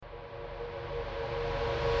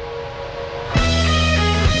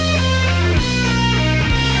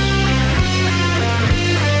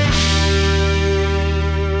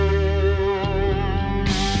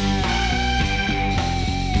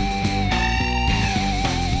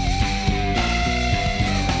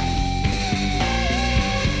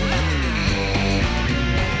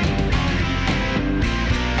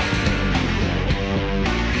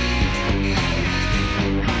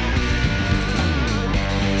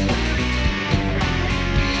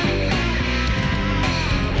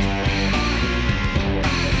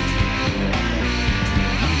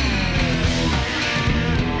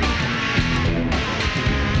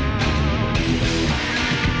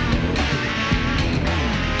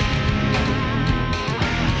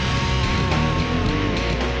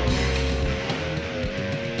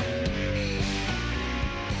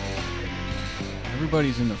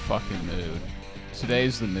Everybody's in the fucking mood.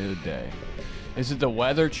 Today's the mood day. Is it the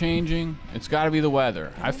weather changing? It's got to be the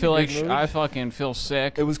weather. I feel like I fucking feel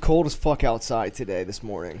sick. It was cold as fuck outside today, this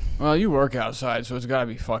morning. Well, you work outside, so it's got to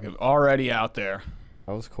be fucking already out there.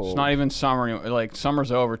 I was cold. It's not even summer anymore. Like,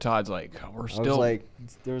 summer's over. Todd's like, we're still... I was like,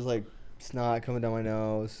 there was like snot coming down my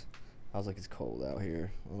nose. I was like, it's cold out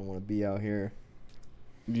here. I don't want to be out here.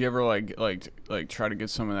 Do you ever like try to get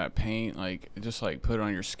some of that paint, like just like put it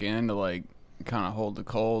on your skin to like kind of hold the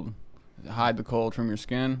cold, hide the cold from your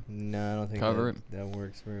skin? No, I don't think that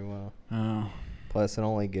works very well. Oh. Plus, I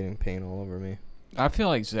don't like getting paint all over me. I feel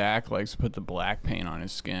like Zach likes to put the black paint on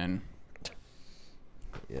his skin.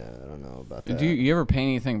 Yeah, I don't know about that. Do you ever paint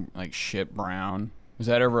anything like shit brown? Is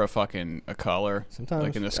that ever a color? Sometimes,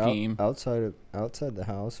 like in the scheme, outside the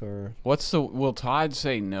house, or will Todd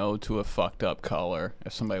say no to a fucked up color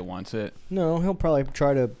if somebody wants it? No, he'll probably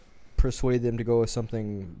try to persuade them to go with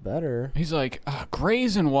something better. He's like,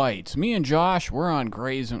 grays and whites. Me and Josh, we're on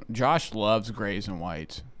grays, and Josh loves grays and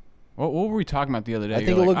whites. What were we talking about the other day? I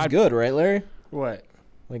think it looks good, right, Larry? What?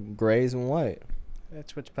 Like grays and white.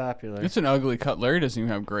 That's what's popular. It's an ugly cut. Larry doesn't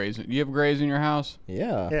even have grays. Do you have grays in your house?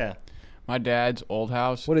 Yeah. Yeah. My dad's old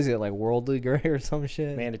house. What is it, like worldly gray or some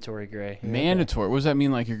shit? Mandatory gray. Mandatory? What does that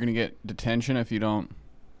mean? Like you're going to get detention if you don't...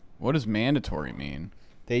 What does mandatory mean?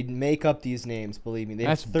 They make up these names, believe me. They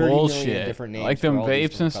That's have 30 bullshit. million different names. Like them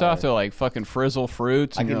vapes and stuff, they're like fucking Frizzle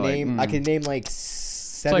Fruits. I And I can name like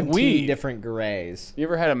 17 different grays. You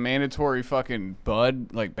ever had a mandatory fucking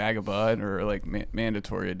bud, like bag of bud, or like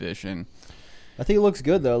mandatory edition? I think it looks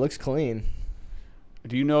good though. It looks clean.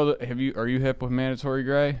 Do you know that? Are you hip with mandatory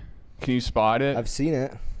gray? Can you spot it? I've seen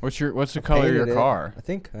it. What's the color of your car? I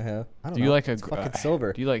think I have. I don't know. Do you like it's fucking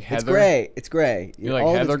silver? Do you like heather? It's gray. It's gray. You like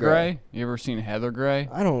heather gray? You ever seen heather gray?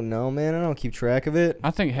 I don't know, man. I don't keep track of it. I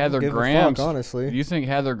think Heather Grahams. Graham's. Honestly. Do you think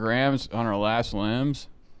Heather Graham's on her last limbs?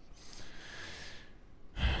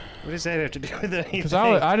 What does that have to do with anything?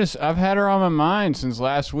 Because I've had her on my mind since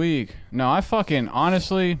last week. No, I fucking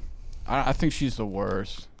honestly, I think she's the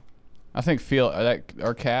worst. I think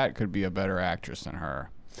our cat could be a better actress than her.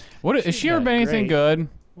 Has she ever been anything good?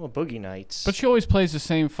 Well, Boogie Nights. But she always plays the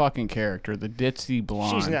same fucking character, the ditzy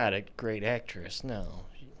blonde. She's not a great actress, no.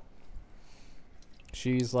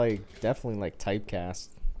 She's like definitely like typecast.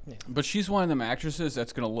 Yeah. But she's one of them actresses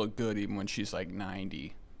that's gonna look good even when she's like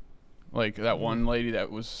 90. Like that one lady that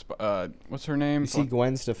was, what's her name? You see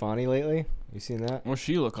Gwen Stefani lately? You seen that? What's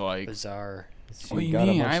she look like? Bizarre. What do you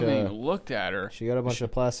mean? I haven't even looked at her. She got a bunch of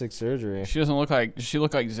plastic surgery. She doesn't look like... Does she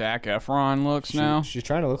look like Zac Efron looks now? She's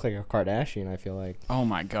trying to look like a Kardashian, I feel like. Oh,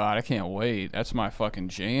 my God. I can't wait. That's my fucking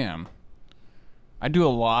jam. I do a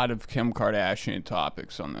lot of Kim Kardashian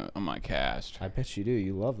topics on my cast. I bet you do.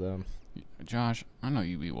 You love them. Josh, I know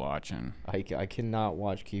you be watching. I cannot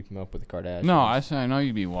watch Keeping Up with the Kardashians. No, I know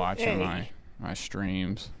you be watching my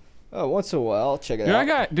streams. Oh, once in a while, I'll check it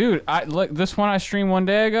out. I look, this one I streamed one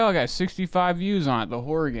day ago, I got 65 views on it, the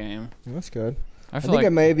horror game. That's good. I think I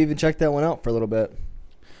may have even checked that one out for a little bit.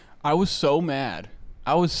 I was so mad.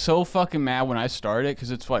 I was so fucking mad when I started,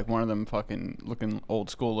 because it's like one of them fucking looking, old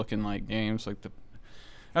school looking like games.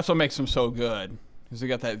 That's what makes them so good, because they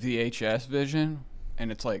got that VHS vision,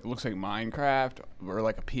 and it's like, looks like Minecraft, or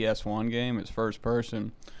like a PS1 game. It's first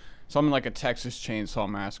person. So I'm in like a Texas Chainsaw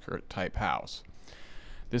Massacre type house.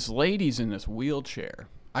 This lady's in this wheelchair.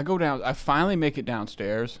 I go down. I finally make it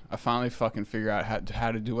downstairs. I finally fucking figure out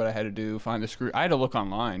how to do what I had to do. Find the screw. I had to look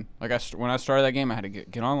online. Like when I started that game, I had to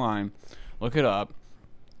get online, look it up,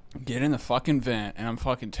 get in the fucking vent, and I'm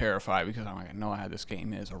fucking terrified because I'm like, I know how this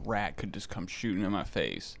game is. A rat could just come shooting in my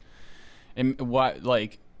face. And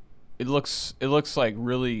it looks like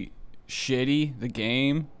really shitty, the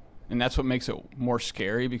game. And that's what makes it more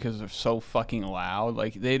scary because they're so fucking loud.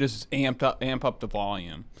 Like, they just amp up the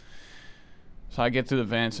volume. So I get to the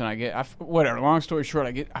vents and whatever. Long story short,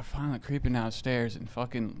 I finally creeping downstairs and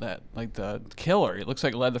fucking the killer. It looks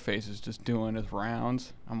like Leatherface is just doing his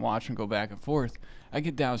rounds. I'm watching go back and forth. I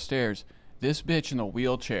get downstairs. This bitch in the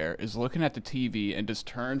wheelchair is looking at the TV and just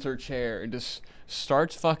turns her chair and just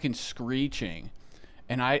starts fucking screeching.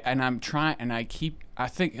 And I'm trying, and I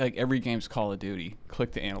think like every game's Call of Duty.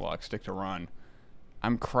 Click the analog stick to run.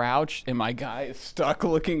 I'm crouched, and my guy is stuck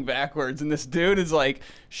looking backwards, and this dude is like,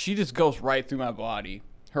 she just goes right through my body.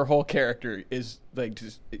 Her whole character is like,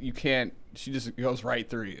 she just goes right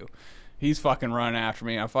through you. He's fucking running after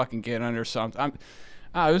me. I fucking get under something.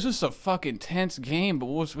 It was just a fucking tense game, but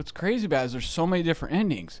what's crazy about it is there's so many different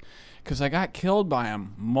endings. Because I got killed by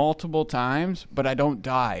him multiple times, but I don't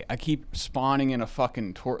die. I keep spawning in a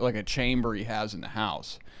fucking like a chamber he has in the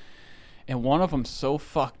house. And one of them's so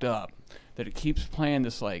fucked up that it keeps playing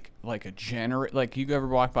this like a generator. Like you ever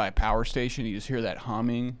walk by a power station, you just hear that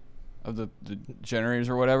humming of the generators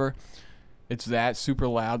or whatever. It's that super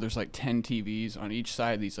loud. There's like 10 TVs on each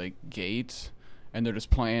side of these like gates, and they're just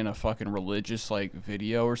playing a fucking religious like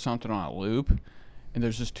video or something on a loop. And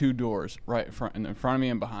there's just 2 doors right in front of me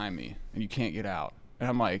and behind me, and you can't get out. And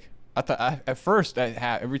I'm like, at first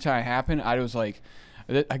every time it happened, I was like,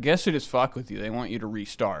 I guess they just fuck with you. They want you to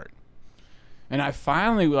restart. And I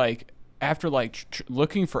finally like, after like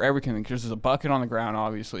looking for everything, because there's a bucket on the ground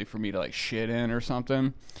obviously for me to like shit in or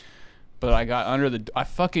something. But I got under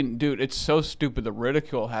dude, it's so stupid. The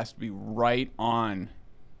ridicule has to be right on,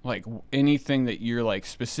 like, anything that you're, like,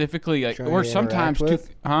 specifically, like, or sometimes,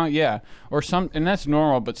 yeah. And that's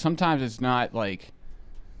normal, but sometimes it's not, like,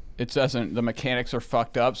 the mechanics are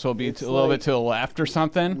fucked up, so it'll be a little bit to the left or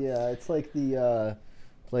something. Yeah, it's like the,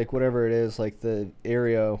 like, whatever it is, like, the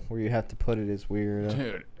area where you have to put it is weird.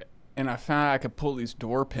 Dude. And I found I could pull these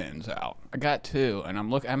door pins out. I got 2, and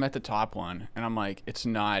I'm at the top one, and I'm like, it's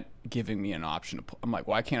not giving me an option to pull. I'm like,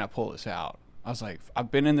 why can't I pull this out? I was like,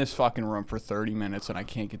 I've been in this fucking room for 30 minutes, and I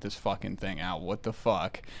can't get this fucking thing out. What the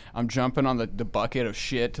fuck? I'm jumping on the bucket of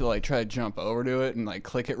shit to, like, try to jump over to it and, like,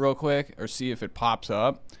 click it real quick or see if it pops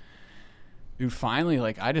up. Dude, finally,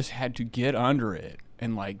 like, I just had to get under it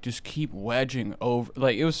and, like, just keep wedging over.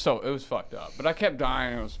 Like, it was fucked up. But I kept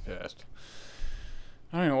dying, and I was pissed.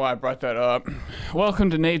 I don't know why I brought that up. Welcome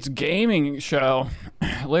to Nate's gaming show.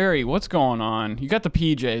 Larry, what's going on? You got the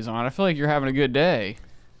PJs on. I feel like you're having a good day.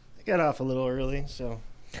 I got off a little early, so.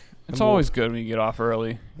 It's always good when you get off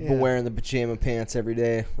early. Yeah. Been wearing the pajama pants every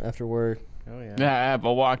day after work. Oh, yeah. Yeah,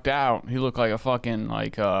 but walked out. He looked like a fucking,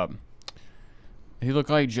 like, he looked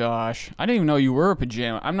like Josh. I didn't even know you were a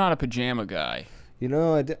pajama. I'm not a pajama guy. You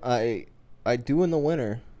know, I do in the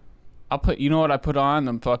winter. You know what I put on?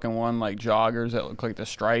 Them fucking like joggers that look like the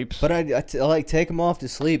stripes. But I like take them off to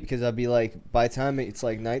sleep because I'd be like, by the time it's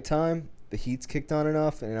like nighttime, the heat's kicked on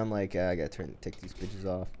enough, and I'm like, I gotta take these bitches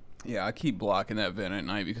off. Yeah, I keep blocking that vent at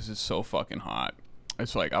night because it's so fucking hot.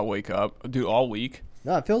 It's like I wake up, dude, all week.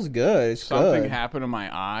 No, it feels good. It's Something good. happened to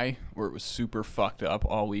my eye where it was super fucked up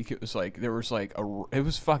all week. It was like it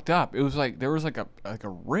was fucked up. It was like there was like a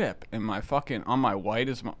rip in my fucking on my white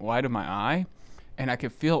of my eye. And I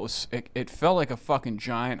could feel it felt like a fucking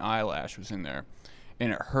giant eyelash was in there.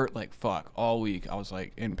 And it hurt like fuck all week. I was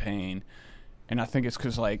like in pain. And I think it's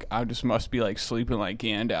because like I just must be like sleeping like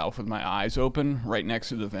Gandalf with my eyes open right next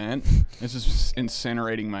to the vent. It's just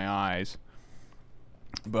incinerating my eyes.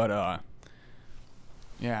 But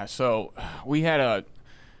yeah, so we had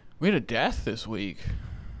a death this week.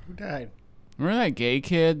 Who died? Remember that gay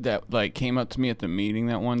kid that like came up to me at the meeting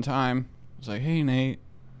that one time? I was like, hey Nate.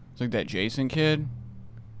 It's like that Jason kid.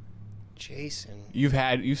 Jason.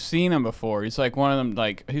 You've seen him before. He's like one of them.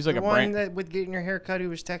 Like he's like the a one that with getting your hair cut who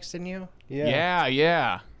was texting you.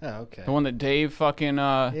 Yeah. Oh, okay. The one that Dave fucking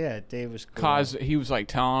yeah, Dave was cool. He was like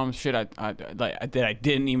telling him shit that I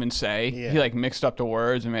didn't even say. Yeah. He like mixed up the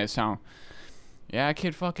words and made it sound. Yeah,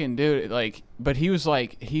 kid, fucking dude. Like, but he was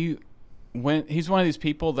like he's one of these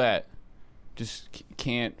people that just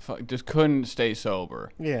just couldn't stay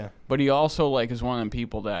sober. Yeah. But he also like is one of them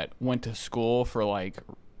people that went to school for like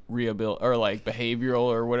or like behavioral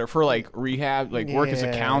or whatever for like rehab, like work as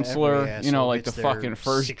a counselor. You know, like the fucking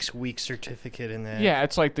first 6-week certificate in that. Yeah,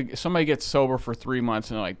 it's like somebody gets sober for 3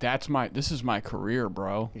 months and they're like, this is my career,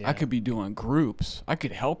 bro. Yeah. I could be doing groups. I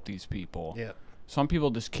could help these people. Yeah. Some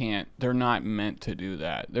people just can't. They're not meant to do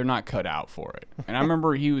that. They're not cut out for it. And I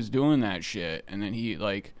remember he was doing that shit, and then he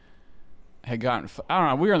like had gotten, I don't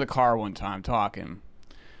know, we were in the car one time talking,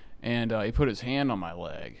 and he put his hand on my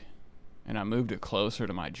leg, and I moved it closer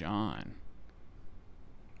to my John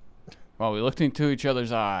while we looked into each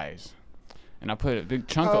other's eyes, and I put a big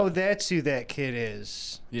chunk Oh, of... that's who that kid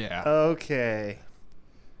is. Yeah. Okay.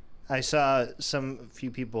 I saw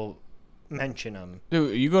few people mention him.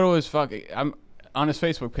 Dude, you go to his I'm on his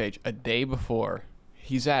Facebook page a day before.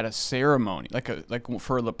 He's at a ceremony,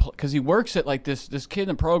 because he works at like this kid in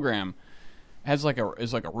the program is like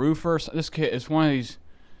a roofer. This kid is one of these.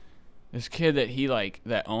 This kid that he like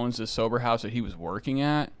that owns the sober house that he was working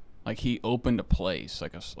at. Like he opened a place,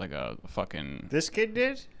 like a fucking. This kid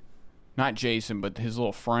did? Not Jason, but his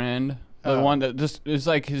little friend. The one that just is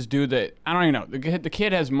like his dude that I don't even know. The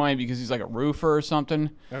kid has money because he's like a roofer or something.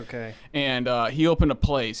 Okay. And he opened a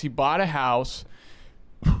place. He bought a house.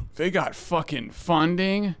 They got fucking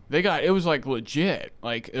funding. It was like legit.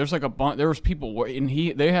 Like there's like there was people and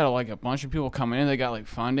they had like a bunch of people coming in. They got like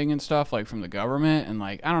funding and stuff like from the government and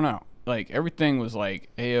like I don't know. Like everything was like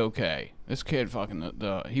A-okay. This kid fucking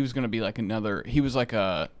he was gonna be like another. He was like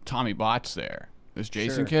a Tommy Botts there. this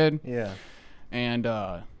Jason Sure. kid. Yeah. And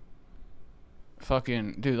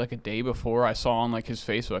fucking dude, like a day before, I saw on like his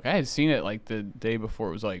Facebook. I had seen it like the day before.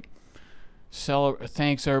 It was like,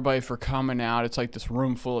 thanks everybody for coming out. It's like this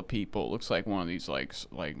room full of people. It looks like one of these like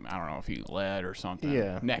I don't know if he led or something.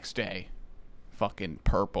 Yeah. Next day, fucking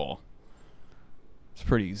purple. It's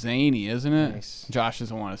pretty zany, isn't it? Nice. Josh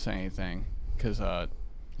doesn't want to say anything because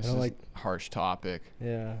this is like- a harsh topic.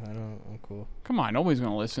 Yeah, I'm cool. Come on, nobody's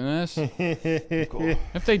gonna listen to this. Cool.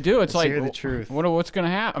 If they do, it's Let's like hear the truth. What's gonna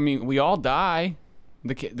happen? I mean, we all die.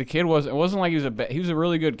 The kid wasn't. It wasn't like he was a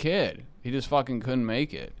really good kid. He just fucking couldn't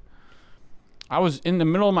make it. I was in the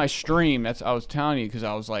middle of my stream. I was telling you because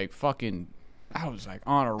I was like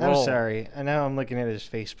on a roll. I'm sorry. And now I'm looking at his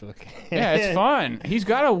Facebook. Yeah, it's fun. He's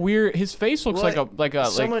got a weird. His face looks Well, like a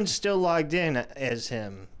Someone's still logged in as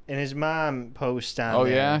him, and his mom posts on Oh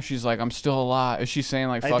there. yeah, she's like, I'm still alive. Is she saying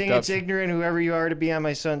like I fucked think up? it's ignorant, whoever you are, to be on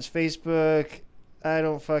my son's Facebook. I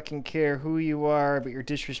don't fucking care who you are, but you're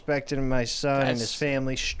disrespecting my son and his That's-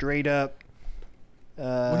 family straight up.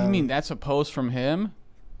 What do you mean? That's a post from him,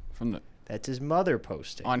 That's his mother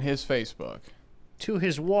posting on his Facebook. to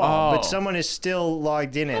his wall, Oh. but someone is still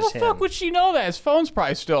logged in How as the him. fuck would she know that? His phone's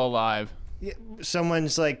probably still alive. Yeah,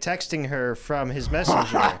 someone's like texting her from his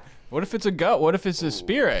messenger. What if it's a goat? What if it's a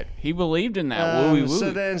spirit? He believed in that. Wooey woo. So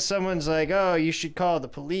then someone's like, "Oh, you should call the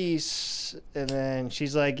police," and then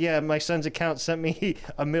she's like, "Yeah, my son's account sent me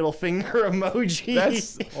a middle finger emoji."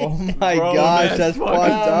 That's Oh my Bro, gosh, that's fucking-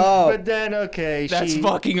 fucked up. But then, okay, that's she,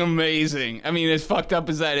 fucking amazing. I mean, as fucked up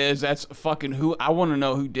as that is, that's fucking who. I want to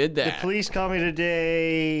know who did The that. police called me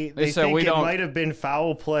today. They They said think we it don't- might have been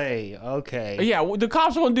foul play. Okay. Yeah, well, the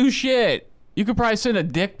cops won't do shit. You could probably send a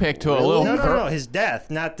dick pic to a little. No, his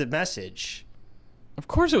death, not the message. Of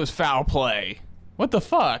course, it was foul play. What the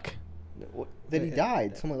fuck? Then he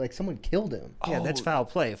died. Someone killed him. Yeah, that's foul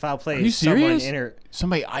play. Foul play Are you is someone serious?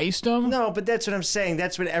 Somebody iced him? No, but that's what I'm saying.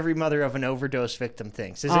 That's what every mother of an overdose victim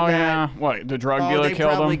thinks. Is it Oh not? yeah. What? The drug Oh, dealer they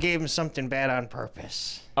killed probably him. gave him something bad on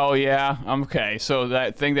purpose. Oh yeah. Okay. So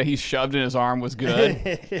that thing that he shoved in his arm was good.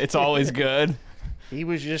 It's always good. He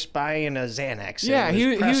was just buying a Xanax. Yeah, and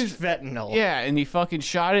he it was was- pressed fentanyl. Yeah, and he fucking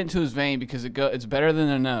shot it into his vein because it's better than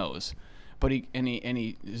the nose. But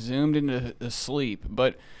he zoomed into the sleep.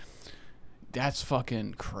 But that's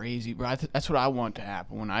fucking crazy, bro. That's what I want to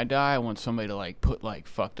happen when I die. I want somebody to like put like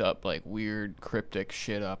fucked up like weird cryptic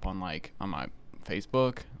shit up on my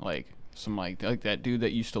Facebook, like some like that dude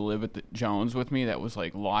that used to live at the Jones with me that was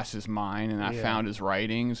like lost his mind, and I Yeah. found his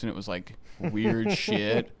writings, and it was like weird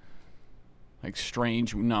shit, like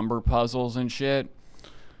strange number puzzles and shit.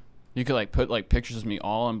 You could like put like pictures of me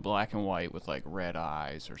all in black and white with like red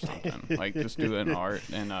eyes or something. Like just do an art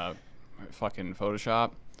in fucking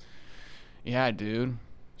Photoshop. Yeah, dude.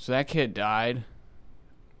 So that kid died.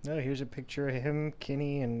 No, here's a picture of him,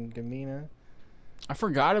 Kenny, and Gamina. I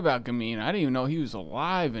forgot about Gamina. I didn't even know he was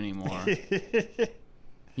alive anymore.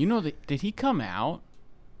 You know, did he come out?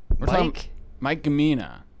 We're talking- Mike? Mike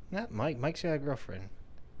Gamina. Not Mike. Mike's got a girlfriend.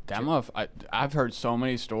 That I've heard so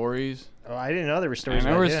many stories. Oh, I didn't know there were I stories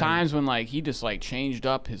remember about was him. times when like he just like changed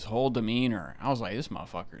up his whole demeanor. I was like, this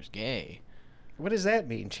motherfucker's gay. What does that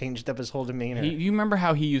mean? Changed up his whole demeanor? You remember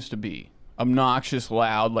how he used to be? Obnoxious,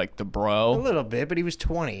 loud, like the A bro. little bit, but he was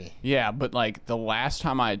 20. Yeah, but like the last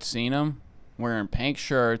time I had seen him wearing pink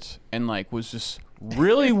shirts and like was just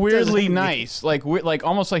really weirdly mean- nice, like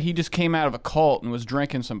almost like he just came out of a cult and was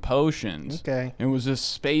drinking some potions. Okay. And was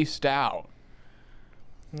just spaced out.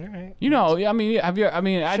 All right. You know, I mean, I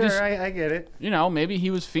Sure, just, I get it. you know, maybe he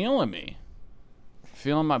was feeling me,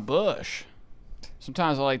 feeling my bush.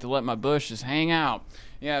 Sometimes I like to let my bush just hang out.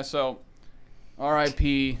 Yeah, so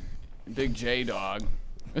R.I.P. Big J Dog.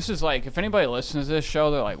 This is like, if anybody listens to this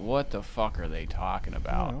show, they're like, what the fuck are they talking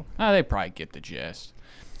about? know. They probably get the gist.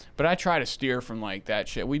 But I try to steer from like that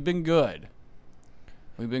shit. We've been good.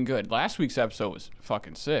 Last week's episode was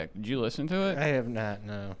fucking sick. Did you listen to it? I have not,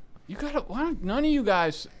 no. You gotta, why don't none of you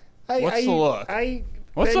guys, I, What's I, the look?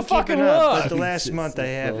 What's the fucking look? But the last month I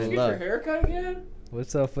haven't. Get your haircut again?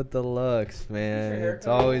 What's up with the looks, man? haircut? It's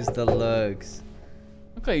always the looks.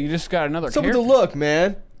 Okay, you just got another What's up with haircut. the look,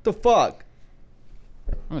 man? The fuck?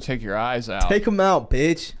 I'm gonna take your eyes out. Take them out,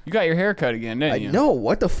 bitch. You got your haircut again, didn't I you? know.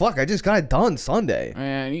 What the fuck? I just got it done Sunday.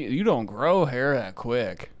 Man, you don't grow hair that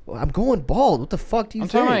quick. Well, I'm going bald. What the fuck do you I'm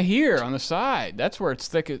think? talking about here on the side. That's where it's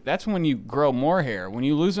thick. That's when you grow more hair. When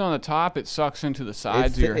you lose it on the top, it sucks into the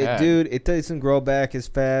sides of your head. Dude, it doesn't grow back as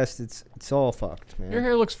fast. It's all fucked, man. Your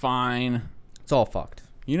hair looks fine. It's all fucked.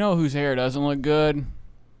 You know whose hair doesn't look good?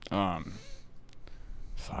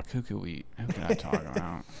 Fuck. Who can I talk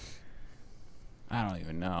about? I don't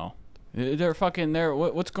even know. They're fucking there.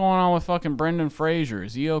 What's going on with fucking Brendan Fraser?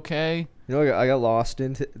 Is he okay? You know, I got lost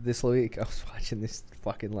into this week. I was watching this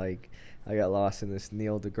fucking I got lost in this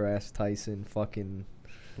Neil deGrasse Tyson fucking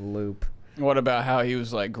loop. What about how he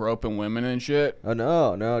was like groping women and shit? Oh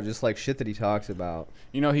no, just like shit that he talks about.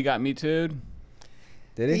 You know, he got Me Too'd.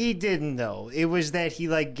 Did he? He didn't though. It was that he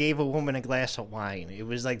like gave a woman a glass of wine. It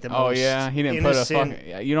was like the most. Oh yeah, he didn't put a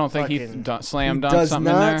fucking. You don't think he slam dunked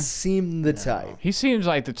something in there? Does not seem the type. He seems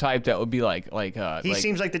like the type that would be like. He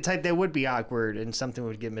seems like the type that would be awkward and something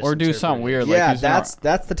would get or misinterpreted. do something weird. Yeah, like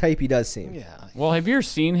that's the type he does seem. Yeah. Well, have you ever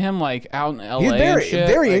seen him like out in L.A. He's and shit?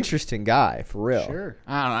 very like, interesting guy for real. Sure.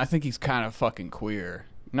 I don't know. I think he's kind of fucking queer.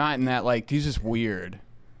 Not in that like he's just weird.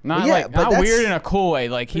 Not Well, yeah, like but not that's- weird in a cool way.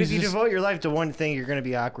 Like But he's if you just devote your life to one thing, you're going to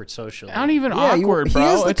be awkward socially. not even Yeah, awkward, bro. He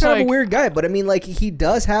is It's kind like of a weird guy, but I mean, like he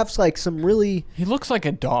does have like some really. he looks like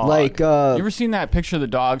a dog. Like, you ever seen that picture of the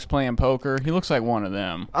dogs playing poker? He looks like one of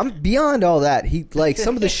them. I'm beyond all that. He like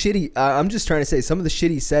some of the shitty. I'm just trying to say some of the shit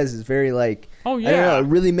he says is very like. Oh I don't yeah. know. It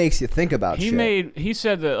really makes you think about He shit. he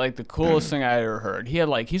said that like the coolest thing I ever heard. He had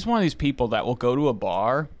like he's one of these people that will go to a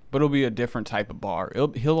bar, but it'll be a different type of bar.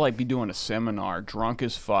 He'll like be doing a seminar, drunk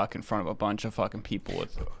as fuck, in front of a bunch of fucking people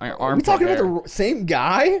with Are we armpit talking hair. about the same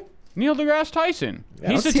guy? Neil deGrasse Tyson.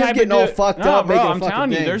 Yeah, He's the let's see him type getting of all dude- fucked no, up, bro, making a I'm fucking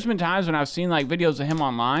telling you, thing. there's been times when I've seen like videos of him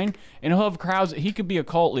online, and he'll have crowds. He could be a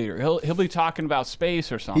cult leader. He'll be talking about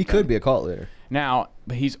space or something. He could be a cult leader. Now,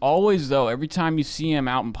 but he's always though. Every time you see him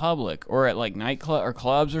out in public or at like nightclub or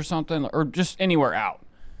clubs or something, or just anywhere out,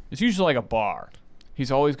 it's usually like a bar.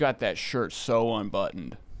 He's always got that shirt so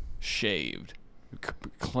unbuttoned, shaved,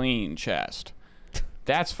 clean chest.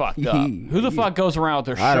 That's fucked up. Who the fuck goes around with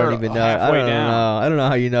their shirt I don't even know. halfway I don't down? know. I don't know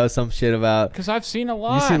how you know some shit about. Because I've seen a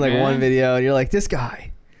lot. You've seen like man. one video and you're like, this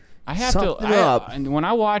guy. I have something to. up. And when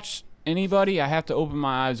I watch anybody, I have to open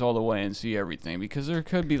my eyes all the way and see everything because there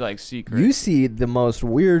could be like secrets. You see the most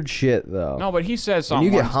weird shit though. No, but he said when something.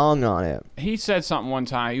 you get once- hung on it. He said something one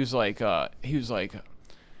time. He was like, what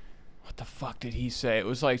the fuck did he say? It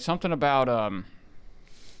was like something about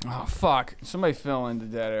oh fuck, somebody fell into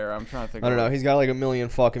dead air. I'm trying to think. I don't of know. it. He's got like a million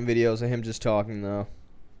fucking videos of him just talking though.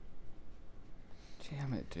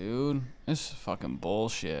 Damn it, dude. This is fucking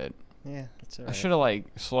bullshit. Yeah, that's all I right. should have like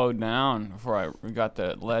slowed down before I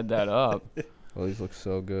led that up. Well, these look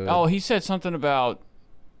so good. Oh, he said something about.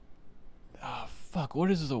 Oh, fuck. What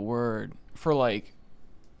is the word for like?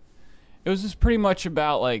 It was just pretty much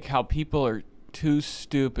about like how people are too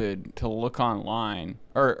stupid to look online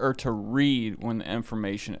or to read when the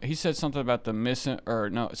information. He said something about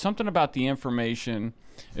something about the information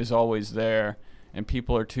is always there, and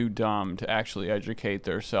people are too dumb to actually educate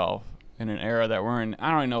themselves in an era that we're in.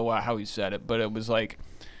 I don't even know how he said it, but it was like.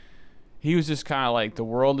 He was just kind of like the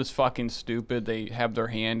world is fucking stupid. They have their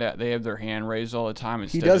hand raised all the time.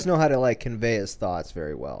 He does know how to like convey his thoughts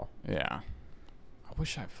very well. Yeah. I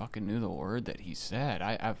wish I fucking knew the word that he said.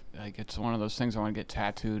 I've like it's one of those things I want to get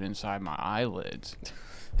tattooed inside my eyelids.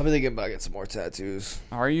 I've been thinking about getting some more tattoos.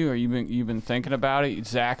 Are you? Are you been thinking about it?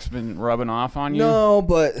 Zach's been rubbing off on you. No,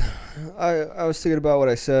 but I was thinking about what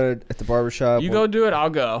I said at the barbershop. You go do it.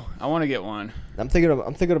 I'll go. I want to get one. I'm thinking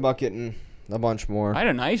about getting a bunch more. I had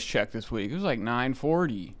a nice check this week. It was like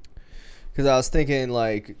 $940. Because I was thinking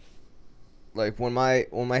like when my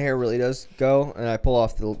hair really does go and I pull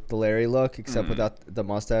off the Larry look, except without the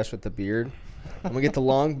mustache with the beard, I'm gonna get the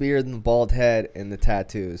long beard and the bald head and the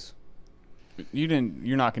tattoos.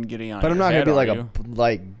 You're not gonna get any on. But I'm your not head, gonna be are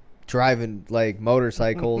like you? driving like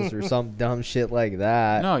motorcycles or some dumb shit like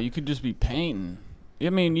that. No, you could just be painting. I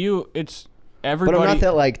mean, it's everybody. But I'm not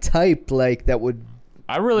that like type like that would.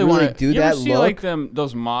 I really really want to do you that ever see look? like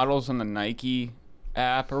those models on the Nike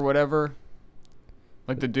app or whatever?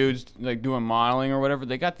 Like the dudes like doing modeling or whatever.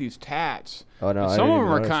 They got these tats. Oh no, And I some didn't of even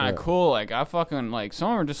them are notice kind of that. cool. Like I fucking like some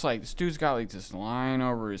of them are just like this dude's got like this line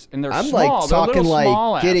over his and they're I'm small. like They're talking little like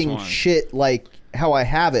small-ass getting ones. shit like how I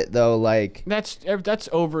have it though. Like That's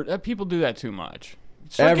over. People do that too much.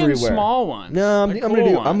 Start getting everywhere. small ones. No, Like I'm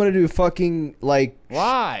cool gonna do fucking like.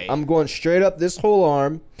 Why? I'm going straight up this whole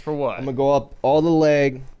arm. For what? I'm gonna go up all the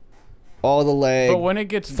leg. But when it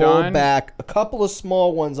gets fold done, back, a couple of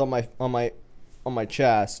small ones on my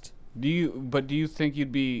chest. do you think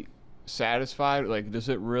you'd be satisfied? Like, does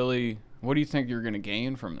it really? What do you think you're gonna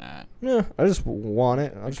gain from that? Yeah, I just want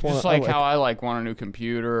it. I just want. Just like how I like want a new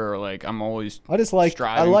computer, or like I'm always. I just like. I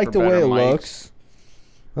striving like for the way better it mics. looks.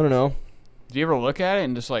 I don't know. Do you ever look at it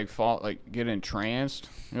and just like get entranced?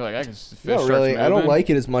 You're like, I can. Not really. I don't like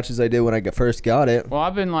it as much as I did when I first got it. Well,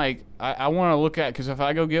 I've been like, I want to look at because if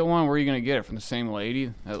I go get one, where are you gonna get it from? The same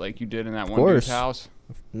lady that like you did in that one dude's course. house?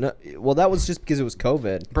 No, well, that was just because it was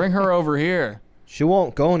COVID. Bring her over here. She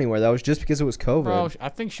won't go anywhere. That was just because it was COVID. Bro, I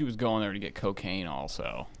think she was going there to get cocaine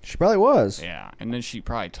also. She probably was. Yeah, and then she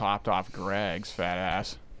probably topped off Greg's fat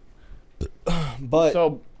ass. But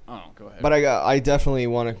go ahead. But I definitely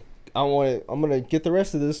want to. I'm gonna get the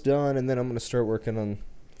rest of this done, and then I'm gonna start working on.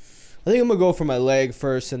 I think I'm gonna go for my leg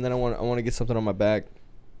first, and then I want to get something on my back.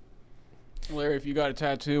 Larry, if you got a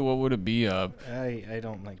tattoo, what would it be of? I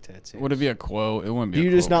don't like tattoos. Would it be a quote? It wouldn't be. Do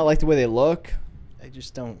you just not like the way they look? I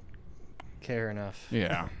just don't care enough.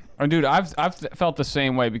 Yeah. Oh, dude, I've felt the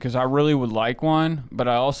same way because I really would like one, but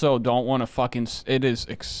I also don't want to fucking. It is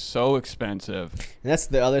so expensive. And that's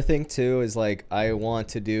the other thing too. Is like I want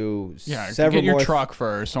to do several get your more truck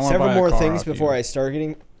first. Several more things before I start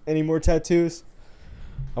getting any more tattoos.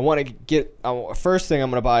 I want to get. First thing I'm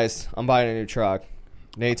gonna buy is I'm buying a new truck.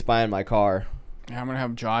 Nate's buying my car. Yeah, I'm gonna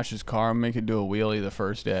have Josh's car. Make it do a wheelie the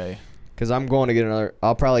first day. Cause I'm going to get another.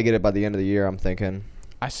 I'll probably get it by the end of the year. I'm thinking.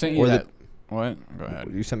 I sent you that. What? Go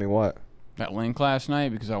ahead. You sent me what? That link last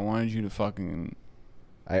night because I wanted you to fucking.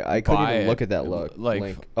 I couldn't even look at that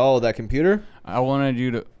link. Oh, that computer? I wanted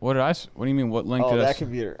you to. What do you mean? What link did I? Oh, that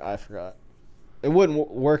computer. I forgot. It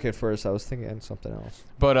wouldn't work at first. I was thinking something else.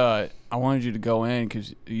 But I wanted you to go in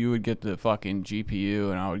because you would get the fucking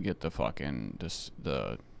GPU and I would get the fucking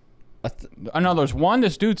I know there's one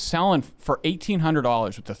this dude's selling for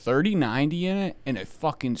 $1,800 with the 3090 in it and a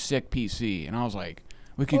fucking sick PC, and I was like,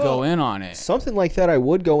 we could go in on it. Something like that I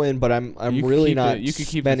would go in, but I'm really not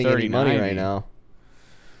spending any money right now.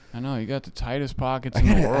 I know you got the tightest pockets in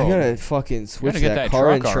the world. I gotta fucking switch that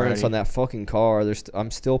car insurance on that fucking car. I'm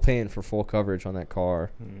still paying for full coverage on that car.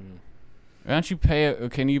 Why don't you pay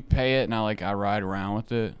it? Can you pay it now? Like I ride around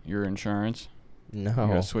with it, your insurance. No. You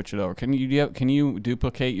gotta switch it over. Can you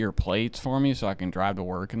duplicate your plates for me so I can drive to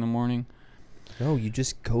work in the morning? No, you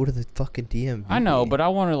just go to the fucking DMV. I know, but I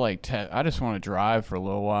want to I just want to drive for a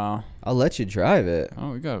little while. I'll let you drive it.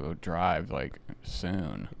 Oh, we gotta go drive like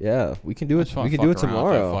soon. Yeah, we can do it. We can do it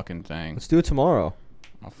tomorrow. That fucking thing. Let's do it tomorrow.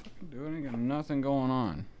 I'll fucking do it. I ain't got nothing going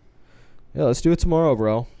on. Yeah, let's do it tomorrow,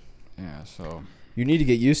 bro. Yeah, so. You need to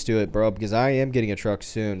get used to it, bro, because I am getting a truck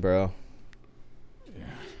soon, bro. Yeah.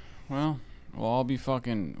 Well, we'll all be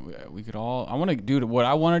fucking. We could all. I want to do. What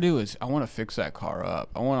I want to do is I want to fix that car up.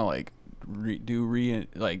 I want to like. Do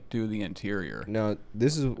the interior. No,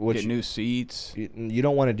 this is what get new seats. You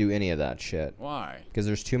don't want to do any of that shit. Why? Because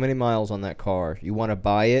there's too many miles on that car. You want to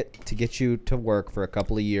buy it to get you to work for a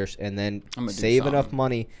couple of years and then save enough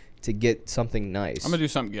money to get something nice. I'm gonna do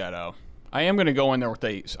something ghetto. I am gonna go in there with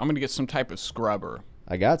I'm gonna get some type of scrubber.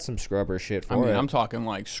 I got some scrubber shit for it. I'm talking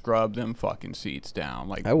like scrub them fucking seats down,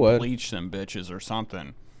 like I would bleach them bitches or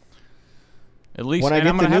something. At least when I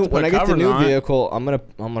get the new vehicle, I'm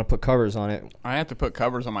gonna put covers on it. I have to put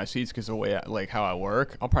covers on my seats because the way how I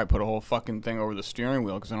work, I'll probably put a whole fucking thing over the steering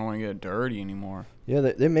wheel because I don't want to get it dirty anymore. Yeah,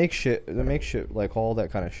 they make shit. They make shit like all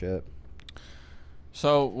that kind of shit.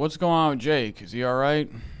 So what's going on with Jake? Is he all right?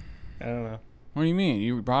 I don't know. What do you mean?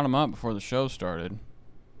 You brought him up before the show started.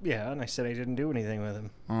 Yeah, and I said I didn't do anything with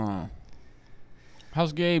him. Oh.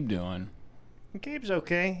 How's Gabe doing? Gabe's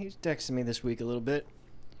okay. He's texting me this week a little bit.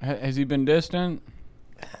 Has he been distant?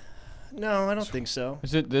 No, I don't think so.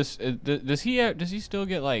 Is it this? Does he still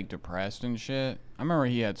get like depressed and shit? I remember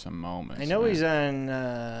he had some moments. I know he's on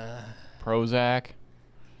Prozac.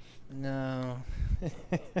 No,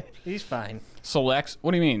 he's fine. Selects. What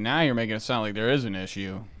do you mean? Now you're making it sound like there is an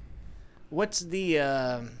issue. What's the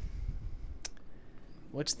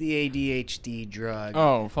ADHD drug?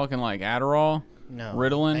 Oh, fucking like Adderall. No,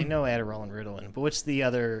 Ritalin. I know Adderall and Ritalin, but what's the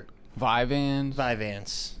other?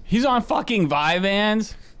 Vyvanse. He's on fucking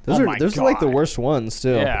Vyvanse. Those are like the worst ones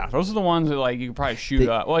too. Yeah, those are the ones that like you could probably shoot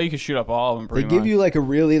up. Well, you could shoot up all of them. Pretty much. They give you like a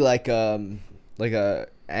really like a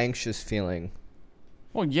anxious feeling.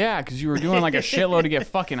 Well, yeah, because you were doing like a shitload to get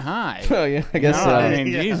fucking high. Oh yeah, I guess so. I mean,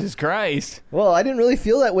 yeah. Jesus Christ. Well, I didn't really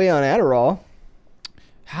feel that way on Adderall.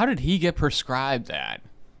 How did he get prescribed that?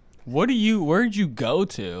 Where'd you go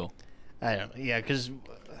to? I don't know. Yeah, because.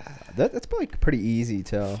 That's probably pretty easy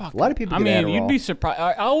too. A lot of people get Adderall. You'd be surprised.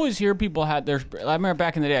 I always hear people had their. I remember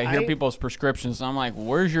back in the day, I hear people's prescriptions, and I'm like,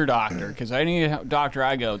 "Where's your doctor?" Because I need a doctor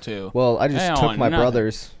I go to. Well, I just took my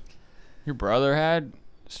brother's. Your brother had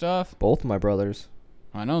stuff? Both of my brothers.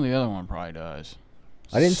 I know the other one probably does.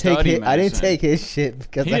 I didn't take his shit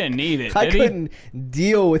because he didn't need it. I couldn't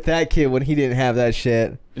deal with that kid when he didn't have that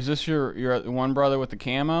shit. Is this your one brother with the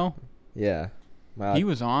camo? Yeah. He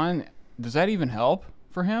was on. Does that even help?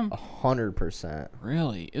 For him? 100%.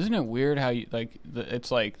 Really? Isn't it weird how you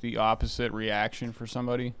it's like the opposite reaction for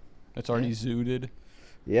somebody that's already zooted?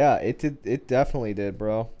 Yeah, it did. It definitely did,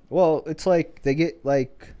 bro. Well, it's like they get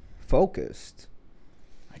like focused.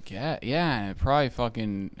 I get, yeah, and it probably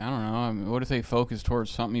fucking, I don't know. I mean, what if they focus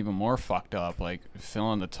towards something even more fucked up, like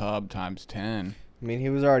filling the tub times 10? I mean, he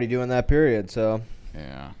was already doing that period, so.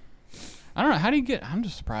 Yeah. I don't know. How do you get, I'm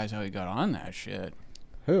just surprised how he got on that shit.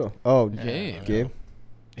 Who? Oh, Gabe.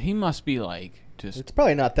 He must be like, just. It's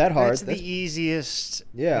probably not that hard. That's the easiest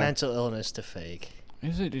mental illness to fake.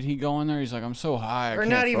 Is it? Did he go in there? He's like, I'm so high. Or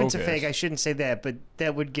not even to fake. I shouldn't say that, but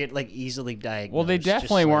that would get like easily diagnosed. Well, they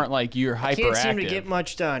definitely weren't like you're hyperactive. Can't seem to get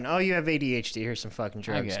much done. Oh, you have ADHD. Here's some fucking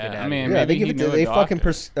drugs. Get out I mean, yeah, they give it. They fucking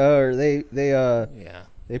yeah.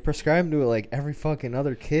 They prescribe them to like every fucking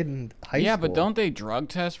other kid in high school. Yeah, but don't they drug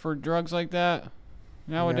test for drugs like that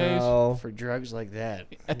nowadays? No. For drugs like that.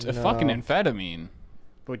 It's a fucking amphetamine.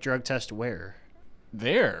 But drug test where?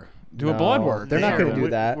 There. Do a blood work. They're not going to do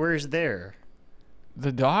that. Where's there?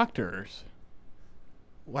 The doctors.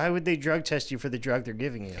 Why would they drug test you for the drug they're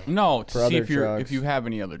giving you? No, to for see drugs. if you have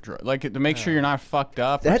any other drug, like to make sure you're not fucked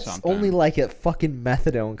up. That's or something. only like at fucking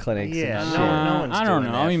methadone clinics. Yeah, and no one's I don't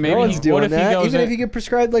doing know. that. I mean, maybe no one's doing what if that. he goes Even in, if you get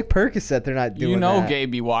prescribed like Percocet, they're not doing that. Gabe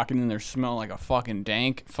be walking in there smelling like a fucking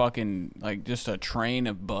dank, fucking like just a train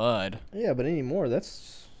of bud. Yeah, but anymore,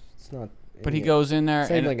 it's not. But he goes in there It's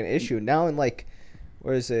not and even like an issue now. In like,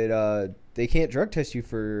 what is it? They can't drug test you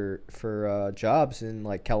for jobs in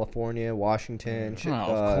like California, Washington,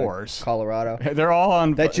 of course, Colorado. They're all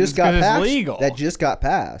on. That just got passed. Legal. That just got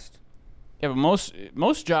passed. Yeah, but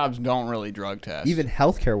most jobs don't really drug test. Even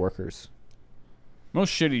healthcare workers.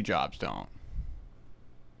 Most shitty jobs don't.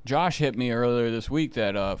 Josh hit me earlier this week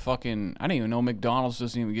that fucking I didn't even know McDonald's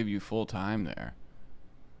doesn't even give you full time there.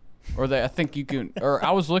 Or I think you can. Or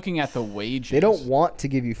I was looking at the wages. They don't want to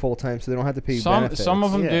give you full time, so they don't have to pay you benefits. Some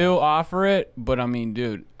of them do offer it, but I mean,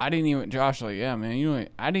 dude, I didn't even. Josh, like, yeah, man,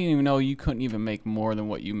 I didn't even know you couldn't even make more than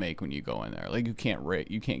what you make when you go in there. Like, you can't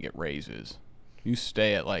get raises. You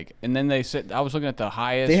stay at like, and then they said I was looking at the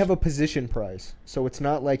highest. They have a position price, so it's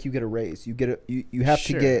not like you get a raise. You get you have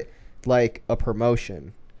to get like a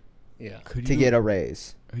promotion. Yeah. To get a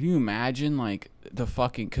raise. Could you imagine like the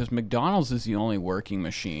fucking? Because McDonald's is the only working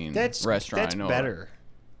machine restaurant I know. That's better.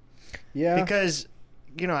 Yeah. Because,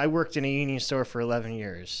 I worked in a union store for 11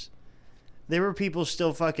 years. There were people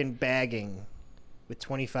still fucking bagging with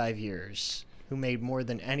 25 years who made more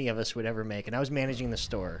than any of us would ever make, and I was managing the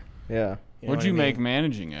store. Yeah. What'd you make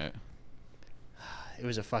managing it? It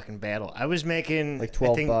was a fucking battle. I was making like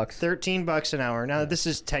 $12, $13 an hour. Now this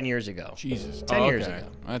is 10 years ago. Jesus, 10 years ago.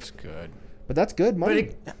 That's good. But that's good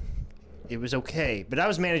money. But it was okay. But I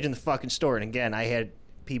was managing the fucking store, and again, I had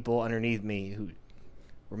people underneath me who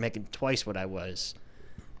were making twice what I was,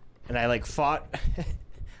 and I like fought.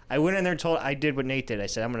 I went in there and I did what Nate did. I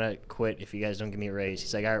said, I'm gonna quit if you guys don't give me a raise.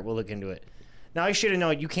 He's like, all right, we'll look into it. Now I should have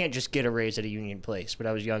known you can't just get a raise at a union place, but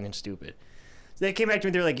I was young and stupid. They came back to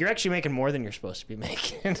me. They're like, "You're actually making more than you're supposed to be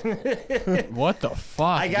making." What the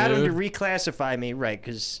fuck? I got them to reclassify me, right?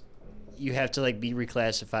 Because you have to like be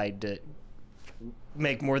reclassified to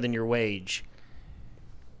make more than your wage,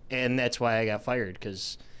 and that's why I got fired.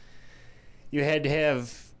 Because you had to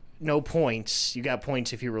have no points. You got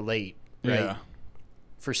points if you were late, right? Yeah.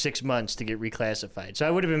 For 6 months to get reclassified. So I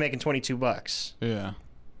would have been making $22. Yeah.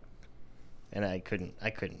 And I couldn't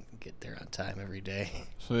get there on time every day.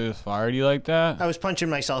 So they just fired you like that? I was punching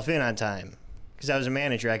myself in on time because I was a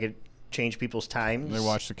manager. I could change people's times. They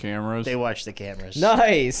watch the cameras. They watch the cameras.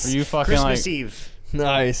 Nice. Were you fucking Christmas like Eve.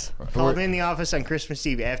 Nice. Called me in the office on Christmas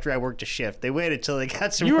Eve after I worked a shift. They waited till they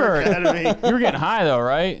got some work out of me. You were getting high though,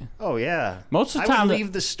 right? Oh yeah. Most of the time I would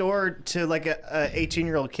leave the store to like a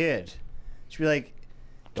 18-year-old kid. She'd be like,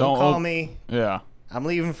 "Don't call me. Yeah. I'm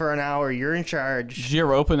leaving for an hour. You're in charge." Did you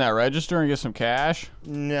ever open that register and get some cash?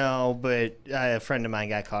 No, but a friend of mine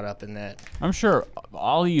got caught up in that. I'm sure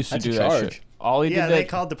Ollie used to That's do a that charge. shit. Ollie did that. Yeah, they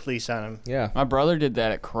called the police on him. Yeah. My brother did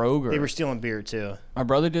that at Kroger. They were stealing beer too. My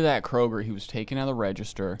brother did that at Kroger. He was taken out of the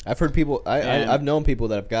register. I've heard people. I've known people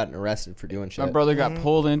that have gotten arrested for doing shit. My brother got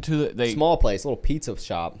pulled into the small place, little pizza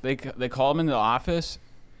shop. They called him into the office,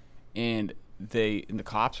 and the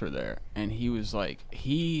cops were there, and he was like,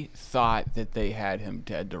 he thought that they had him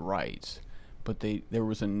dead to rights, but there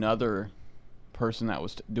was another person that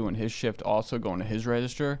was doing his shift also going to his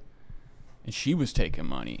register, and she was taking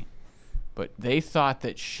money, but they thought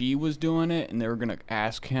that she was doing it, and they were gonna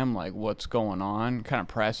ask him like what's going on, kind of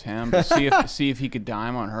press him to see if he could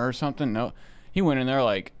dime on her or something. No, he went in there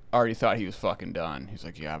like already thought he was fucking done. He's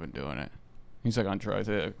like, yeah, I've been doing it. He's like on drugs.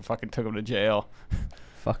 They fucking took him to jail.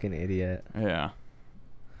 Fucking idiot. Yeah.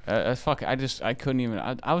 That's fucking. I couldn't even.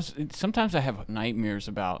 I was. Sometimes I have nightmares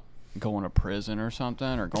about going to prison or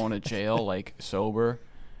something, or going to jail like sober,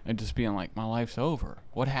 and just being like, my life's over.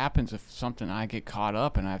 What happens if I get caught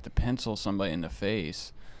up and I have to pencil somebody in the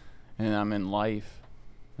face, and I'm in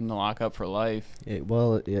the lockup for life?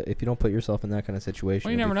 Well, if you don't put yourself in that kind of situation,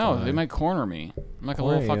 Well, you never know. They might corner me. I'm like a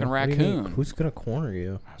little fucking raccoon. Who's gonna corner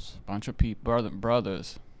you? A bunch of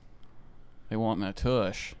brothers. They want my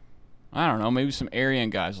tush. I don't know. Maybe some Aryan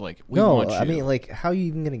guys like, we want you. I mean, like, how are you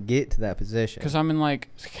even gonna get to that position? Because I'm in like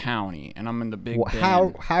county and I'm in the big.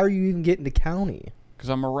 How are you even getting to county? Because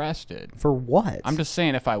I'm arrested. For what? I'm just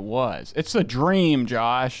saying, if I was, it's a dream,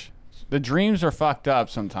 Josh. The dreams are fucked up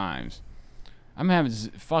sometimes. I'm having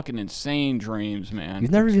fucking insane dreams, man.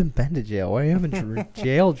 You've never even been to jail. Why are you having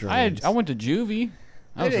jail dreams? I went to juvie.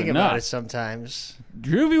 I think about it sometimes.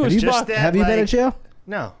 Juvie was just that, have you been in jail?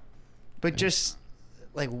 No, but just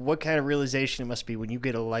like what kind of realization it must be when you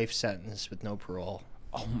get a life sentence with no parole.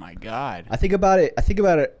 Oh my God. I think about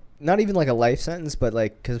it. Not even like a life sentence, but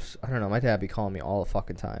like, cause I don't know, my dad be calling me all the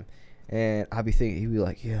fucking time, and I'd be thinking, he'd be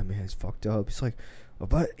like, "Yeah, man, it's fucked up." He's like, "Oh,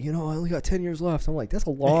 but I only got 10 years left." I'm like, "That's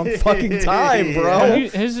a long fucking time, bro."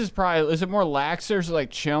 His is probably, is it more lax or is it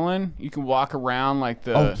like chilling? You can walk around like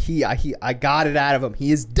the. Oh, I got it out of him.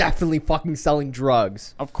 He is definitely fucking selling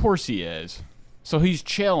drugs. Of course he is. So he's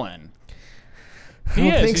chilling. I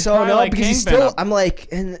don't think so. No, like because he's still. I'm like,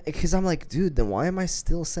 dude, then why am I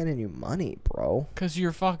still sending you money, bro? Because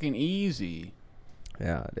you're fucking easy.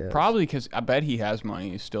 Yeah, it is. Probably because I bet he has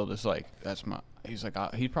money. He's still just like, he's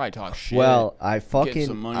like, he probably talks shit. Well, I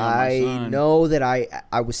know that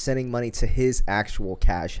I was sending money to his actual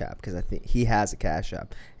Cash App because I think he has a Cash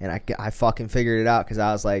App, and I fucking figured it out because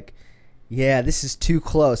I was like, yeah, this is too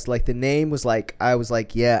close. Like the name was like, I was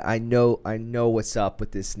like, yeah, I know what's up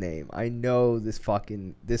with this name. I know this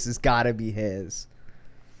has got to be his.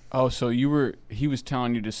 Oh, so he was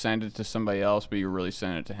telling you to send it to somebody else, but you were really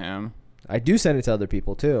sending it to him? I do send it to other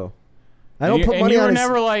people too. I don't put money on his... And you were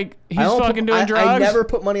never like, he's fucking doing drugs? I never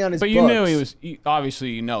put money on his books. But you knew he was...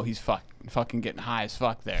 Obviously, he's fucking getting high as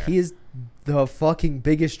fuck there. He is the fucking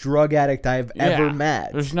biggest drug addict I've ever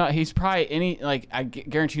met. He's probably I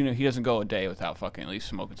guarantee you he doesn't go a day without fucking at least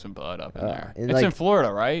smoking some bud up in there. It's in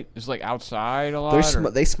Florida, right? It's like outside a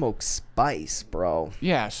lot? They smoke spice, bro.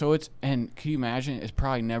 Yeah, so and can you imagine? It's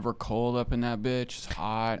probably never cold up in that bitch. It's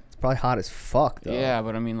hot. It's probably hot as fuck, though. Yeah,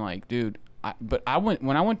 but I mean, like, dude... when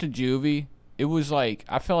I went to juvie, it was like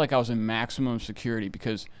I felt like I was in maximum security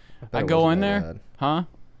because I go in there, bad. Huh?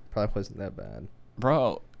 Probably wasn't that bad,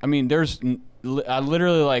 bro. I mean, I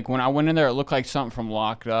literally like when I went in there, it looked like something from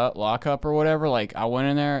lockup or whatever. Like I went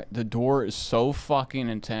in there, the door is so fucking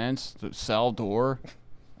intense, the cell door,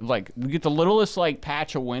 like we get the littlest like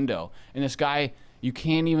patch of window, and this guy, you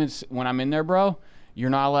can't even when I'm in there, bro. You're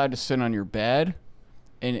not allowed to sit on your bed,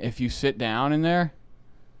 and if you sit down in there.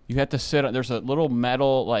 You have to sit on, there's a little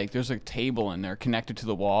metal, like, there's a table in there connected to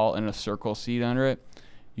the wall and a circle seat under it.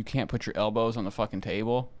 You can't put your elbows on the fucking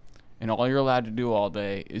table. And all you're allowed to do all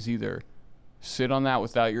day is either sit on that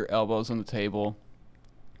without your elbows on the table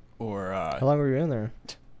or... How long were you in there?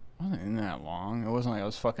 I wasn't in that long. It wasn't like I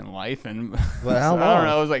was fucking lifing. Well, how long? I don't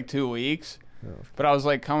know, it was like 2 weeks. Oh. But I was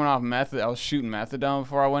like coming off meth. I was shooting methadone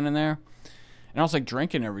before I went in there. And I was like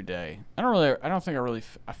drinking every day. I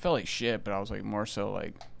felt like shit, but I was like more so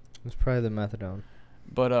like... It was probably the methadone.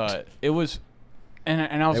 But it was, and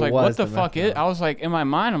I was like, what the fuck is? I was like, in my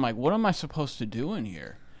mind, I'm like, what am I supposed to do in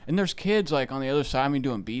here? And there's kids like on the other side of me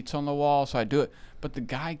doing beats on the wall, so I do it. But the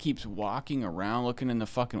guy keeps walking around looking in the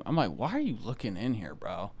fucking. I'm like, why are you looking in here,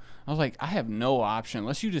 bro? I was like, I have no option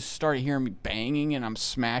unless you just start hearing me banging and I'm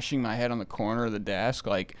smashing my head on the corner of the desk.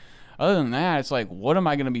 Like, other than that, it's like, what am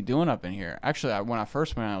I gonna be doing up in here? Actually, when I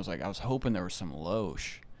first went, I was hoping there was some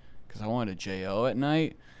loche, because I wanted a JO at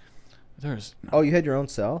night. There's no. Oh, you had your own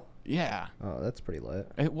cell? Yeah. Oh, that's pretty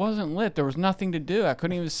lit. It wasn't lit. There was nothing to do. I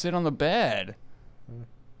couldn't even sit on the bed.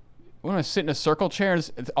 When I sit in a circle chair,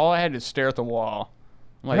 all I had to stare at the wall.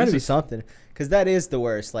 Like, there had to be something, because that is the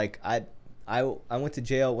worst. Like I went to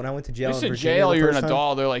jail when I went to jail. In jail, you're an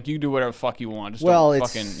adult. They're like, you do whatever the fuck you want. Just don't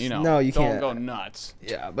fucking, no, you don't can't go nuts.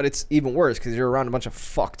 Yeah, but it's even worse because you're around a bunch of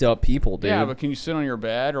fucked up people, dude. Yeah, but can you sit on your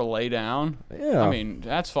bed or lay down? Yeah. I mean,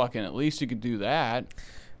 that's fucking. At least you could do that.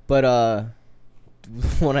 But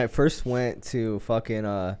when I first went to fucking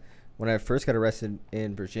when I first got arrested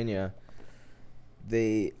in Virginia,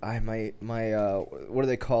 my what do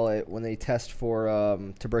they call it when they test for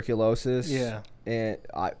tuberculosis? Yeah. And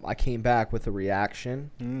I came back with a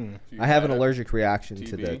reaction. So I have an allergic reaction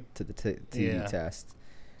TB? to the TB test,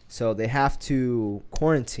 so they have to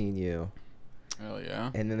quarantine you. Hell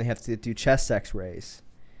yeah. And then they have to do chest X-rays,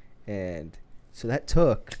 and so that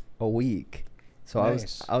took a week. So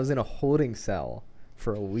nice. I was in a holding cell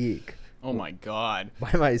for a week Oh my god.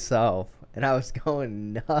 by myself, and I was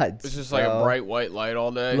going nuts. It's just like bro. a bright white light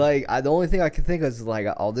all day. Like the only thing I can think of is like,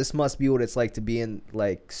 oh, this must be what it's like to be in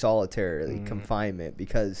like solitary confinement,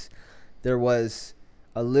 because there was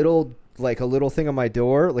a little thing on my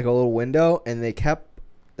door, like a little window, and they kept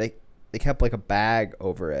like a bag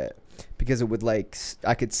over it because it would like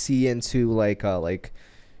I could see into like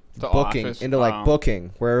the booking office. into like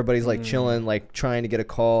booking where everybody's like chilling, like trying to get a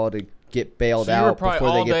call to get bailed So you were out probably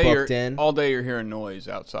before they get booked you're, in. all day you're hearing noise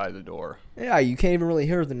outside the door. Yeah, you can't even really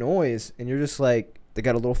hear the noise, and you're just like, they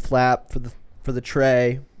got a little flap for the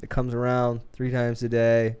tray that comes around 3 times a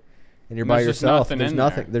day, and you're by yourself. There's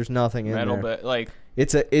nothing in Metal there. bed, like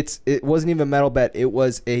It wasn't even a metal bed. It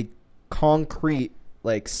was a concrete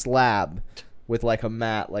like slab with like a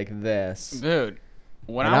mat like this. dude.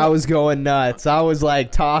 When And I was going nuts. I was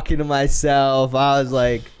like talking to myself. I was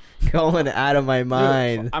like going out of my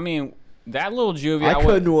mind. I mean, that little juvie. I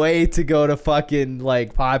couldn't wait to go to fucking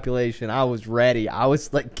like population. I was ready. I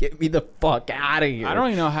was like, get me the fuck out of here. I don't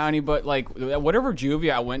even know how but like whatever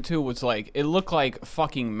juvie I went to was like, it looked like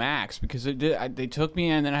fucking Max, because it did. They took me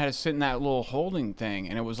in, and then I had to sit in that little holding thing,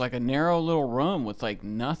 and it was like a narrow little room with like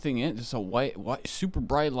nothing in it, just a white super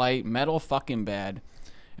bright light, metal fucking bed,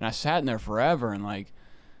 and I sat in there forever, and like.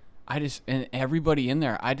 And everybody in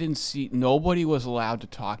there, nobody was allowed to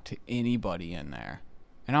talk to anybody in there.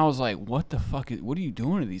 And I was like, what the fuck what are you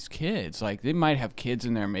doing to these kids? Like, they might have kids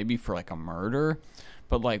in there maybe for like a murder,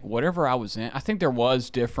 but like whatever I was in, I think there was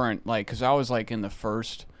different, like, cause I was like in the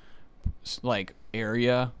first like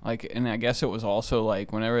area, like, and I guess it was also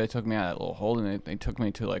like whenever they took me out of that little holding, they took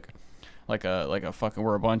me to like a fucking,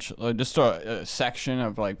 we're a bunch, just a section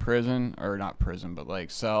of like prison, or not prison, but like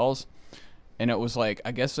cells. And it was like,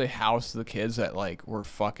 I guess they housed the kids that like were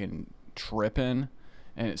fucking tripping,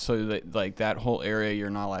 and so that like that whole area,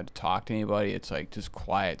 you're not allowed to talk to anybody. It's like just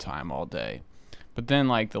quiet time all day. But then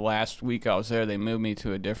like the last week I was there, they moved me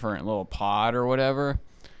to a different little pod or whatever,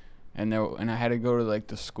 and I had to go to like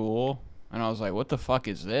the school, and I was like, what the fuck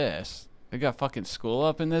is this? They got fucking school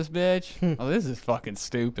up in this bitch? Oh, this is fucking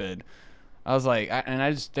stupid. I was like,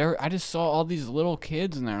 I just saw all these little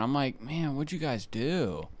kids in there, and I'm like, man, what'd you guys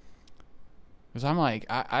do? Because I'm like,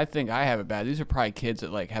 I think I have it bad. These are probably kids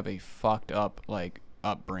that like have a fucked up like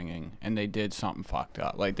upbringing, and they did something fucked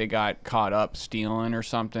up. Like they got caught up stealing or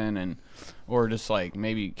something, or just like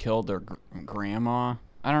maybe killed their grandma.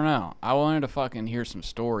 I don't know. I wanted to fucking hear some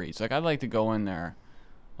stories. Like I'd like to go in there,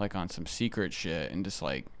 like on some secret shit, and just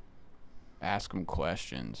like ask them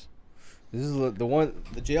questions. This is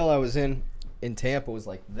the jail I was in Tampa was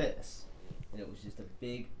like this. And it was just a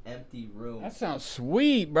big empty room. That sounds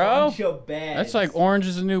sweet, bro. Bunch of beds. That's like Orange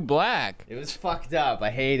is the New Black. It was fucked up. I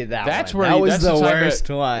hated that That's one. where that you, was that's the type worst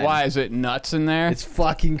of, one. Why is it nuts in there? It's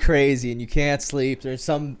fucking crazy, and you can't sleep. There's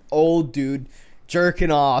some old dude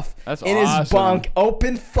jerking off That's in awesome. his bunk,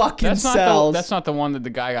 open fucking cells. That's not the one that the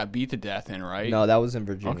guy got beat to death in, right? No, that was in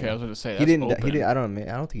Virginia. Okay, I was going to say He that's didn't. open. He didn't. I don't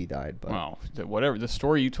think he died. But well, whatever. The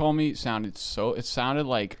story you told me sounded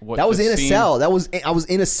like what that was the in a scene, cell. I was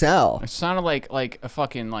in a cell. It sounded like a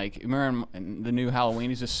fucking like. Remember in the new Halloween?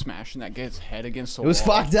 He's just smashing that guy's head against the wall. It was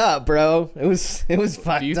fucked up, bro. It was fucked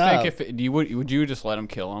up. Do you think would you just let him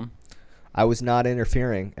kill him? I was not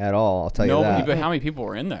interfering at all. I'll tell you that. But how many people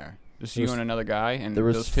were in there? Just you and another guy, and there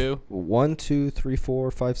was those two? 1, 2, 3, 4,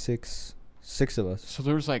 5, 6 of us. So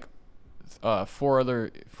there was like four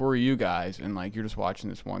of you guys, and like you're just watching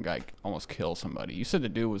this one guy almost kill somebody. You said the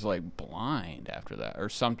dude was like blind after that, or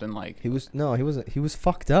something like. He was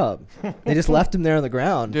fucked up. They just left him there on the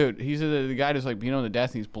ground. Dude, he said the guy just like beat him to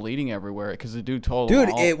death, and he's bleeding everywhere because the dude told him.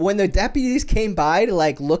 Dude, when the deputies came by to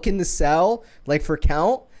like look in the cell, like for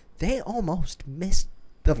count, they almost missed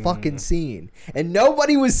the fucking scene, and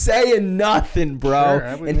nobody was saying nothing, bro.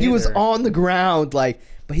 Sure, and he was on the ground, like,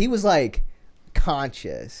 but he was like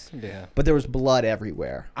conscious. Yeah. But there was blood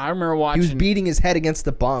everywhere. I remember watching. He was beating his head against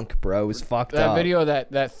the bunk, bro. It was fucked that up. video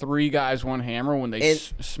that 3 guys 1 hammer when they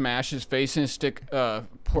smash his face and stick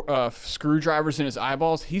screwdrivers in his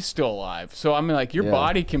eyeballs. He's still alive. So I mean, like your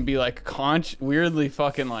body can be like weirdly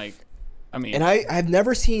fucking like. I mean, and I've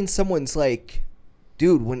never seen someone's like.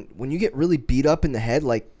 Dude, when you get really beat up in the head,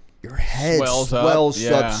 like your head swells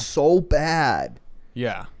up so bad.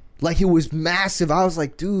 Yeah. Like it was massive. I was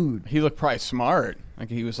like, dude. He looked probably smart. Like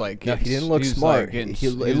he was like. No, he didn't look smart. Like he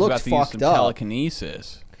looked fucked up.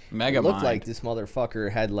 Telekinesis. Mega It looked mind. like this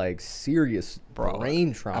motherfucker had like serious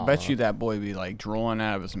brain trauma. I bet you that boy be like drooling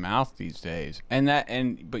out of his mouth these days.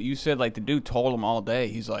 But you said like the dude told him all day.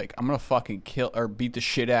 He's like, I'm gonna fucking kill or beat the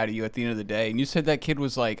shit out of you at the end of the day. And you said that kid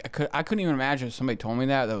was like, I couldn't even imagine if somebody told me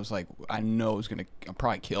that was like, I know it was gonna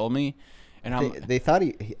probably kill me. And they thought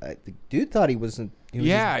the dude thought he wasn't. He was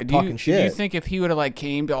just do talking shit. Do you think if he would have like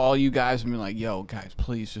came to all you guys and been like, "Yo, guys,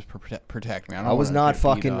 please just protect me"? I was not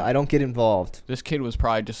fucking. I don't get involved. This kid was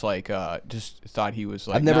probably just like, just thought he was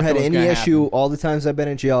like. I've never had any issue. All the times I've been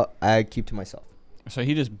in jail, I keep to myself. So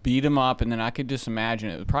he just beat him up, and then I could just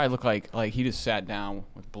imagine it would probably look like he just sat down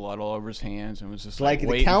with blood all over his hands and was just like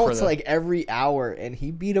it counts like every hour, and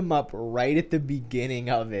he beat him up right at the beginning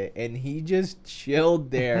of it, and he just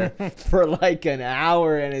chilled there for like an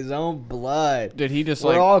hour in his own blood. Did he just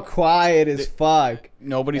We're all quiet as fuck.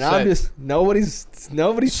 Nobody and said. Nobody's So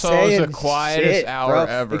saying it was the quietest shit, hour bro,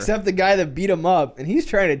 ever. except the guy that beat him up, and he's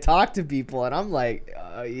trying to talk to people, and I'm like,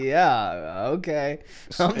 yeah, okay.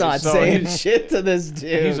 I'm not saying shit to this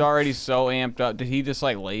dude. He's already so amped up. Did he just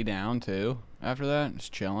like lay down too after that?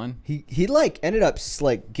 Just chilling. He like ended up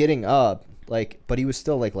like getting up, like, but he was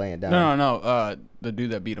still like laying down. No. The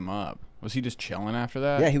dude that beat him up, was he just chilling after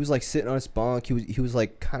that? Yeah, he was like sitting on his bunk. He was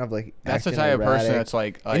like kind of like. That's the type of person that's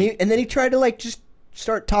like. And then he tried to like just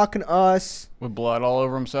start talking to us with blood all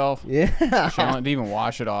over himself. Yeah. Chilling, didn't even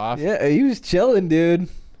wash it off. Yeah, he was chilling, dude.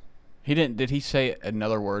 He didn't. Did he say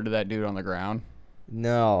another word to that dude on the ground?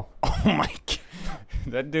 No. Oh my god,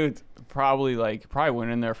 that dude probably went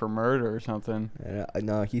in there for murder or something.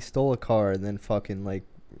 No, he stole a car and then fucking like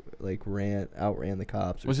outran the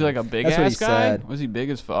cops. Was he like a big ass guy? Was he big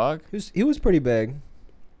as fuck? He was pretty big.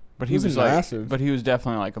 But he was like, massive. But he was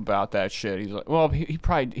definitely like about that shit. He's like, well, he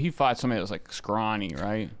fought somebody that was like scrawny,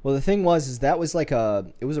 right? Well, the thing was that was like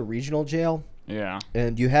it was a regional jail. Yeah.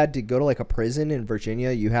 And you had to go to like a prison in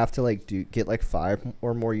Virginia. You have to like get like 5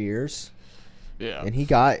 or more years. Yeah. And he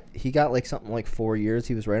got like something like 4 years.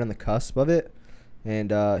 He was right on the cusp of it.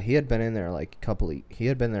 And he had been in there like he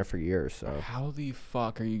had been there for years. So how the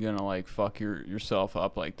fuck are you gonna like fuck yourself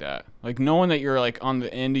up like that? Like knowing that you're like on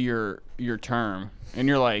the end of your term and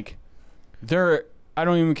you're like, I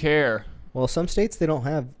don't even care. Well, some states they don't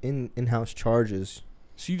have in-house charges.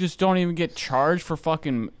 So you just don't even get charged for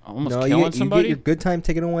fucking almost killing somebody? You get your good time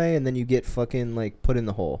taken away, and then you get fucking like put in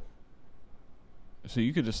the hole. So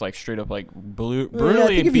you could just like straight up like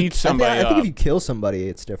brutally beat somebody up. I think if you kill somebody,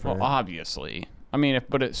 it's different. Well, obviously. I mean,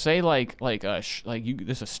 say this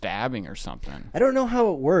is a stabbing or something. I don't know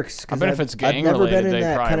how it works. I bet if it's gang I've never related, been in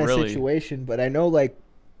that kind of really situation, but I know like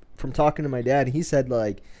from talking to my dad, he said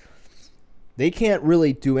like they can't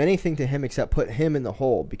really do anything to him except put him in the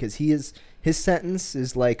hole because his sentence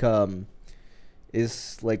is like where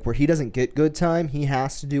he doesn't get good time. He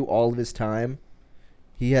has to do all of his time.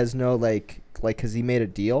 He has no like because he made a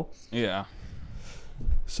deal. Yeah.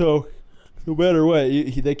 So no matter what,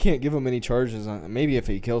 they can't give him any charges on. Maybe if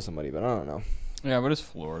he kills somebody, but I don't know. Yeah, but it's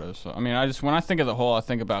Florida, so I mean, when I think of the hole, I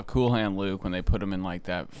think about Cool Hand Luke when they put him in like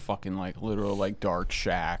that fucking like literal like dark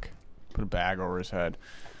shack, put a bag over his head.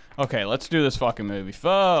 Okay, let's do this fucking movie,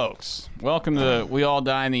 folks. Welcome to We All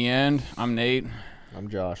Die in the End. I'm Nate. I'm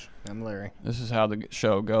Josh. I'm Larry. This is how the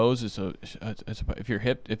show goes.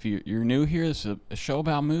 If you're new here, this is a show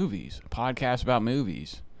about movies, a podcast about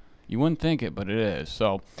movies. You wouldn't think it, but it is.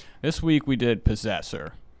 So this week we did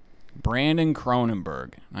Possessor, Brandon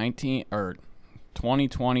Cronenberg,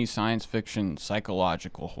 2020 science fiction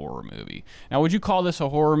psychological horror movie. Now, would you call this a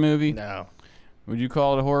horror movie? No. Would you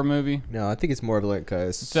call it a horror movie? No, I think it's more of like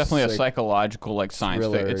it's definitely a psychological like science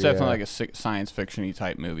fiction. It's definitely like a science fiction-y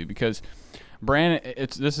type movie because Brandon.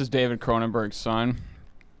 This is David Cronenberg's son,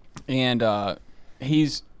 and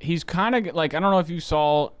he's kind of like, I don't know if you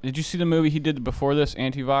saw. Did you see the movie he did before this,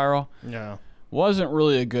 Antiviral? No. Wasn't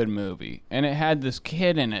really a good movie, and it had this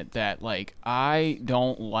kid in it that like I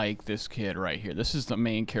don't like this kid right here. This is the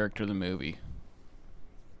main character of the movie.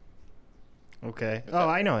 Okay. Oh,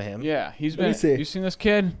 I know him. Yeah, he's been. You seen this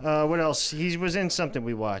kid? What else? He was in something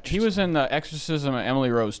we watched. He was in The Exorcism of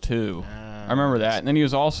Emily Rose 2. I remember that. And then he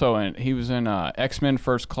was also in. He was in X-Men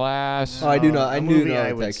First Class. Oh, I do know. I knew movie I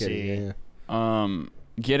that would kid. see. Yeah.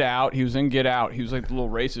 Get Out. He was in Get Out. He was like the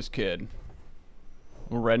little racist kid,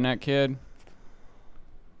 little redneck kid.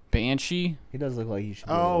 Banshee. He does look like he should.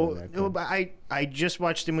 But I just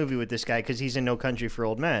watched a movie with this guy because he's in No Country for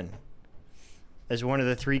Old Men. As one of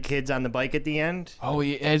the 3 kids on the bike at the end. Oh,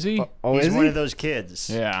 is he? He's one of those kids.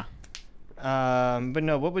 Yeah. But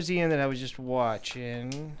no, what was he in that I was just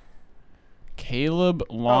watching? Caleb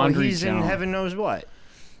Laundry. Oh, he's in Heaven Knows What.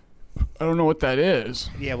 I don't know what that is.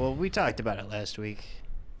 Yeah, well, we talked about it last week.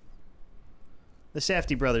 The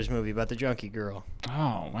Safdie Brothers movie about the junkie girl.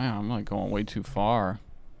 Oh, wow. I'm like going way too far.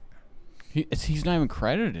 He's not even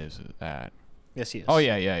credited as that. Yes, he is. Oh,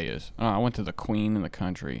 yeah, he is. I went to The Queen in the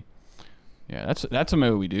Country. Yeah, that's a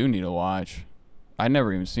movie we do need to watch. I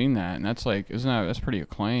never even seen that, and that's like, that's pretty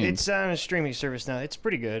acclaimed. It's on a streaming service now. It's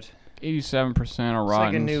pretty good. 87% of It's Rotten.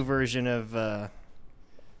 like a new version of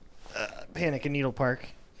Panic in Needle Park.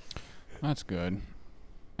 That's good.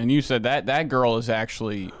 And you said that girl is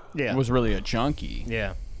actually was really a junkie.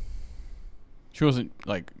 Yeah. She wasn't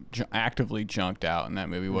like actively junked out in that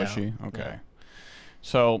movie, was she? Okay. No.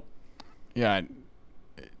 So, yeah,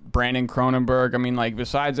 Brandon Cronenberg. I mean, like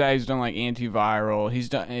besides that, he's done like Antiviral. He's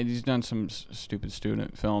done some stupid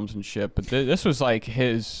student films and shit. But this was like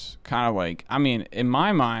his kind of like. I mean, in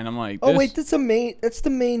my mind, I'm like. Oh wait, that's the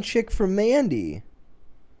main chick from Mandy.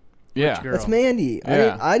 Yeah, that's Mandy.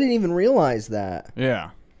 Yeah. I didn't even realize that.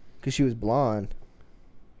 Yeah. Because she was blonde.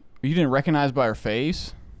 You didn't recognize by her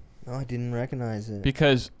face? No, I didn't recognize it.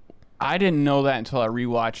 Because I didn't know that until I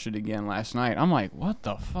rewatched it again last night. I'm like, what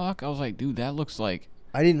the fuck? I was like, dude, that looks like...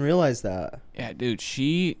 I didn't realize that. Yeah, dude,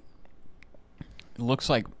 she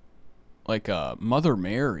looks like Mother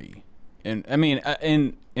Mary. And I mean,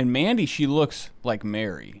 in Mandy, she looks like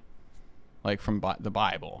Mary. Like from the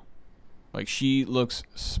Bible. Like she looks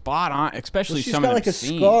spot on, especially some of the scenes.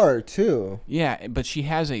 She's got like a scar too. Yeah, but she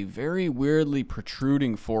has a very weirdly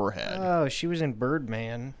protruding forehead. Oh, she was in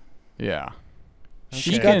Birdman. Yeah. Okay.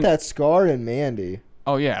 She's got that scar in Mandy.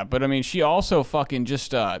 Oh yeah, but I mean, she also fucking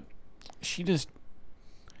just she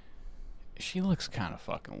looks kind of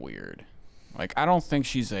fucking weird. Like I don't think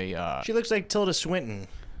she's a. She looks like Tilda Swinton.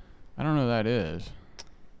 I don't know who that is.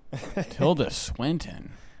 Tilda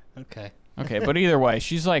Swinton. Okay. Okay, but either way,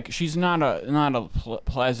 she's not a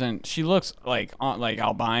pleasant. She looks like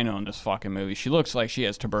albino in this fucking movie. She looks like she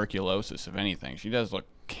has tuberculosis. If anything, she does look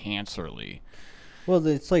cancerly. Well,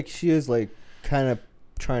 it's like she is like kind of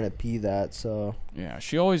trying to be that. So yeah,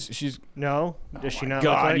 she's. No, does she not?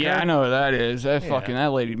 God, look like yeah, her? I know who that is.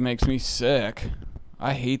 That lady makes me sick.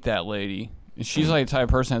 I hate that lady. And she's like the type of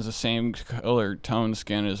person that has the same color toned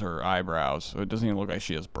skin as her eyebrows, so it doesn't even look like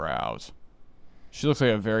she has brows. She looks like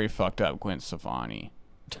a very fucked up Gwen Stefani.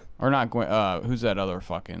 Or not Gwen, who's that other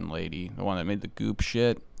fucking lady? The one that made the goop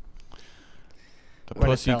shit? The Gwyneth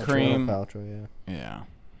pussy Paltrow. cream? Paltrow, yeah. Yeah.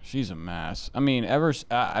 She's a mess. I mean, ever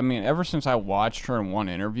since I watched her in one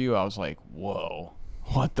interview, I was like, whoa.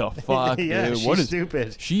 What the fuck, yeah, dude? she's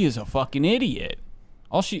stupid. She is a fucking idiot.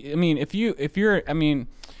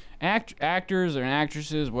 Actors or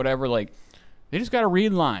actresses, whatever, like, they just got to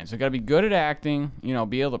read lines. They got to be good at acting,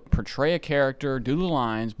 be able to portray a character, do the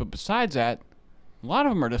lines. But besides that, a lot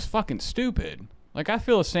of them are just fucking stupid. Like, I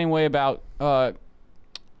feel the same way about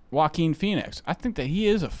Joaquin Phoenix. I think that he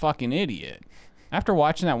is a fucking idiot. After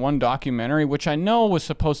watching that one documentary, which I know was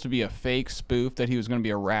supposed to be a fake spoof that he was going to be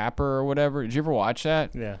a rapper or whatever. Did you ever watch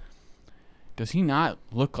that? Yeah. Does he not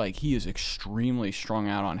look like he is extremely strung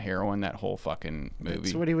out on heroin that whole fucking movie?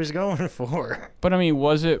 That's what he was going for. But I mean,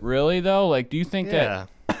 was it really though? Like, do you think that?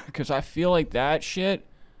 Because I feel like that shit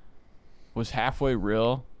was halfway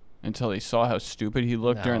real until they saw how stupid he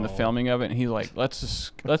looked during the filming of it, and he's like, let's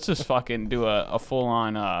just fucking do a full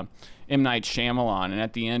on M. Night Shyamalan, and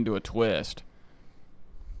at the end do a twist.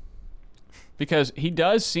 Because he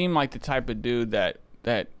does seem like the type of dude that.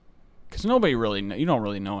 Because nobody really, you don't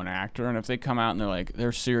really know an actor, and if they come out and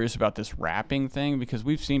they're serious about this rapping thing, because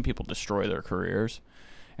we've seen people destroy their careers,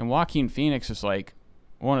 and Joaquin Phoenix is like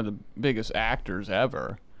one of the biggest actors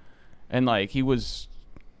ever, and like he was,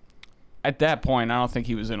 at that point, I don't think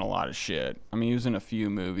he was in a lot of shit. I mean, he was in a few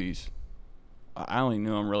movies. I only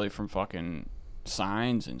knew him really from fucking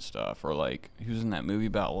Signs and stuff, or like he was in that movie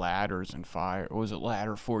about ladders and fire. Or was it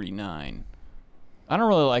Ladder 49? I don't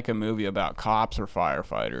really like a movie about cops or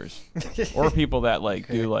firefighters or people that like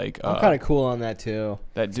do like. I'm kind of cool on that too.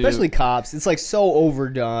 That do, especially cops. It's like so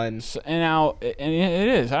overdone. And it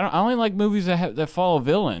is. I only like movies that follow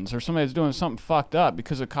villains or somebody that's doing something fucked up.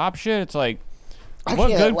 Because of cop shit, it's like, what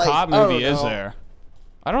good cop movie is there?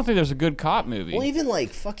 I don't think there's a good cop movie. Well, even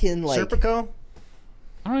like fucking like Serpico?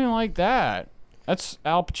 I don't even like that. That's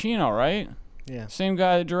Al Pacino, right? Yeah. Same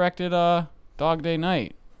guy that directed Dog Day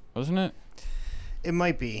Night, wasn't it? It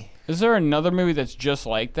might be. Is there another movie that's just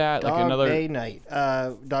like that? Dog Like another Day Night.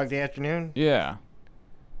 Dog Day Afternoon? Yeah.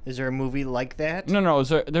 Is there a movie like that? No.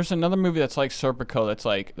 There's another movie that's like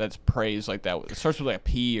Serpico that's praised like that. It starts with like a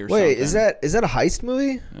P or something. Wait, is that a heist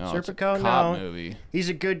movie? No, it's a Serpico? cop No. movie. He's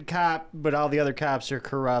a good cop, but all the other cops are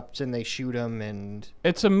corrupt and they shoot him and...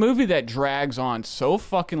 It's a movie that drags on so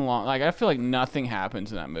fucking long. Like, I feel like nothing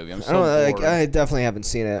happens in that movie. I'm so I don't know, bored. like, I definitely haven't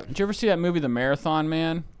seen it. Did you ever see that movie, The Marathon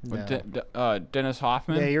Man? With Dennis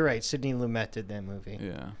Hoffman? Yeah, you're right. Sidney Lumet did that movie.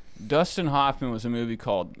 Yeah. Dustin Hoffman was a movie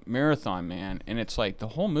called Marathon Man, and it's like the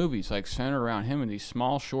whole movie's like centered around him in these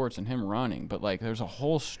small shorts and him running, but like there's a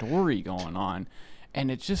whole story going on,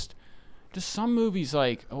 and it's just just some movies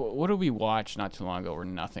like what did we watch not too long ago where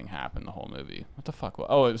nothing happened the whole movie? What the fuck?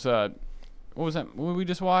 Oh, it was what was that? What did we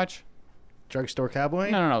just watch? Drugstore Cowboy?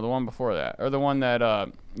 No, the one before that, or the one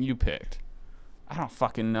that you picked. I don't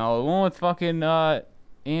fucking know. The one with fucking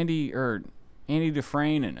Andy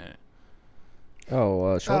Dufresne in it.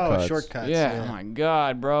 Oh, Shortcuts. Oh, Shortcuts. Yeah, oh my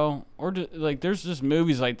god, bro. Or just, like, there's just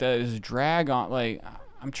movies like that. Just drag on. Like,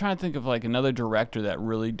 I'm trying to think of like another director that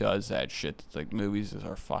really does that shit. That's like movies that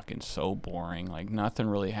are fucking so boring. Like nothing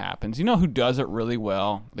really happens. You know who does it really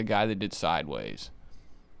well? The guy that did Sideways.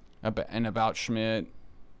 And About Schmidt.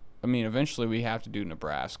 I mean, eventually we have to do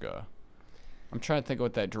Nebraska. I'm trying to think of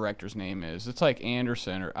what that director's name is. It's like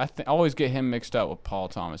Anderson, or I always get him mixed up with Paul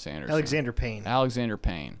Thomas Anderson. Alexander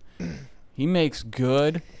Payne. He makes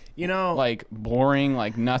good, like boring,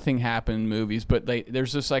 like nothing happened movies, but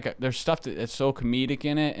there's just like there's stuff that's so comedic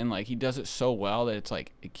in it, and like he does it so well that it's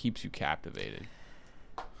like it keeps you captivated.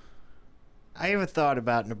 I have a thought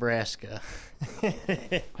about Nebraska.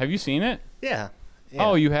 Have you seen it? Yeah.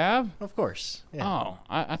 Oh, you have? Of course. Yeah. Oh,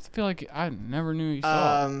 I feel like I never knew you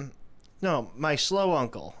saw it. No, my slow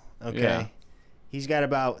uncle, okay? Yeah. He's got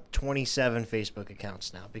about 27 Facebook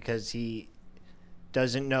accounts now because he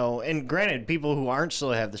doesn't know. And granted, people who aren't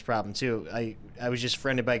slow have this problem too. I was just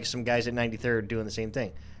friended by some guys at 93rd doing the same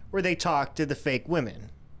thing, where they talk to the fake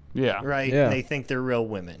women. Yeah. Right? Yeah. And they think they're real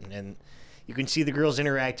women. And you can see the girls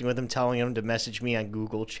interacting with them, telling them to message me on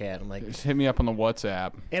Google Chat. I'm like, just hit me up on the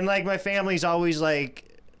WhatsApp. And like my family's always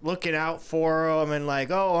like looking out for them and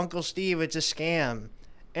like, oh, Uncle Steve, it's a scam.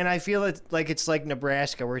 And I feel like it's like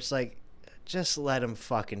Nebraska, where it's like, just let them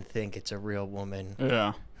fucking think it's a real woman.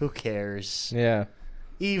 Yeah. Who cares? Yeah.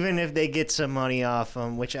 Even if they get some money off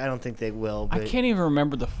them, which I don't think they will. But I can't even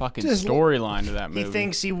remember the fucking storyline to that movie. He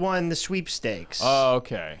thinks he won the sweepstakes. Oh,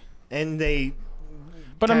 okay. And they.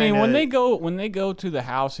 But I mean, when they go to the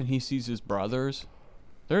house and he sees his brothers,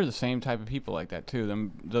 they're the same type of people like that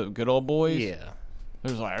too. The good old boys. Yeah.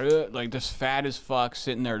 There's like this fat as fuck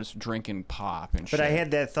sitting there just drinking pop and shit. But I had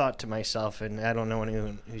that thought to myself, and I don't know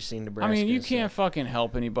anyone who's seen Nebraska. I mean, you can't fucking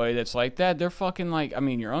help anybody that's like that. They're fucking like, I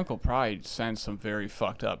mean, your uncle probably sent some very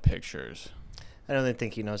fucked up pictures. I don't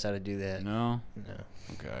think he knows how to do that. No? No.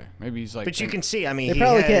 Okay. Maybe he's like... But you can see, I mean, They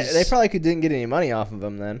probably didn't get any money off of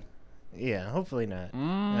him then. Yeah, hopefully not.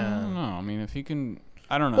 I don't know. I mean, if he can...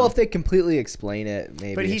 I don't know. Well, if they completely explain it,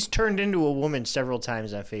 maybe. But he's turned into a woman several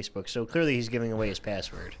times on Facebook, so clearly he's giving away his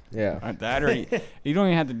password. Yeah. That or you don't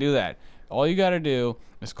even have to do that. All you got to do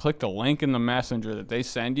is click the link in the messenger that they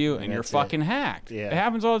send you, and you're fucking hacked. Yeah. It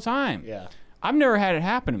happens all the time. Yeah. I've never had it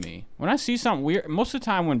happen to me. When I see something weird, most of the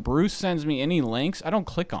time when Bruce sends me any links, I don't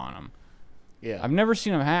click on them. Yeah. I've never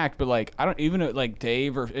seen them hacked, but like I don't even like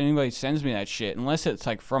Dave or anybody sends me that shit unless it's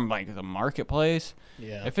like from like the marketplace.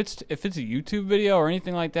 Yeah. If it's a YouTube video or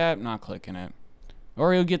anything like that, I'm not clicking it.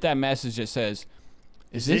 Or you'll get that message that says,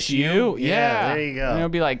 "Is this you?" Yeah, there you go. And it'll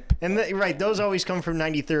be like, and right, those always come from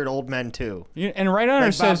 93rd old men too. and right under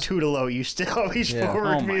it Like Bob says, Tutelo used to always Yeah.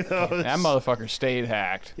 forward my me God, those. that motherfucker stayed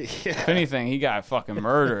hacked. Yeah. If anything, he got fucking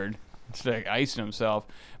murdered. It's like icing himself.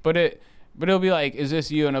 But it'll be like, "Is this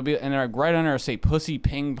you?" And it'll be, and like right under it say "pussy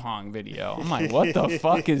ping pong video." I'm like, what the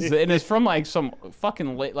fuck is this? And it's from like some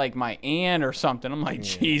fucking like my aunt or something. I'm like,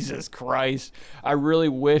 Jesus Christ! I really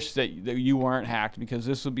wish that you weren't hacked, because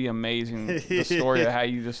this would be amazing. The story of how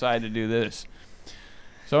you decided to do this.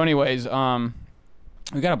 So, anyways,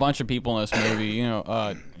 we got a bunch of people in this movie. You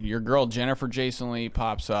know, your girl Jennifer Jason Leigh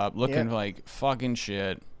pops up looking like fucking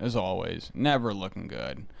shit as always. Never looking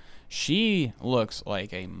good. She looks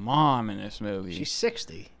like a mom in this movie. She's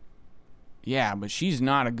 60. Yeah, but she's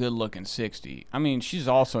not a good-looking 60. I mean, she's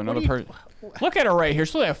also another person. Look at her right here.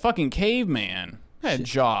 She's like a fucking caveman. That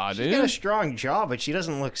jaw, dude. She's got a strong jaw, but she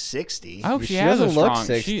doesn't look 60. I hope she has a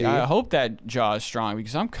strong. I hope that jaw is strong,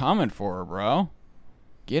 because I'm coming for her, bro.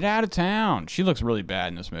 Get out of town. She looks really bad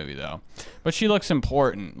in this movie, though, but she looks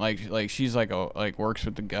important. Like she's like works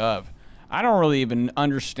with the gov. I don't really even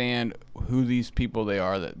understand who these people they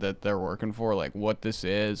are that they're working for, like what this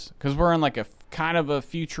is, because we're in like a kind of a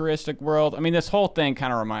futuristic world. I mean, this whole thing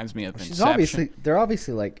kind of reminds me of Inception. They're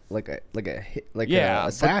obviously like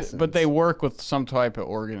assassins. but they work with some type of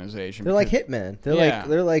organization. They're like hitmen.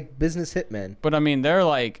 They're like business hitmen. But I mean,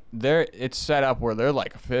 it's set up where they're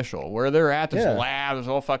like official, where they're at this lab, this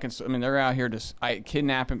whole fucking. I mean, they're out here just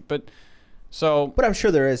kidnapping, but. But I'm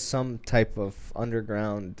sure there is some type of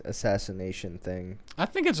underground assassination thing. I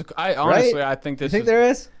think it's. I honestly, I think this. You think there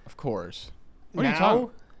is? Of course. What now? are you talking?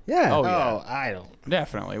 Yeah. Oh, yeah. Oh, I don't.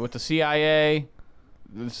 Definitely with the CIA,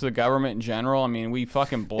 this is the government in general. I mean, we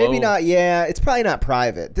fucking blow. Maybe not. Yeah, it's probably not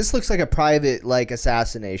private. This looks like a private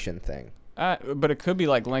assassination thing. But it could be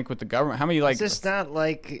like linked with the government. How many like? Is this not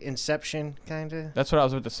like Inception, kind of? That's what I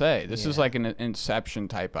was about to say. This is Yeah. like an Inception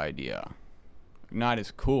type idea. Not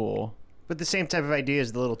as cool. But the same type of idea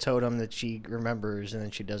as the little totem that she remembers and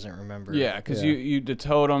then she doesn't remember. Yeah, because you the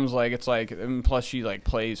totems like it's like, and plus she like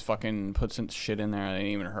plays fucking puts some shit in there that ain't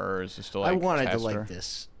even hers just to like. I wanted to test like her.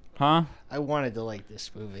 this. Huh? I wanted to like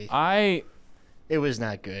this movie. It was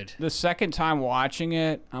not good. The second time watching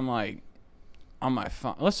it, I'm like, on my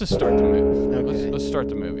phone. Let's just start the movie. Okay. Let's start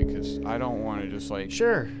the movie because I don't want to just like.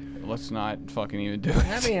 Sure. Let's not fucking even do it.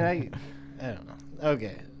 I mean, I don't know.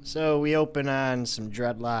 Okay, so we open on some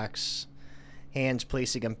dreadlocks, hands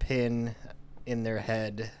placing a pin in their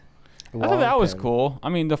head. I thought that was cool. I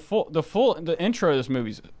mean, the intro of this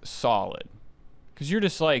movie's solid. Because you're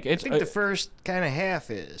just like, it's. I think the first kind of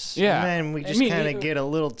half is. Yeah. And then we just kind of get a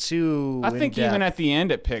little too. I think in-depth. even at the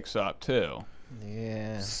end it picks up too.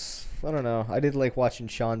 Yeah. I don't know. I did like watching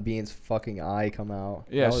Sean Bean's fucking eye come out.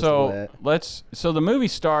 Yeah, That was so lit. so the movie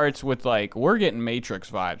starts with like we're getting Matrix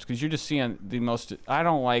vibes because you're just seeing the most. I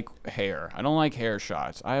don't like hair. I don't like hair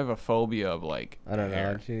shots. I have a phobia of like. I don't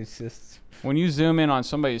hair. know. It's just When you zoom in on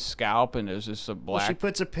somebody's scalp and there's just a Well, she black.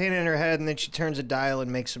 puts a pin in her head and then she turns a dial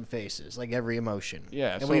and makes some faces, like every emotion.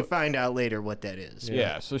 Yeah, And so- we find out later what that is.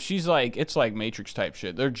 Yeah, so she's like, it's like Matrix type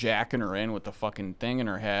shit. They're jacking her in with the fucking thing in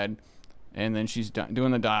her head, and then she's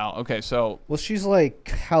doing the dial. Okay, so well, she's like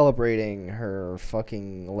calibrating her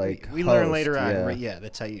fucking like. We learn host, later on. yeah. Right, yeah,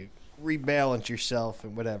 that's how you rebalance yourself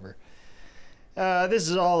and whatever. This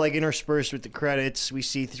is all like interspersed with the credits. We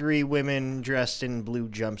see 3 women dressed in blue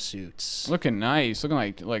jumpsuits. looking nice,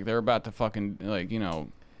 looking like they're about to fucking like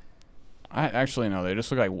I actually no, they just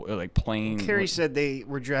look like plain. Carrie said they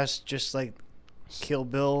were dressed just like Kill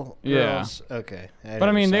Bill Yeah. girls. Okay. But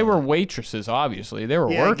I mean, they were waitresses. Obviously, they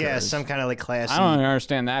were Yeah, workers. I guess some kind of like classy. I don't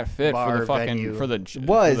understand that fit for bar the fucking venue. for the.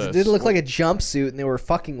 It did look like a jumpsuit, and they were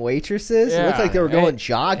fucking waitresses. It looked Yeah. like they were going And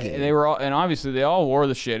jogging. They were all, and obviously they all wore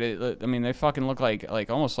the shit. I mean, they fucking look like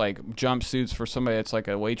almost like jumpsuits for somebody that's like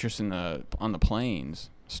a waitress on the planes,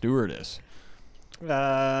 stewardess.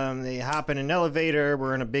 They hop in an elevator.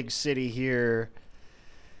 We're in a big city here.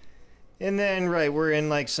 And then, we're in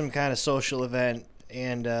like some kind of social event,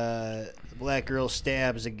 and the black girl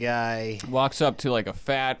stabs a guy. Walks up to like a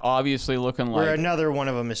fat, obviously looking Where like another one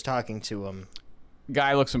of them is talking to him.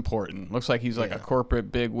 guy. Looks important. Looks like he's like a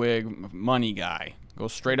corporate bigwig money guy.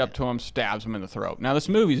 Goes straight up to him, stabs him in the throat. Now this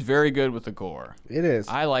movie's very good with the gore. It is.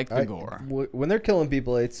 I like the gore When they're killing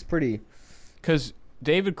people, it's pretty because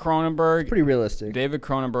David Cronenberg. pretty realistic. David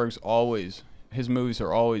Cronenberg's his movies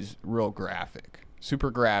are always real graphic, super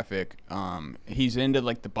graphic. He's into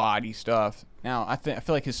like the body stuff. Now I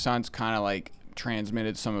feel like his son's kind of like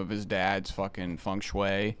transmitted some of his dad's fucking feng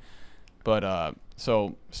shui, but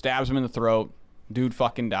so stabs him in the throat. Dude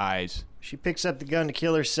fucking dies. She picks up the gun to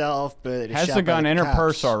kill herself, but is Has shot the by gun in her cops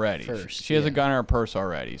purse already. First. She has a gun in her purse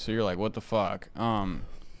already. So you're like, what the fuck?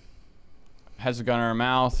 Has the gun in her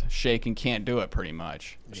mouth, shaking, can't do it pretty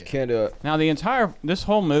much. She can't do it. Now this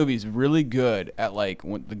whole movie is really good at like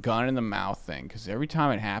the gun in the mouth thing, because every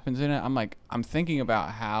time it happens in it, I'm thinking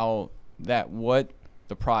about what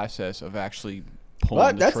the process of actually pulling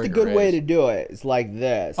But the that's the trigger good way is. to do it. It's like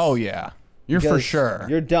this. Oh yeah, you're for Because sure.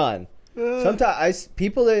 You're done. Sometimes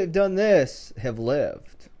people that have done this have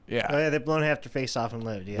lived. Yeah. Oh, yeah, they've blown half their face off and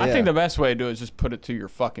lived. Yeah. I think the best way to do it is just put it to your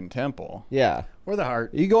fucking temple. Yeah. Or the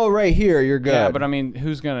heart. You go right here, you're good. Yeah, but I mean,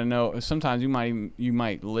 who's gonna know? Sometimes you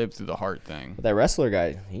might live through the heart thing. But that wrestler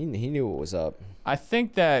guy, he knew what was up. I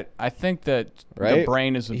think that the Right?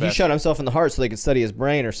 brain is the He best. shot himself in the heart so they could study his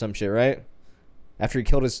brain or some shit, right? After he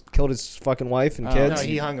killed his fucking wife and Oh, kids. No,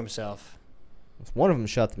 he hung himself. One of them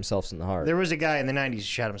shot themselves in the heart. There was a guy in the 90s who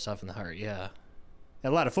shot himself in the heart, yeah. A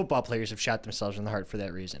lot of football players have shot themselves in the heart for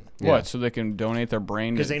that reason. What? Yeah. So they can donate their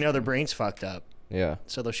brain? Because they know their brain's fucked up. Yeah.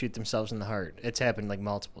 So they'll shoot themselves in the heart. It's happened like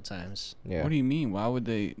multiple times. Yeah. What do you mean? Why would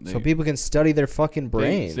they So people can study their fucking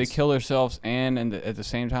brains. They kill themselves and at the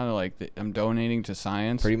same time they're like, I'm donating to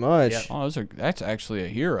science. Pretty much. Yep. Oh, that's actually a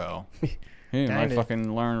hero. He might Kinda.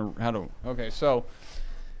 fucking learn how to. Okay, so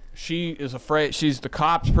she is afraid. The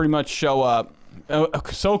cops pretty much show up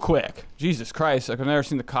so quick. Jesus Christ! Like, I've never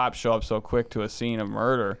seen the cops show up so quick to a scene of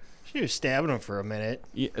murder. She was stabbing him for a minute.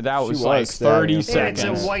 Yeah, that was was like stabbing 30 him. Yeah, seconds.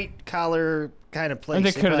 it's a white collar kind of place.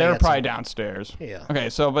 And they were had probably some- downstairs. Yeah. Okay,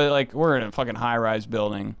 so but like we're in a fucking high-rise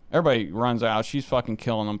building. Everybody runs out. She's fucking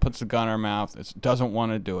killing them. Puts the gun in her mouth. Doesn't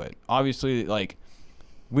want to do it. Obviously, like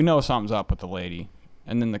we know something's up with the lady.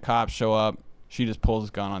 And then the cops show up. She just pulls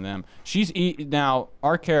the gun on them. Now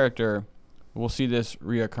our character, we'll see this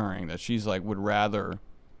reoccurring that she's like would rather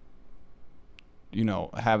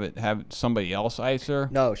have somebody else ice her.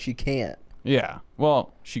 No, she can't. Yeah.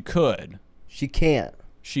 Well, she could. She can't.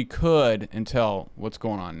 She could until what's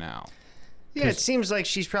going on now. Yeah, it seems like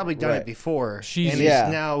she's probably done it before. And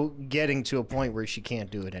is now getting to a point where she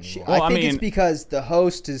can't do it anymore. I think it's because the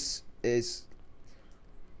host is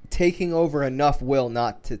taking over enough will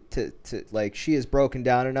not to like, she is broken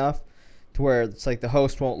down enough to where it's like the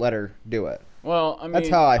host won't let her do it. Well, I mean, that's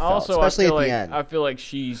how I felt, also, especially at the end. I feel like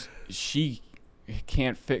she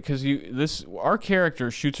can't fit because our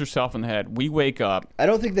character shoots herself in the head. We wake up. I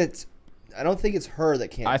don't think it's her that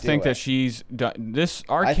can't. I think that she's done this.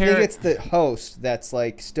 I think it's the host that's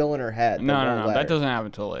like still in her head. No, that doesn't happen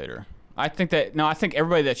until later. I think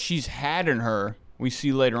everybody that she's had in her, we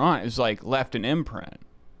see later on, is like left an imprint.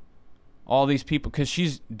 All these people, because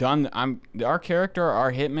she's done. Our character,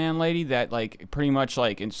 our hitman lady, that like pretty much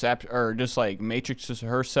like just like matrixes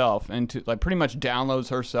herself into, like, pretty much downloads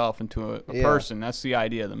herself into a person. That's the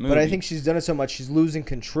idea of the movie. But I think she's done it so much, she's losing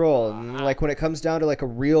control. And like when it comes down to like a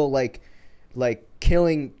real like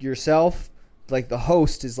killing yourself, like the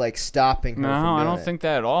host is like stopping her. No, I don't think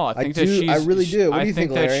that at all. I think I really do. What do you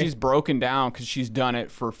think, Larry? that she's broken down because she's done it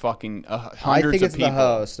for fucking hundreds of people. I think it's the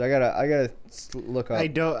host. I gotta look up. I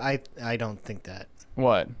don't think that.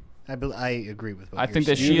 What? I agree with what I you're think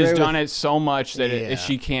that saying. she has done it so much that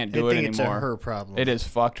she can't do it anymore. It's her problem. It has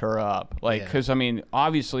fucked her up. Like, because I mean,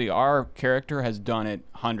 obviously, our character has done it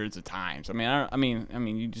hundreds of times. I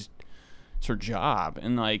mean, you just, it's her job,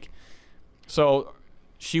 and like, so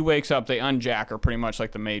she wakes up. They unjack her pretty much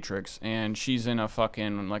like the Matrix, and she's in a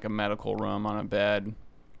fucking like a medical room on a bed.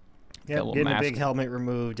 Yeah, getting a big helmet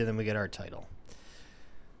removed, and then we get our title.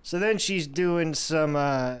 So then she's doing some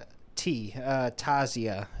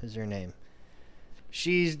Tazia is her name.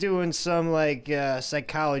 She's doing some like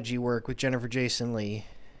psychology work with Jennifer Jason Leigh.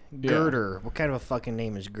 Girder. What kind of a fucking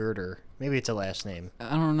name is Girder? Maybe it's a last name.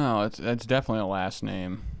 I don't know. It's definitely a last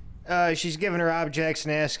name. She's giving her objects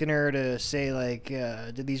and asking her to say like,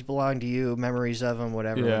 "Did these belong to you? Memories of them,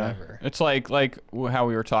 whatever." It's like how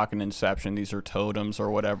we were talking Inception. These are totems or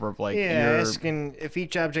whatever. Of like, asking if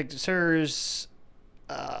each object is hers.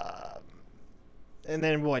 And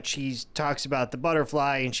then she talks about the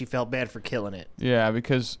butterfly, and she felt bad for killing it. Yeah,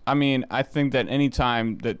 because I mean, I think that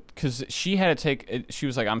anytime because she had to take it, she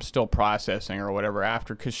was like, I'm still processing or whatever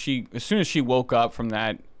after, because as soon as she woke up from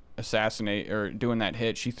that assassinate or doing that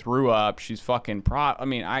hit, she threw up. She's fucking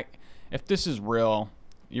if this is real,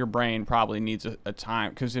 your brain probably needs a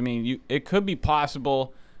time, because I mean, it could be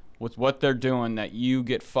possible with what they're doing that you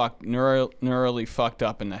get neurally fucked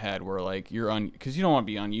up in the head, where like because you don't want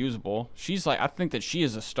to be unusable. She's like, I think that she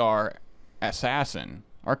is a star assassin.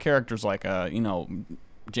 Our character's like a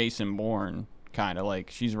Jason Bourne kind of,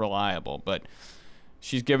 like, she's reliable, but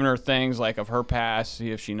she's giving her things like of her past,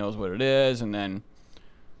 see if she knows what it is, and then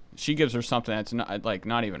she gives her something that's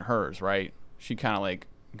not even hers, right? She kind of like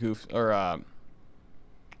goofs or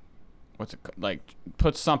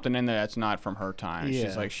puts something in there that's not from her time. Yeah.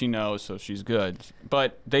 She's like, she knows, so she's good.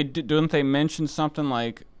 But don't they mention something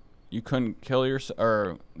like you couldn't kill yourself,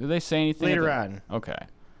 or did they say anything later on? Okay.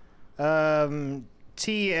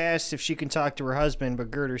 T asks if she can talk to her husband,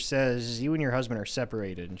 but Girder says, "You and your husband are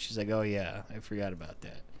separated," and she's like, "Oh yeah, I forgot about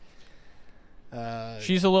that."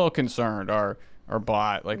 She's a little concerned, or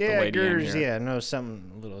bot, like the lady Girder's, in here. knows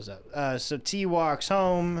something little is up. So T walks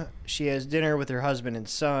home. She has dinner with her husband and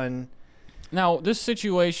son. Now, this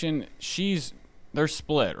situation, they're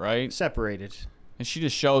split, right? Separated. And she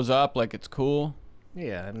just shows up like it's cool.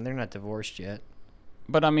 Yeah, and they're not divorced yet.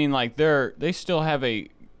 But I mean, like, they still have a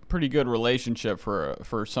pretty good relationship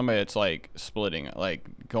for somebody that's like splitting,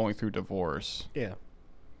 like going through divorce. Yeah.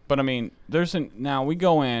 But I mean, now we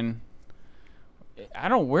go in.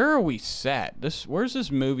 Where are we set? Where's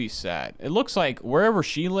this movie set? It looks like wherever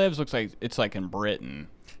she lives looks like it's like in Britain.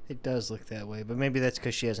 It does look that way, but maybe that's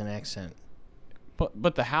because she has an accent.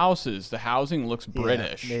 But the housing looks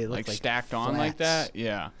British, they look like stacked flats on like that.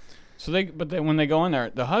 Yeah. So when they go in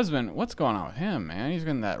there, the husband, what's going on with him, man? He's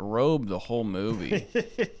in that robe the whole movie.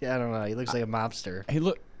 Yeah, I don't know. He looks like a mobster.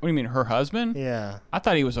 What do you mean, her husband? Yeah. I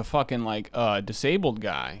thought he was a fucking like disabled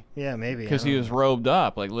guy. Yeah, maybe. Because he was robed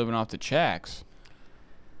up, like living off the checks.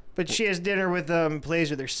 But she has dinner with them,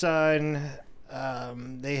 plays with her son.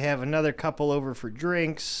 They have another couple over for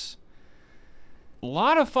drinks. A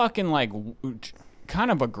lot of fucking like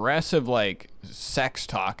kind of aggressive like sex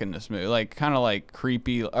talk in this movie, like kind of like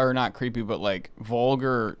creepy, or not creepy, but like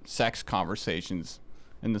vulgar sex conversations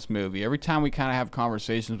in this movie. Every time we kind of have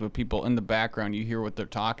conversations with people in the background, you hear what they're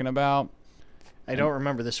talking about. I don't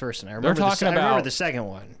remember this first one. I remember the second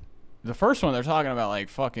one. The first one, they're talking about like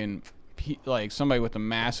fucking like somebody with a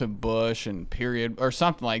massive bush and period or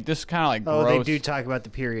something like this, kind of like Oh, gross. they do talk about the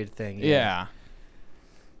period thing. Yeah.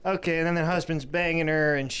 Okay, and then the husband's banging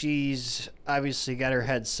her, and she's obviously got her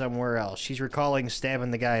head somewhere else. She's recalling stabbing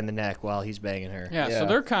the guy in the neck while he's banging her. Yeah, Yeah. so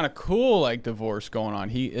they're kind of cool, like divorce going on.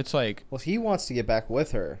 It's like, Well, he wants to get back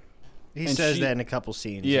with her. He And says she- that in a couple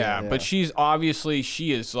scenes. yeah, Yeah. but she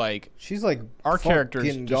is like, She's like our character's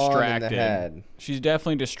fucking gone in the distracted. head. She's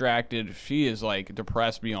definitely distracted. She is like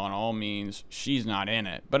depressed beyond all means. She's not in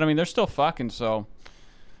it, but I mean, they're still fucking. So,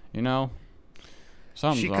 you know,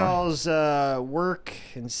 something's She wrong. calls work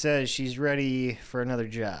and says she's ready for another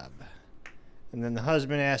job. And then the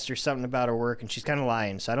husband asks her something about her work, and she's kind of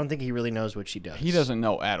lying, so I don't think he really knows what she does. He doesn't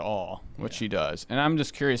know at all what she does, and I'm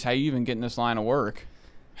just curious how you even get in this line of work.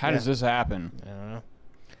 How does this happen? I don't know.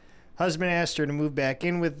 Husband asked her to move back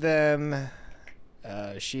in with them.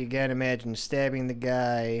 She again imagined stabbing the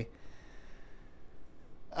guy.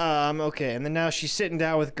 Okay, and then now she's sitting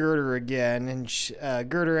down with Gerder again, and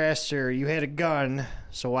Gerder asks her, "You had a gun,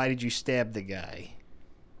 so why did you stab the guy?"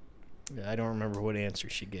 I don't remember what answer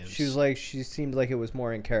she gives. She was like, she seemed like it was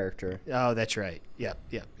more in character. Oh, that's right. Yep.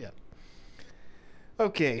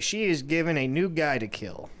 Okay, she is given a new guy to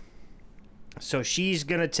kill. So she's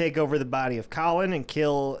going to take over the body of Colin and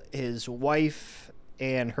kill his wife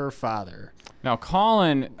and her father. Now,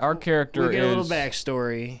 Colin, our character We get a little is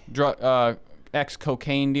backstory.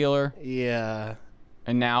 ex-cocaine dealer, Yeah.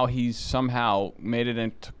 and now he's somehow made it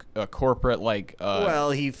into a corporate, like,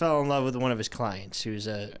 Well, he fell in love with one of his clients who's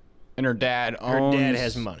and her dad her owns... dad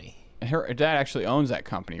has money. Her dad actually owns that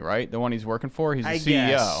company, right? The one he's working for? He's the I CEO.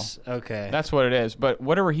 guess. Okay. That's what it is. But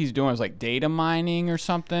whatever he's doing is like data mining or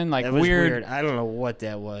something, like that was weird. weird. I don't know what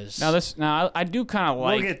that was. Now I do kind of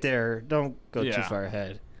like... We'll get there. Don't go too Yeah. far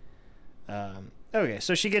ahead. Okay,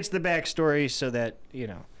 so she gets the backstory so that, you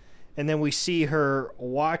know. And then we see her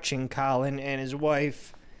watching Colin and his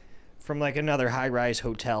wife from like another high-rise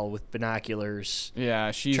hotel with binoculars, Yeah,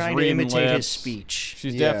 she's trying to reading imitate lips. his speech.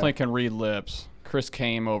 She's Yeah. definitely can read lips. Chris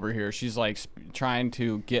came over here. She's like trying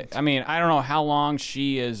to get... I mean, I don't know how long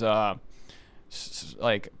she is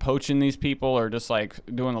like poaching these people or just like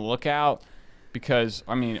doing the lookout, because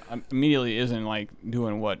I mean, immediately isn't like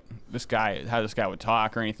doing how this guy would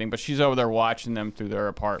talk or anything, but she's over there watching them through their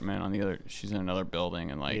apartment on the other... She's in another building,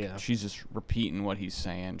 and like Yeah. she's just repeating what he's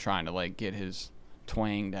saying, trying to like get his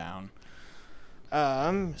twang down.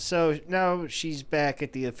 So now she's back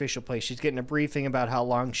at the official place. She's getting a briefing about how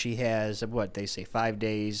long she has, what they say, 5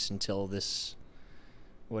 days until this,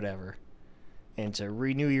 whatever. And to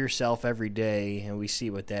renew yourself every day, and we see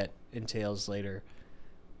what that entails later.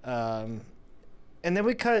 And then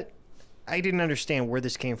we cut... I didn't understand where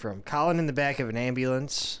this came from. Colin in the back of an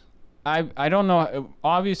ambulance. I don't know.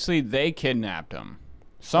 Obviously, they kidnapped him.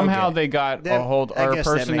 Somehow Okay. they got That- a hold, I or a guess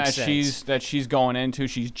that person makes that she's going into,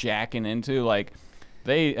 she's jacking into. Like,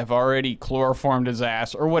 they have already chloroformed his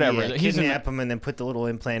ass or whatever. Yeah, He's in kidnap him and then put the little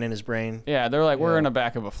implant in his brain. yeah, they're like, we're Yeah. in the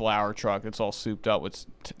back of a flower truck that's all souped up with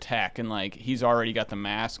tech, and like he's already got the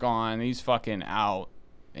mask on. He's fucking out,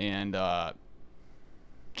 and Yeah.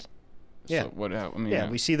 So what? I mean, Yeah,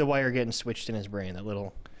 we see the wire getting switched in his brain, that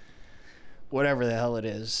little whatever the hell it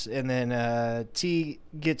is. And then T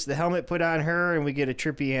gets the helmet put on her, and we get a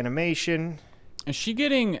trippy animation. Is she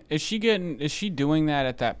doing that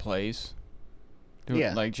at that place?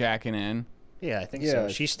 Yeah. Like jacking in. Yeah, I think Yeah. so.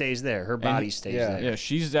 She stays there. Her body stays yeah. there. Yeah,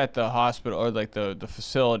 she's at the hospital or like the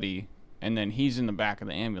facility, and then he's in the back of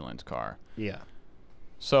the ambulance car. Yeah.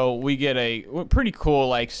 So we get a pretty cool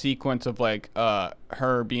like sequence of like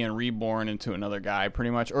her being reborn into another guy,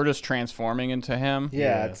 pretty much, or just transforming into him. Yeah,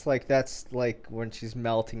 Yeah. it's like that's like when she's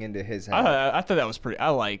melting into his head. I thought that was pretty.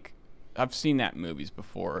 I've seen that in movies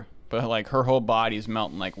before, but like her whole body is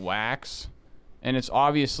melting like wax, and it's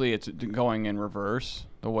going in reverse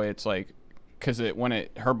the way it's like, because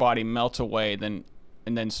her body melts away and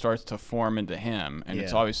then starts to form into him, and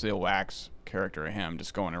it's Yeah. obviously a wax character of him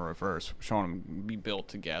just going in reverse, showing him be built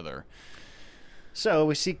together. So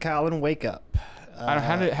we see Colin wake up.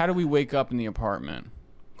 How do we wake up in the apartment?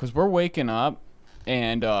 Because we're waking up,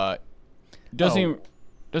 and doesn't he?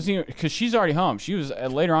 Because she's already home. She was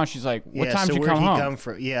later on. She's like, "What time so did you where'd come he home?" come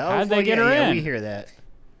from? Yeah. How'd they get yeah, her yeah, in? we hear that.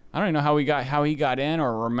 I don't know how he got in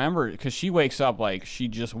or remember, because she wakes up like she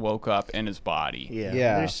just woke up in his body. Yeah.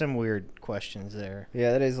 Yeah. There's some weird questions there.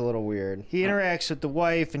 Yeah, that is a little weird. He interacts with the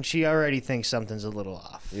wife, and she already thinks something's a little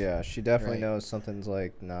off. Yeah, she definitely Right. knows something's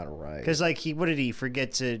like not right. Because like what did he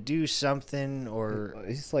forget to do something or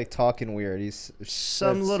He's like talking weird. He's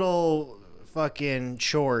some that's- little fucking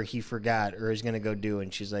chore he forgot or is gonna go do,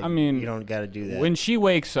 and she's like, I mean, you don't got to do that. When she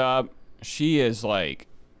wakes up, she is like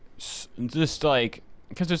just like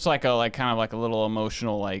because it's like a kind of like a little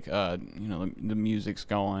emotional, like the music's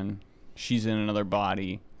going, she's in another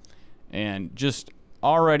body, and just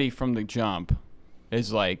already from the jump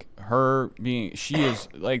is like she is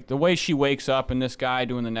like the way she wakes up and this guy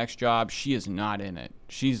doing the next job, she is not in it.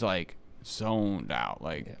 She's like zoned out,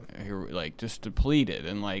 like just depleted,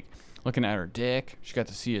 and like looking at her dick. She got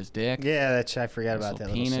to see his dick. Yeah, I forgot about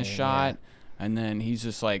that penis little scene, shot. Yeah. And then he's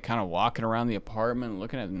just like kind of walking around the apartment,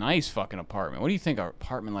 looking at a nice fucking apartment. What do you think an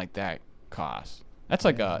apartment like that costs? That's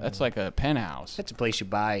like a penthouse. That's a place you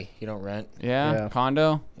buy. You don't rent. Yeah.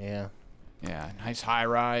 Condo. Yeah. Yeah, nice high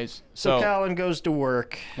rise. So Colin goes to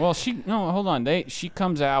work. Well, hold on. She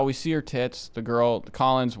comes out. We see her tits. The girl,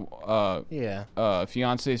 Colin's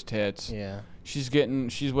fiance's tits. Yeah.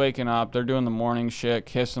 She's waking up. They're doing the morning shit,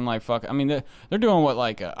 kissing like fuck. I mean, they're doing what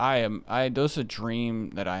like this is a dream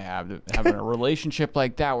that I have, having a relationship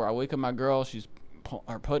like that where I wake up my girl, she's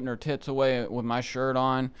putting her tits away with my shirt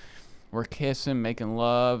on. We're kissing, making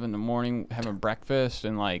love in the morning, having breakfast,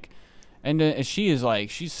 and like. And she is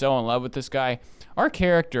like, she's so in love with this guy. Our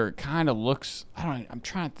character kind of looks, I'm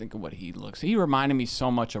trying to think of what he looks. He reminded me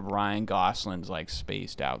so much of Ryan Gosling's like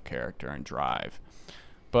spaced out character in Drive.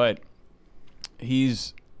 But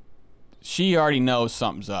she already knows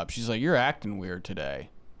something's up. She's like, you're acting weird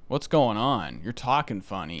today. What's going on? You're talking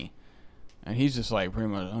funny. And he's just like pretty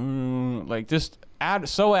much, like just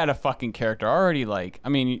so out of fucking character. Already like, I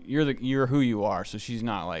mean, you're who you are. So she's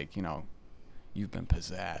not like, you've been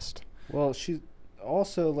possessed. Well, she's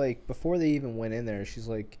also like before they even went in there, she's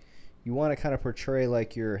like, you want to kind of portray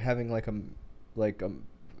like you're having like a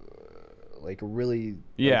really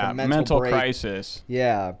a mental crisis.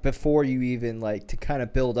 Yeah, before you even like to kind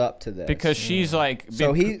of build up to this. Because she's like,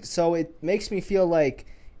 so it makes me feel like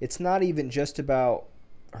it's not even just about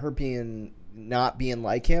her not being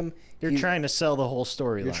like him. You're trying to sell the whole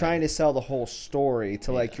story. You're trying to sell the whole story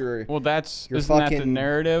to like your. Well, isn't that the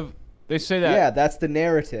narrative? They say that. Yeah, that's the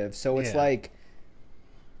narrative. So it's like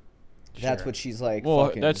that's what she's like. Well,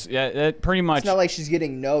 fucking, that pretty much. It's not like she's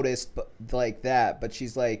getting noticed, but like that. But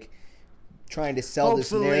she's like trying to sell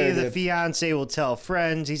this narrative. Hopefully, the fiance will tell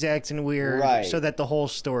friends he's acting weird, right? So that the whole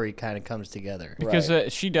story kind of comes together.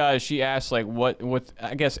 Because she does. She asks like, what?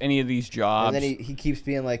 I guess any of these jobs. And then he keeps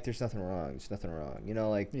being like, "There's nothing wrong. There's nothing wrong."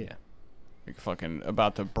 Like yeah. Fucking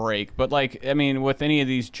about to break, but like I mean, with any of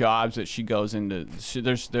these jobs that she goes into,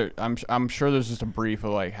 I'm sure there's just a brief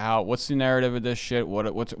of like what's the narrative of this shit?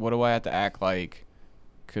 What do I have to act like?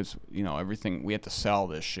 Because everything we have to sell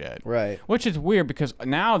this shit, right? Which is weird because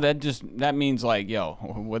now that means like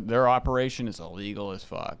what their operation is illegal as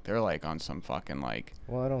fuck. They're like on some fucking like.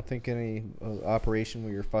 Well, I don't think any operation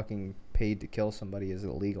where you're fucking paid to kill somebody is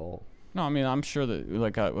illegal. No, I mean I'm sure that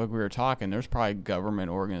like we were talking, there's probably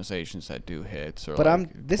government organizations that do hits or. But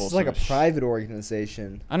this is like a private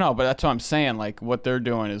organization. I know, but that's what I'm saying. Like what they're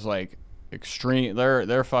doing is like extreme.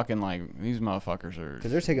 They're fucking like these motherfuckers are.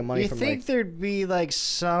 Because they're taking money from. You think there'd be like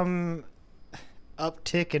some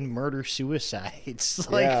uptick in murder suicides,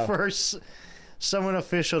 like for someone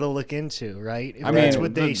official to look into, right? I mean, that's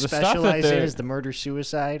what they specialize in is the murder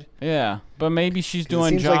suicide. Yeah, but maybe she's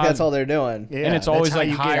doing. It seems like that's all they're doing. Yeah, and it's always like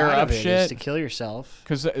higher up shit to kill yourself.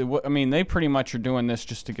 Because I mean, they pretty much are doing this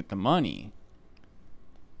just to get the money.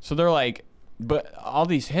 So they're like, but all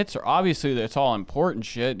these hits are obviously it's all important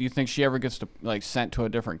shit. Do you think she ever gets to like sent to a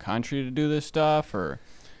different country to do this stuff, or?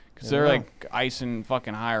 Because they're like icing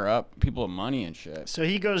fucking higher up people with money and shit. So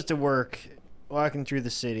he goes to work, walking through the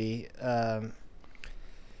city.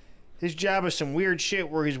 His job is some weird shit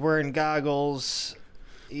where he's wearing goggles.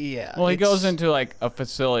 Yeah. Well, he goes into like a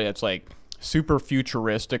facility that's like super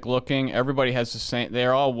futuristic looking. Everybody has the same.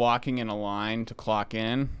 They're all walking in a line to clock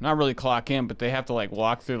in. Not really clock in, but they have to like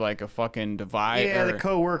walk through like a fucking divide. Yeah, the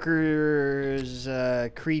coworker's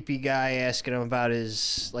creepy guy asking him about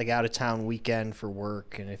his like out of town weekend for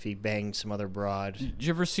work and if he banged some other broad. Did you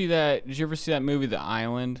ever see that? Did you ever see that movie, The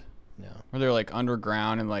Island? No. Where they're like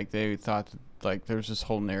underground and like they thought that, like there's this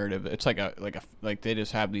whole narrative. It's like they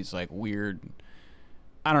just have these like weird.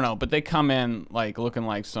 I don't know, but they come in like looking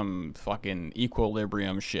like some fucking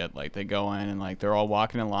Equilibrium shit. Like they go in and like they're all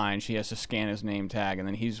walking in line. She has to scan his name tag, and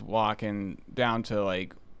then he's walking down to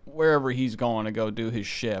like wherever he's going to go do his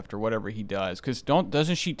shift or whatever he does. Because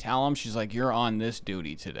doesn't she tell him? She's like, you're on this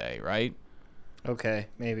duty today, right? Okay,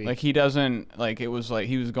 maybe. Like he doesn't like it was like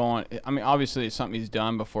he was going. I mean, obviously it's something he's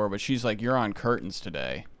done before, but she's like, you're on curtains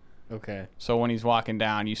today. Okay. So when he's walking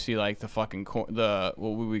down, you see like the fucking what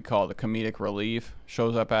we call the comedic relief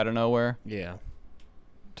shows up out of nowhere. Yeah.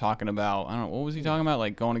 Talking about I don't know what was he talking about,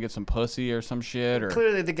 like going to get some pussy or some shit or.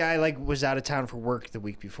 Clearly the guy like was out of town for work the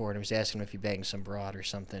week before and he was asking him if he banged some broad or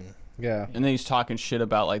something. Yeah. And then he's talking shit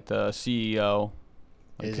about like the CEO.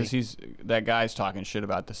 Because that guy's talking shit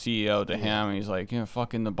about the CEO to him, and he's like,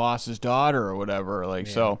 fucking the boss's daughter or whatever. Like,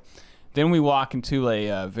 so then we walk into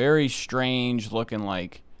a very strange looking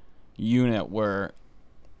like unit where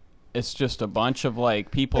it's just a bunch of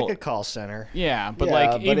like people. Like a call center. Yeah, but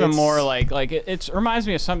but even more like it reminds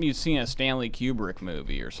me of something you'd see in a Stanley Kubrick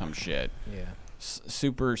movie or some shit. Yeah.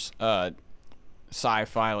 Super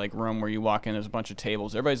sci-fi like room where you walk in, there's a bunch of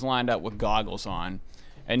tables, everybody's lined up with goggles on.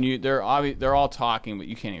 And they're all talking, but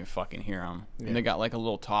you can't even fucking hear them. Yeah. And they got like a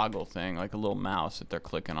little toggle thing, like a little mouse that they're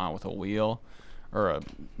clicking on with a wheel or a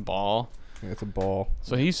ball. It's a ball.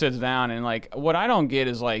 So he sits down, and like, what I don't get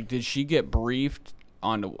is like, did she get briefed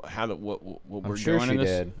on what we're sure doing she in this?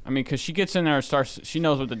 did. I mean, because she gets in there and starts. She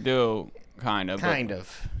knows what to do, kind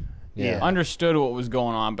of. Yeah. Understood what was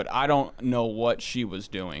going on, but I don't know what she was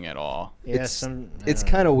doing at all. Yeah, it's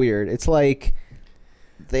kind of weird. It's like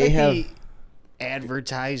they have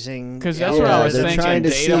advertising, because that's what I was they're thinking. trying to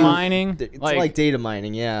Data mining. It's like data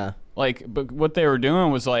mining, yeah. Like, but what they were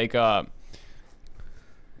doing was like, because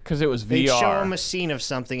it was VR. They'd show him a scene of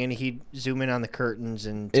something, and he'd zoom in on the curtains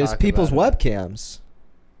and. It was people's webcams.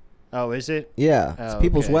 Oh, is it? Yeah, it's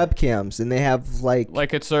people's webcams, and they have like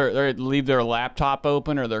it's they leave their laptop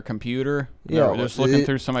open or their computer. Yeah, they're just looking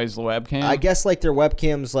through somebody's webcam. I guess like their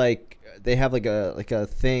webcams, like they have like a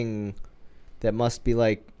thing that must be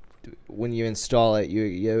like when you install it,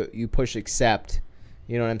 you push accept.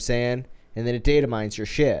 You know what I'm saying? And then it data mines your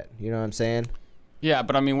shit. You know what I'm saying? Yeah,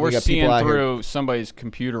 but I mean, we're seeing through somebody's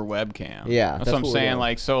computer webcam. Yeah, that's what I'm saying.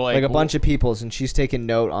 Like, so like a bunch of people's, and she's taking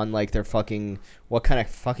note on like their fucking what kind of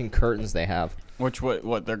fucking curtains they have.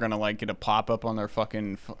 What they're gonna like get a pop up on their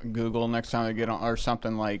fucking Google next time they get on or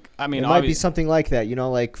something like. I mean, it might be something like that. You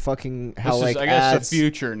know, like fucking how this like is, I guess ads, the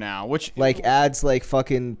future now. Which like ads like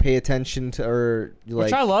fucking pay attention to or like.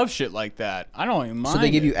 Which I love shit like that. I don't even mind. So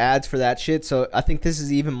they give you ads for that shit. So I think this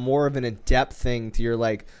is even more of an in-depth thing to your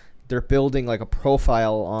like. They're building like a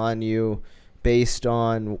profile on you based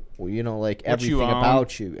on like everything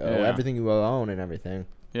about you, everything you own and everything.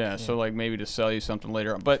 Yeah, so like maybe to sell you something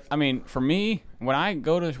later on. But I mean, for me, when I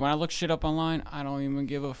look shit up online, I don't even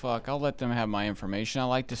give a fuck. I'll let them have my information. I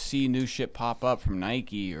like to see new shit pop up from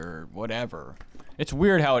Nike or whatever. It's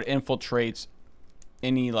weird how it infiltrates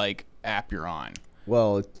any like app you're on.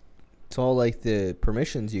 Well, it's all like the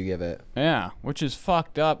permissions you give it. Yeah, which is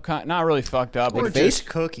fucked up. Not really fucked up. Or just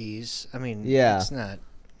cookies. I mean, it's not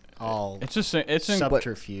all. It's just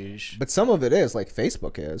subterfuge. But some of it is like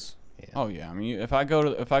Facebook is. Yeah. Oh yeah, I mean, if I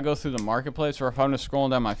go through the marketplace, or if I'm just scrolling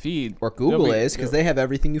down my feed, or Google is because they have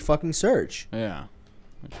everything you fucking search. Yeah,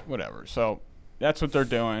 whatever. So that's what they're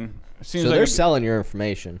doing. It seems so like they're selling your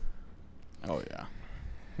information. Oh yeah,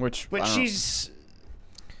 but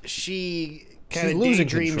she kind of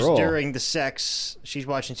daydreams during the sex. She's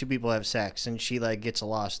watching two people have sex, and she like gets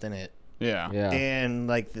lost in it. Yeah. And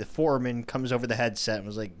like the foreman comes over the headset and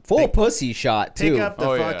was like, full pussy shot too. Pick up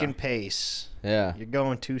the fucking pace. Yeah. You're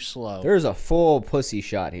going too slow. There's a full pussy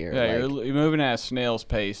shot here. Yeah, you're moving at a snail's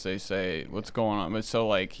pace, they say. What's going on? But so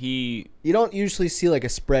like you don't usually see like a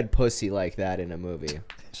spread pussy like that in a movie.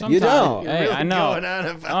 Sometimes, you don't. Hey, really I know. Going on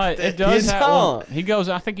about it does. He goes.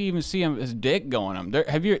 I think you even see his dick going on.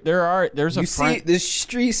 There's a see this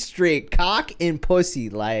straight cock and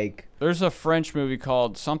pussy like. There's a French movie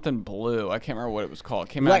called something blue. I can't remember what it was called.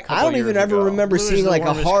 It came out a couple I don't even ever remember seeing like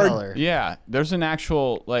a hard. Color. Yeah, there's an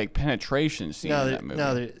actual like penetration scene in that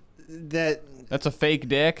movie. No, that's a fake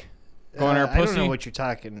dick going her pussy. I don't know what you're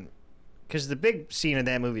talking. Because the big scene in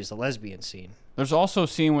that movie is the lesbian scene. There's also a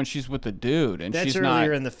scene when she's with the dude and that's she's not. That's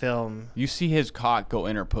earlier in the film. You see his cock go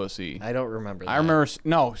in her pussy. I don't remember that. I remember,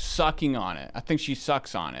 sucking on it. I think she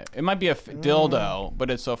sucks on it. It might be a dildo, but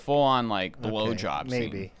it's a full-on like blowjob scene.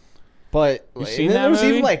 Maybe. But you seen that movie?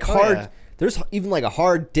 Even like hard. Yeah. There's even like a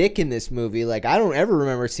hard dick in this movie. Like I don't ever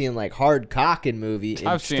remember seeing like hard cock in movie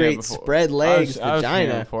and straight spread legs vagina. I've seen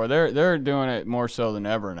it before. They're doing it more so than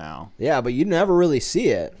ever now. Yeah, but you never really see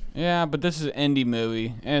it. Yeah, but this is an indie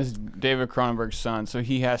movie, and it's David Cronenberg's son, so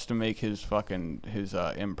he has to make his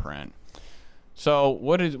imprint. So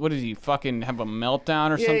what does he fucking have a meltdown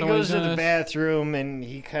or something? Yeah, he goes to the bathroom and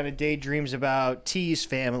he kind of daydreams about T's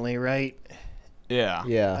family, right? Yeah.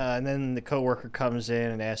 Yeah. And then the coworker comes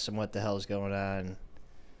in and asks him what the hell's going on.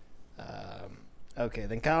 Okay,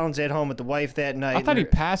 then Colin's at home with the wife that night. I thought he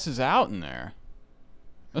passes out in there.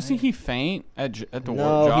 Doesn't he faint at the job?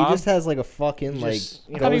 No, he just has like a fucking I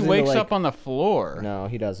thought he wakes up on the floor. No,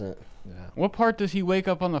 he doesn't. Yeah. What part does he wake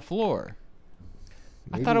up on the floor?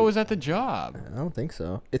 Maybe, I thought it was at the job. I don't think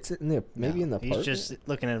so. It's in the in the apartment. He's just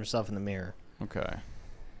looking at himself in the mirror. Okay.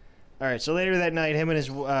 All right, so later that night, him and his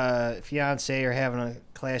fiance are having a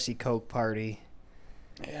classy Coke party.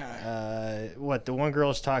 Yeah. The one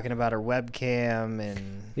girl's talking about her webcam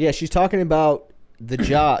and... Yeah, she's talking about the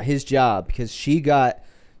job, his job, because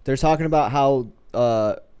they're talking about how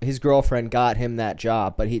his girlfriend got him that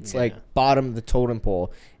job, but he's like bottom of the totem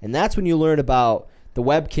pole. And that's when you learn about the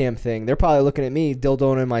webcam thing. They're probably looking at me,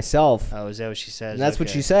 dildoing myself. Oh, is that what she says? And that's what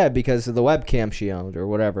she said because of the webcam she owned or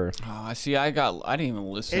whatever. Oh, I see. I didn't even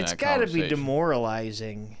listen to that It's got to be conversation.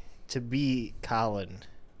 demoralizing to be Colin.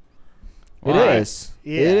 It Why? is.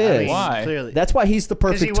 Yeah, it is. Why? Clearly. That's why he's the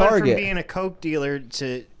Because he perfect went target. from being a Coke dealer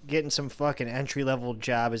to getting some fucking entry-level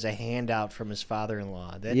job as a handout from his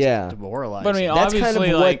father-in-law. That's demoralizing. But I mean, That's kind of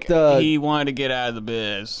obviously, what like he wanted to get out of the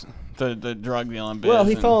biz, the drug dealing biz. Well,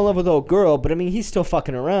 he fell in love with the old girl, but I mean, he's still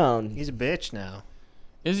fucking around. He's a bitch now.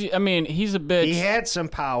 Is he? I mean, he's a bitch. He had some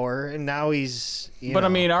power, and now he's... But I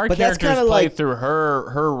mean, our But that's characters kinda play like- through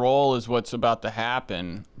her role is what's about to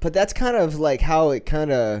happen. But that's kind of like how it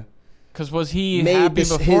kind of Because was he made happy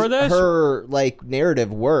before this? her like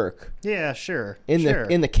narrative work Yeah, sure. in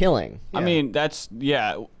the killing. I mean,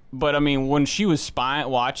 but I mean, when she was spying,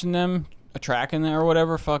 watching them, tracking them or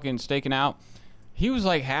whatever, fucking staking out, he was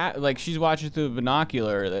like, like she's watching through the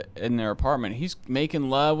binocular in their apartment. He's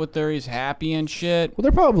making love with her. He's happy and shit. Well,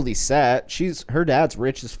 they're probably set. Her dad's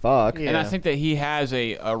rich as fuck. Yeah. And I think that he has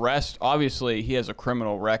obviously he has a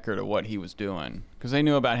criminal record of what he was doing. Because they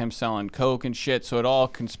knew about him selling coke and shit, so it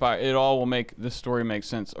all will make this story make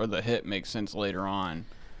sense, or the hit make sense later on,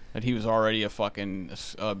 that he was already a fucking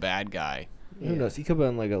bad guy. Who knows? He could have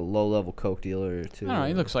been like a low-level coke dealer too. I don't know.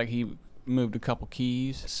 He looks like he moved a couple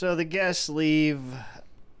keys. So the guests leave.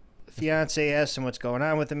 Fiance asks him what's going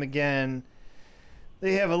on with him again.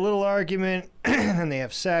 They have a little argument, and they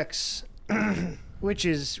have sex, which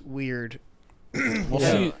is weird.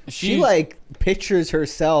 Well, She like pictures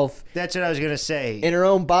herself That's what I was going to say. in her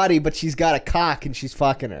own body, but she's got a cock and she's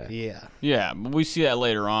fucking her. Yeah. Yeah, but we see that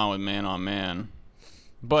later on with Man on Man.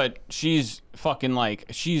 But she's fucking like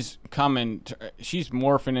she's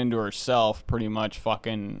morphing into herself, pretty much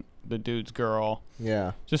fucing the dude's girl.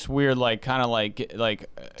 Yeah. Just weird, like kind of like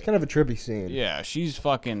It's kind of a trippy scene. yeah, she's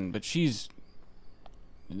fucking, but she is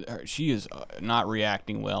not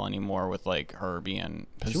reacting well anymore with like her being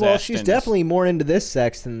possessed. Well, she's and definitely more into this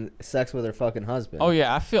sex than sex with her fucking husband. Oh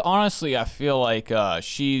yeah, I feel like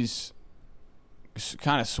she's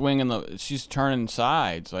kind of she's turning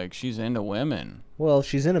sides, like she's into women. Well,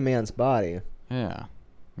 she's in a man's body. Yeah.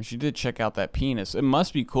 She did check out that penis. It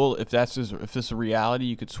must be cool if this is a reality.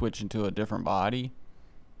 You could switch into a different body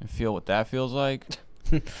and feel what that feels like.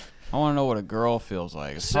 I want to know what a girl feels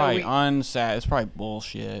like. It's probably unsat. It's probably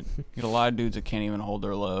bullshit. You get a lot of dudes that can't even hold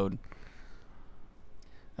their load.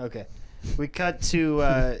 Okay. We cut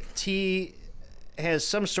to T has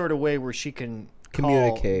some sort of way where she can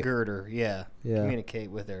Communicate. call Girder. Yeah. Communicate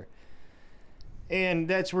with her. And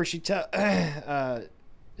that's where she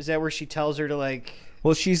is that where she tells her to like...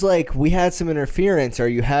 Well, she's like, we had some interference.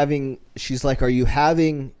 She's like, are you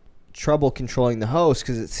having trouble controlling the host?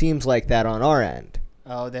 Because it seems like that on our end.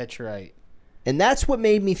 Oh, that's right. And that's what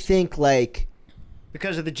made me think, like...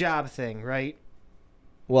 Because of the job thing, right?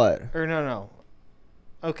 What? Or no.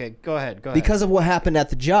 Okay, go ahead. Because of what happened at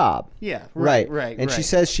the job. Yeah, Right. right. And she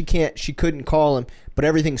says she couldn't call him, but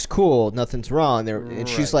everything's cool, nothing's wrong. And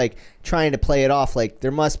she's like trying to play it off like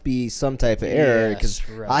there must be some type of error because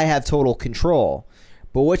I have total control.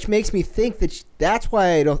 But which makes me think that that's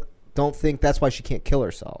why I don't think that's why she can't kill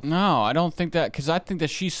herself. No, I don't think that, because I think that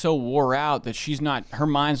she's so wore out that her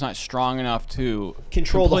mind's not strong enough to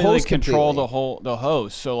Control the host control completely. the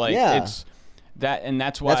host. So like it's that, and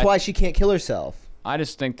that's why she can't kill herself. I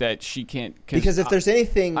just think that she can't, because if there's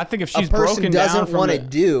anything I think if she's a person broken down doesn't from want to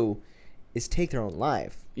do is take their own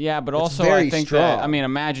life. Yeah, but It's also very I think strong. that, I mean,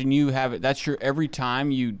 imagine you have it. That's every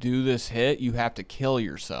time you do this hit, you have to kill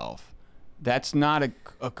yourself. That's not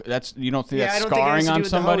you don't think that's scarring on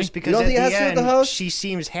somebody? Because You don't at think it the has to do with end, the host? she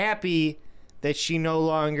seems happy that she no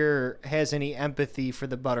longer has any empathy for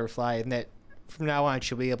the butterfly, and that from now on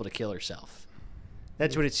she'll be able to kill herself.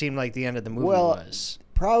 That's what it seemed like the end of the movie was.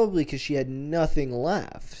 Probably because she had nothing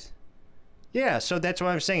left. Yeah, so that's what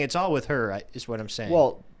I'm saying. It's all with her, is what I'm saying.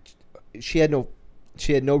 Well, she had no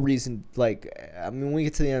reason. Like, I mean, when we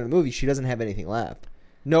get to the end of the movie, she doesn't have anything left.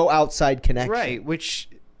 No outside connection. right, which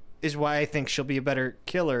is why I think she'll be a better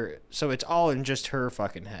killer. So it's all in just her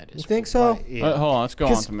fucking head. You think so? Yeah. Hold on, let's go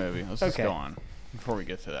on 'Cause- to the movie. Let's just go on before we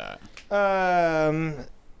get to that.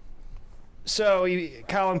 So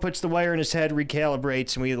Colin puts the wire in his head,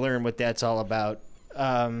 recalibrates, and we learn what that's all about.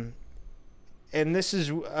 And this is...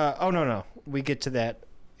 no. We get to that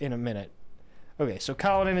in a minute. Okay, so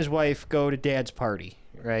Colin and his wife go to Dad's party,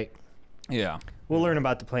 right? Yeah. We'll learn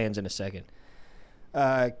about the plans in a second.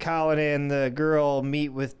 Colin and the girl meet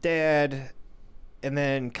with Dad, and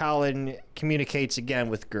then Colin communicates again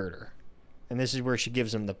with Girder. And this is where she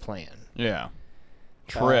gives him the plan. Yeah.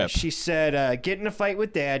 Trip. She said, get in a fight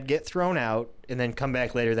with Dad, get thrown out, and then come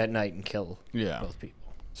back later that night and kill both people.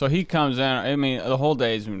 So he comes in. I mean, the whole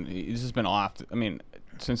day's he's just been off. I mean,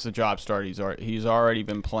 since the job started, he's already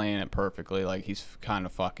been playing it perfectly. Like, he's kind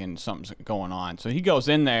of fucking something's going on. So he goes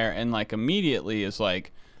in there and like immediately is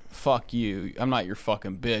like, "Fuck you! I'm not your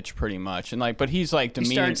fucking bitch," pretty much. And like, but he's like He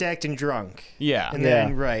demeaning. starts acting drunk. Yeah. And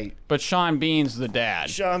then, right. But Sean Bean's the dad.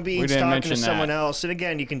 Sean We Bean's didn't talking to mention someone that. else. And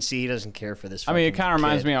again, you can see he doesn't care for this I mean, it fucking kind of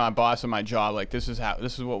reminds kid. me of my boss at my job. Like, this is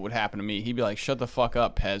what would happen to me. He'd be like, "Shut the fuck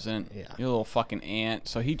up, peasant. Yeah. You little fucking ant."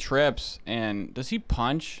 So he trips, and does he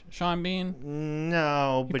punch Sean Bean?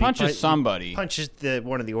 No, He but punches somebody. He punches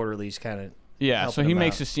one of the orderlies, kind of. Yeah, so he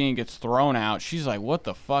makes out. a scene, gets thrown out. She's like, "What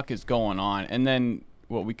the fuck is going on?" And then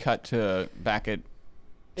we cut to back at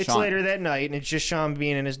It's Sean, later that night, and it's just Sean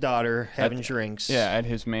Bean and his daughter having drinks. Yeah, at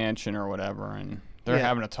his mansion or whatever, and they're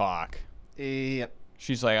having a talk. Yep.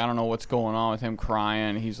 She's like, "I don't know what's going on with him,"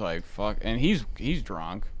 crying. He's like, "Fuck," and he's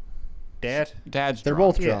drunk. Dad's They're drunk.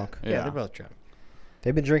 both drunk. Yeah, they're both drunk.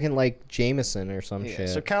 They've been drinking like Jameson or some shit.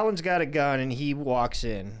 So Colin's got a gun, and he walks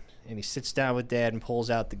in, and he sits down with Dad and pulls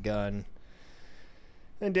out the gun.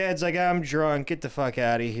 And Dad's like, "I'm drunk. Get the fuck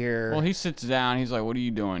out of here." Well, he sits down. He's like, "What are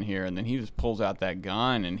you doing here?" And then he just pulls out that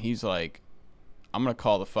gun, and he's like, "I'm gonna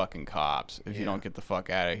call the fucking cops if you don't get the fuck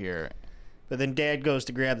out of here." But then Dad goes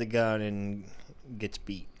to grab the gun and gets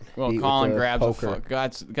beat. Well, Beat with Colin the grabs poker.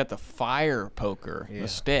 got the fire poker, Yeah. the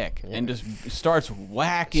stick, and just starts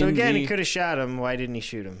whacking. So again, he could have shot him. Why didn't he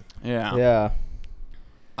shoot him? Yeah.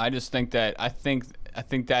 I just think that I think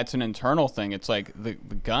that's an internal thing. It's like the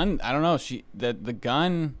gun. I don't know. The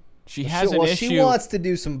gun. She has an issue. She wants to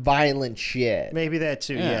do some violent shit. Maybe that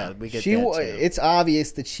too. Yeah. Yeah, we get She that wa- too. It's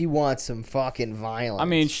obvious that she wants some fucking violence. I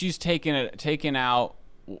mean, she's taking out,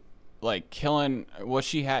 like, killing. What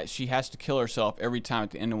she has to kill herself every time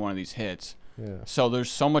at the end of one of these hits. Yeah. So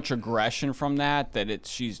there's so much aggression from that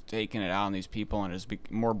she's taking it out on these people, and is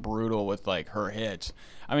more brutal with like her hits.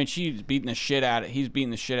 I mean, he's beating the shit out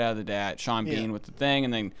of the dad, Sean Bean, with the thing,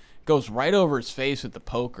 and then goes right over his face with the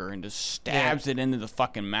poker and just stabs it into the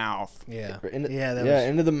fucking mouth. Yeah. Into,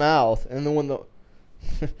 into the mouth, and then when the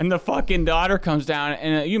And the fucking daughter comes down,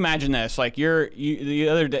 and you imagine this, like the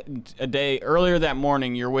other day, a day earlier that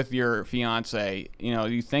morning, you're with your fiance,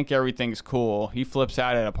 you think everything's cool. He flips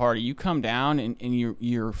out at a party. You come down, and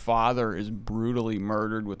your father is brutally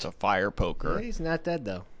murdered with a fire poker. He's not dead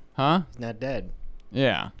though. Huh? He's not dead.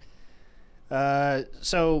 Yeah.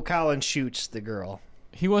 So Colin shoots the girl.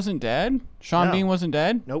 He wasn't dead? Sean No. Bean wasn't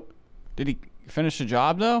dead? Nope. Did he finish the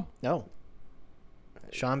job, though? No.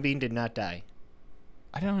 Sean Bean did not die.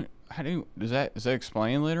 Does that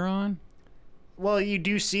explain later on? Well, you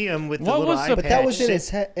do see him with the What little was eye the- but that patch.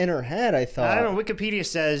 was in her head. I thought. I don't know. Wikipedia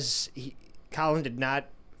says Colin did not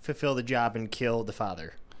fulfill the job and kill the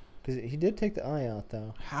father. Because he did take the eye out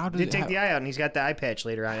though. How He did take the eye out, and he's got the eye patch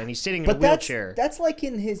later on, and he's sitting in But a wheelchair. that's like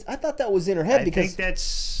in his. I thought that was in her head I because think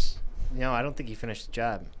that's. No, I don't think he finished the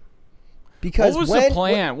job. because What was the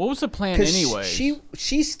plan? What was the plan anyway?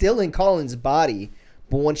 She's still in Colin's body,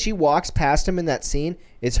 but when she walks past him in that scene,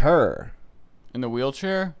 it's her. In the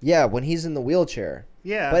wheelchair? Yeah, when he's in the wheelchair.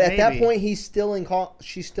 Yeah, But at that maybe. point, she's still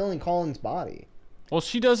in Colin's body. Well,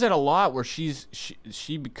 she does that a lot, where she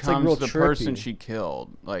real becomes the person trippy. she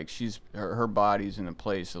killed. Like her body's in a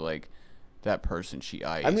place of like that person she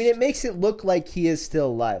iced. I mean, it makes it look like he is still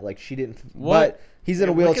alive. Like she didn't. What? But he's in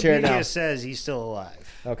a wheelchair Wikipedia now. says he's still alive.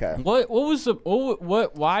 Okay. What was the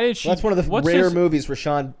what? Why did she? That's one of the what's rare this- movies where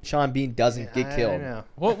Sean Bean doesn't get I killed. know.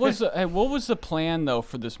 What was the plan though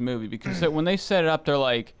for this movie? Because when they set it up, they're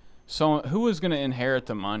like, so who was going to inherit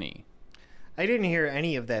the money? I didn't hear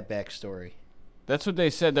any of that backstory. That's what they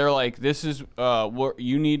said. They're like, this is what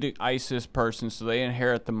you need to ice this person, so they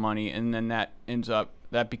inherit the money, and then that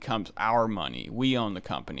becomes our money. We own the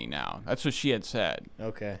company now. That's what she had said.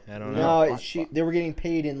 Okay, I don't know. No, they were getting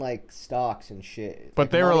paid in like stocks and shit. But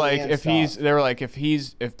they were money like, and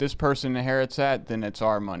if this person inherits that, then it's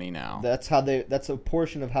our money now. That's a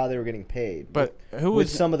portion of how they were getting paid. But who with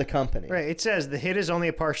was some of the company? Right, it says the hit is only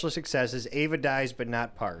a partial success as Ava dies but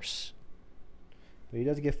not Parse. But he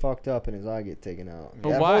does get fucked up and his eye get taken out.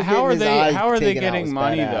 But That why? whole How are getting his eye they? How are they taken out was getting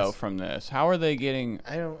money badass. though from this? How are they getting?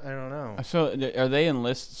 I don't know. So are they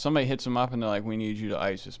enlist? Somebody hits them up and they're like, "We need you to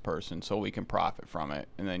ice this person so we can profit from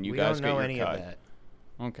it,and then you We guys don't get know your any cut." of that.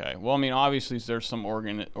 Okay. Well, I mean, obviously there's some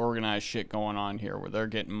organized shit going on here where they're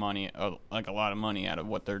getting money, like a lot of money out of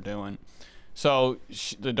what they're doing. So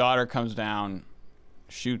the daughter comes down,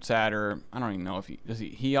 shoots at her. I don't even know if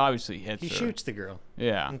he obviously hits her. He shoots the girl.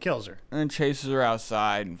 Yeah. And kills her. And then chases her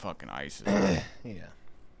outside and fucking ices her. Yeah.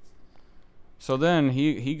 So then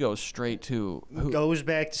he goes straight to... Goes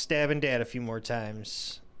back to stabbing Dad a few more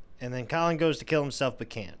times. And then Colin goes to kill himself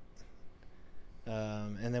but can't.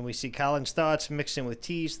 And then we see Colin's thoughts mixed in with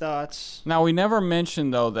T's thoughts. Now, we never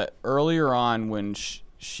mentioned, though, that earlier on when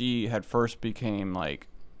she had first became, like,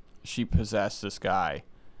 she possessed this guy,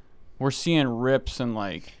 we're seeing rips in,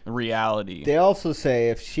 like, reality. They also say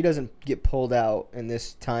if she doesn't get pulled out in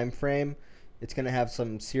this time frame, it's going to have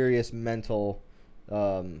some serious mental...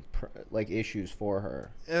 issues for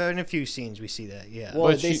her. In a few scenes we see that, yeah.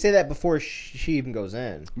 Well, they say that before she even goes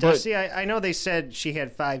in. See, I know they said she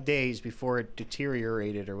had 5 days before it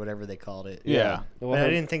deteriorated or whatever they called it. Yeah. But I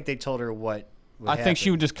didn't think they told her what I think she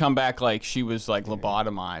would just come back like she was like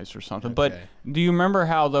lobotomized or something. Okay. But do you remember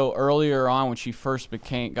how though earlier on when she first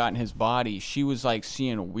got in his body, she was like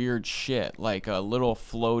seeing weird shit, like a little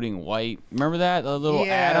floating white. Remember that the little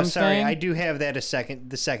atom thing? I do have that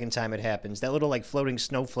the second time it happens. That little like floating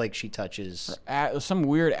snowflake she touches. Some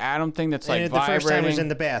weird atom thing that's like and vibrating. The first time was in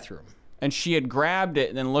the bathroom. And she had grabbed it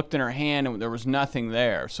and then looked in her hand and there was nothing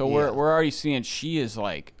there. So we're already seeing she is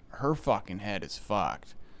like her fucking head is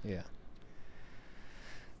fucked. Yeah.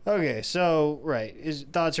 Okay, so, right, his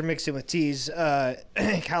thoughts are mixed in with T's.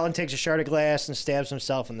 Colin takes a shard of glass and stabs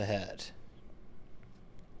himself in the head.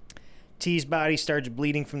 T's body starts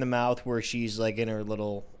bleeding from the mouth where she's, like, in her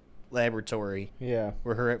little laboratory. Yeah.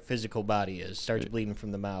 Where her physical body is. Starts bleeding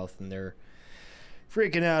from the mouth, and they're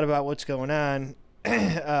freaking out about what's going on.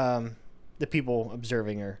 The people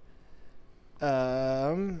observing her.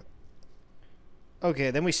 Okay,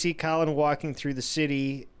 then we see Colin walking through the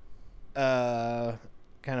city,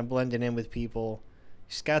 kind of blending in with people.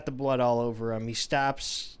 He's got the blood all over him. He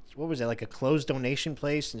stops, what was that, like a clothes donation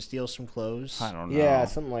place and steals some clothes? I don't know. Yeah,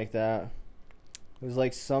 something like that. It was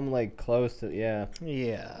like some like close to, yeah.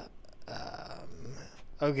 Yeah.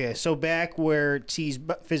 Okay, so back where T's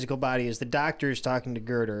physical body is, the doctor is talking to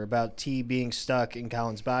Gerder about T being stuck in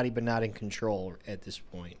Colin's body but not in control at this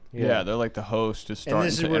point. Yeah, they're like the host is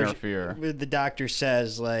starting to interfere. The doctor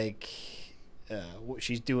says, like,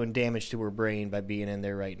 she's doing damage to her brain by being in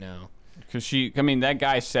there right now. Because that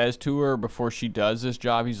guy says to her before she does this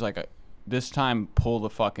job, he's like, this time pull the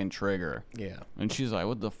fucking trigger. Yeah. And she's like,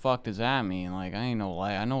 what the fuck does that mean? Like, I ain't no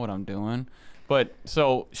lie. I know what I'm doing. But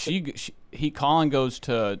so Colin goes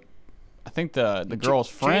to, I think the girl's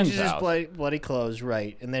friend's changes house. His bloody clothes,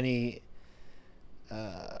 right? And then he,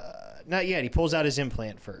 not yet. He pulls out his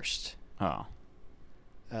implant first. Oh.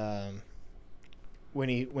 When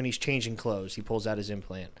he's changing clothes, he pulls out his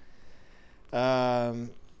implant.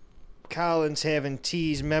 Colin's having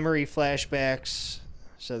T's memory flashbacks,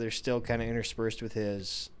 so they're still kind of interspersed with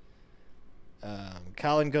his.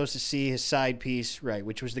 Colin goes to see his side piece, right,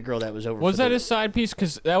 which was the girl that was over. Was that his side piece?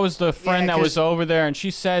 Because that was the friend that was over there, and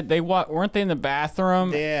she said weren't they in the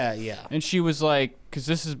bathroom? Yeah. And she was like, because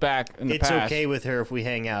this is back in the past. It's okay with her if we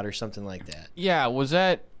hang out or something like that. Yeah, was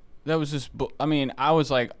that was just, I mean, I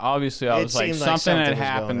was like, obviously, I was like, something had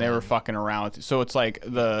happened. They were fucking around with. So it's like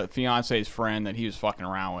the fiance's friend that he was fucking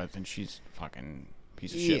around with, and she's fucking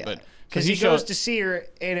piece of shit. But because he goes to see her,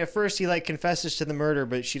 and at first he like confesses to the murder,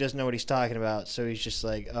 but she doesn't know what he's talking about. So he's just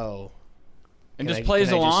like, oh. And just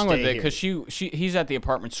plays along with it because he's at the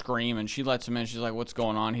apartment screaming. She lets him in. She's like, what's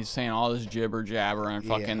going on? He's saying all this jibber jabber and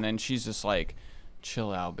fucking. And then she's just like,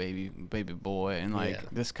 chill out, baby boy, and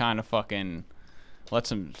like this kind of fucking. Lets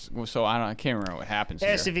him. So I can't remember what happens.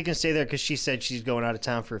 Asked if he can stay there because she said she's going out of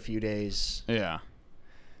town for a few days. Yeah.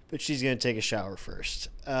 But she's gonna take a shower first.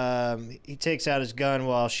 He takes out his gun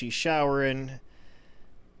while she's showering.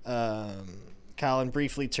 Colin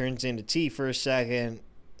briefly turns into T for a second,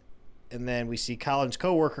 and then we see Colin's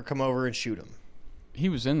coworker come over and shoot him. He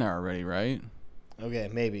was in there already, right? Okay,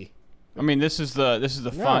 maybe. I mean, this is the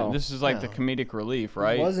fun. This is like the comedic relief,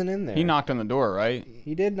 right? He wasn't in there. He knocked on the door, right?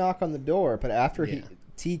 He did knock on the door, but after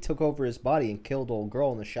T took over his body and killed old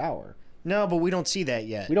girl in the shower. No, but we don't see that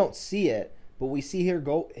yet. We don't see it, but we see him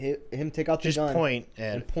take out the gun. Just point.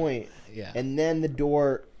 And point. Yeah. And then the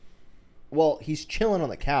door... Well, he's chilling on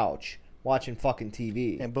the couch watching fucking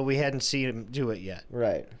TV. But we hadn't seen him do it yet.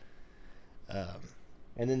 Right.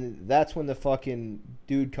 And then that's when the fucking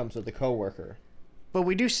dude comes with the coworker. But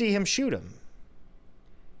we do see him shoot him.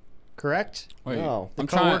 Correct? Wait, no. The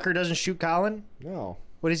coworker doesn't shoot Colin? No.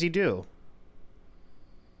 What does he do?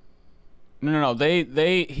 No.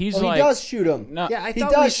 He's Oh, like. he does shoot him. No, Yeah, I He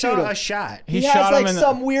thought does we shoot saw him. a shot. He shot has him like in the-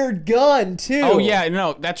 some weird gun too. Oh yeah,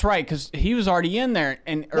 no, that's right, because he was already in there,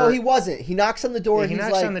 and No, he wasn't. He knocks on the door. Yeah, he he's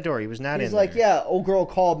knocks like, on the door. He was not in He's like, there. yeah, old girl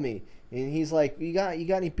called me, and he's like, you got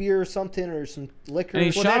any beer or something or some liquor? And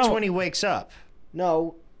he Well, shot that's him- when he wakes up.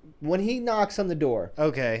 No, when he knocks on the door,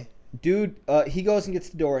 Okay. dude, he goes and gets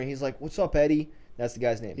the door, and he's like, "What's up, Eddie?" That's the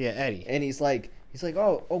guy's name. Yeah, Eddie. And he's like,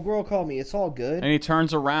 "Oh, old girl called me. It's all good." and he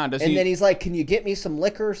turns around. And then he's like, "Can you get me some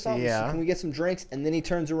liquor or something? Yeah. Can we get some drinks?" And then he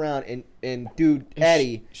turns around and dude, he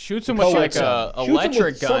Eddie shoots him the with like coworker, a shoots him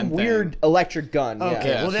electric with gun. some weird electric gun. Okay,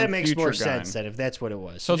 Yeah. well that some makes more future gun. sense then if that's what it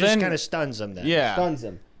was. So So just then- kind of stuns him then. Yeah. Stuns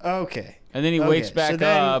him. Okay. And then he Okay, wakes so back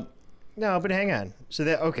then- up. No, but hang on. So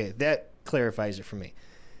that clarifies it for me.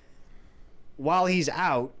 While he's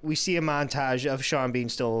out, we see a montage of Sean being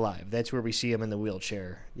still alive. That's where we see him in the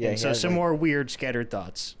wheelchair. Yeah, And he so has, some like- more weird scattered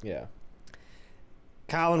thoughts. Yeah.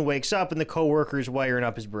 Colin wakes up and the coworker's wiring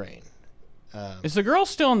up his brain. Is the girl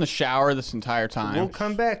still in the shower this entire time? We'll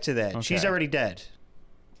come back to that. She's Okay. already dead.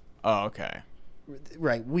 Oh, okay.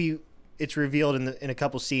 Right. It's revealed in a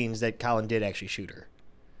couple scenes that Colin did actually shoot her.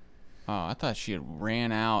 Oh, I thought she had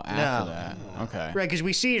ran out after No. that. Okay. Right, because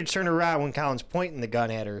we see her turn around when Colin's pointing the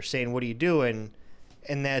gun at her, saying, "What are you doing?"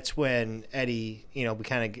 And that's when Eddie, we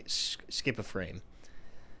kind of skip a frame.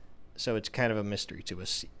 So it's kind of a mystery to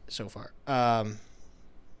us so far.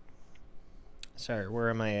 Sorry, where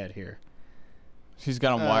am I at here? She's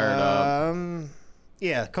got him wired up.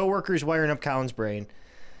 Yeah, coworker's wiring up Colin's brain.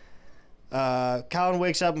 Colin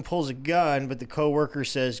wakes up and pulls a gun, but the coworker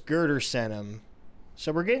says Girder sent him.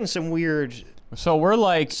 So we're getting some weird. So we're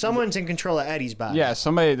like, Someone's in control of Eddie's body. yeah,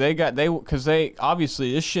 somebody because they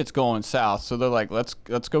obviously this shit's going south. So they're like, let's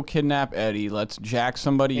go kidnap Eddie. Let's jack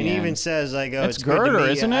somebody And in. he even says like, "Oh, It's it's, good to Girder,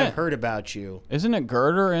 me. isn't I've it? heard about you." Isn't it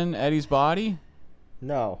Girder in Eddie's body?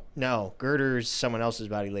 No. No, Girder's someone else's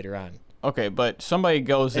body later on. Okay, but somebody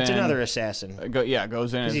goes in. It's another assassin. Goes in.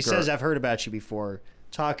 Because as he Girder. says, "I've heard about you before,"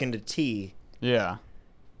 talking to T Yeah.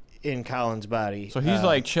 in Colin's body. So he's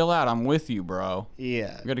like, chill out. I'm with you, bro.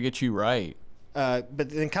 yeah. I got to get you right. But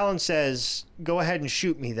then Colin says, "Go ahead and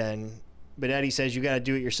shoot me then." But Eddie says, "You got to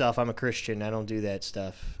do it yourself. I'm a Christian. I don't do that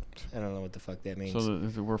stuff." I don't know what the fuck that means.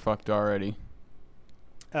 So we're fucked already.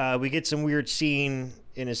 We get some weird scene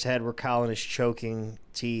in his head where Colin is choking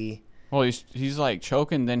T. Well, he's like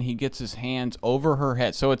choking. Then he gets his hands over her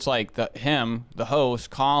head. So it's like the host,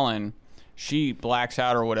 Colin, she blacks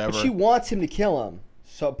out or whatever. But she wants him to kill him.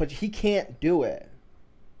 So, but he can't do it.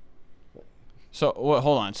 So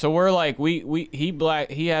hold on. So we're like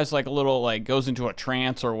he has like a little like goes into a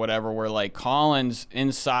trance or whatever where like Colin's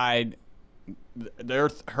inside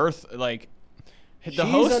like the She's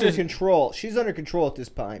host under is control. She's under control at this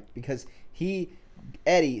point because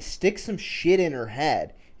Eddie sticks some shit in her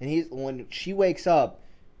head, and when she wakes up,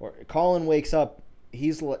 or Colin wakes up,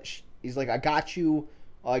 he's like, I got you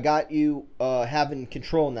having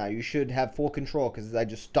control now. You should have full control because I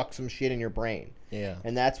just stuck some shit in your brain. Yeah.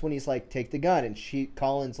 And that's when he's like, take the gun, and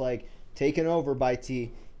Colin's like taken over by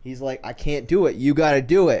T. He's like, I can't do it. You got to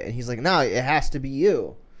do it, and he's like, no, it has to be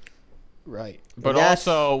you. Right. But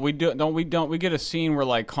also we get a scene where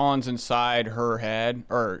like Colin's inside her head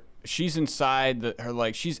or she's inside her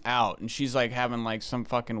like she's out and she's like having like some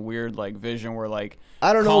fucking weird like vision where like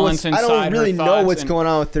I don't know. Colin's I don't inside really her know thoughts what's and- going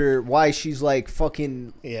on with her. Why she's like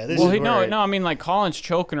fucking. Yeah. This Well, is where no, I mean like Colin's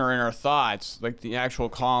choking her in her thoughts. Like the actual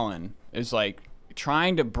Colin is like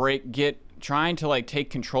trying to like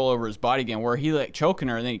take control over his body again. Where he like choking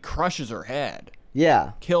her and then he crushes her head,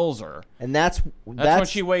 Yeah, kills her. and that's When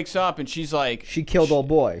she wakes up and she's like, she killed old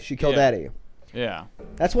boy. She killed Yeah. Eddie. yeah.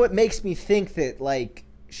 That's what makes me think that like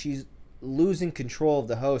she's losing control of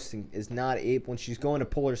the host and is not able when she's going to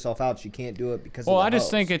pull herself out. She can't do it because. Well, of the I just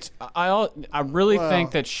host. think it's I really Well-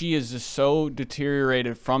 think that she is just so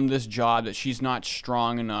deteriorated from this job that she's not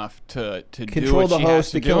strong enough to do Control what the she has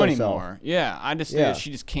host to to kill do herself. anymore. Yeah, I just think Yeah. that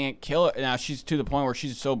she just can't kill it. Now she's to the point where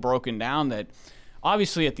she's so broken down that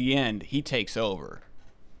obviously at the end he takes over,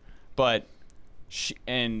 but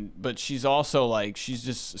she's also like she's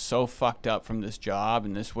just so fucked up from this job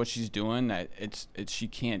and this what she's doing that it's she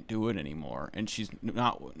can't do it anymore and she's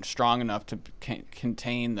not strong enough to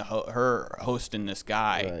contain her hosting this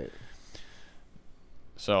guy. Right.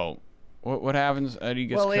 So what happens? Eddie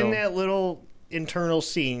gets killed. in that little internal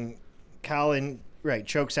scene, Colin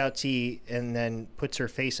chokes out T and then puts her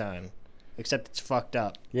face on, except it's fucked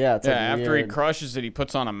up. Yeah. It's yeah, like after he weird. crushes it, he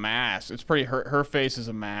puts on a mask. It's pretty. Her face is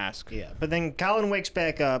a mask. Yeah, but then Colin wakes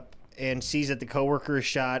back up and sees that the coworker is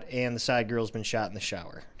shot and the side girl's been shot in the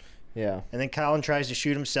shower. Yeah. And then Colin tries to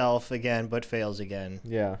shoot himself again, but fails again.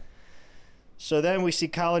 Yeah. So then we see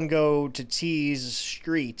Colin go to T's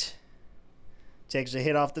street, takes a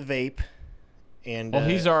hit off the vape, and Well,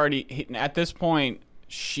 he's already at this point.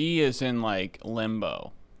 She is in like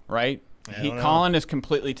limbo, right? Colin is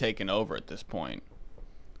completely taken over at this point.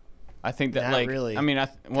 I think that Not really. I mean,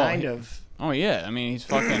 kind of. Oh yeah, I mean he's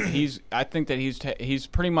fucking. I think that he's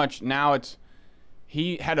pretty much now.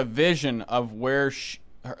 He had a vision of where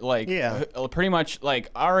pretty much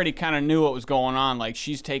like already kind of knew what was going on. Like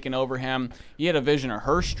she's taken over him. He had a vision of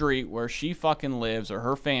her street where she fucking lives or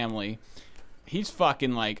her family. He's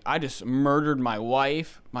fucking like, I just murdered my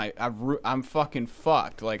wife. I'm fucking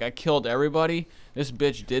fucked. Like I killed everybody. This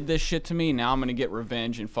bitch did this shit to me. Now I'm gonna get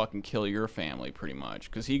revenge and fucking kill your family, pretty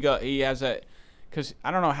much. Because he has that. Because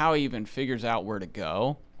I don't know how he even figures out where to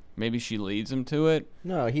go. Maybe she leads him to it.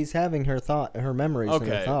 No, he's having her memories and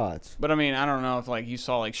her thoughts. But I mean, I don't know if like he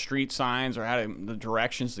saw like street signs or had the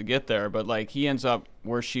directions to get there. But like he ends up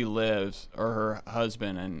where she lives, or her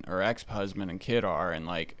husband and her ex-husband and kid are, and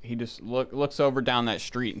like he just looks over down that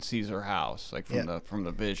street and sees her house, like from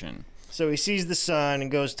the vision. So he sees the son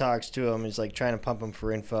and goes talks to him. He's like trying to pump him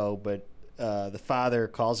for info, but the father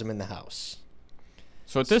calls him in the house.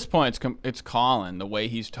 So at this point, it's Colin. The way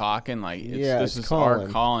he's talking, like this is Colin. our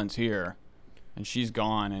Colin's here, and she's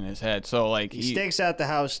gone in his head. So like he stakes out the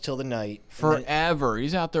house till the night. Forever.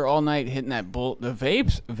 He's out there all night hitting that bull. The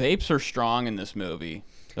vapes are strong in this movie.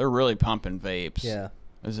 They're really pumping vapes. Yeah.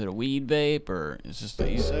 Is it a weed vape or is just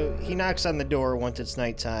So he knocks on the door once it's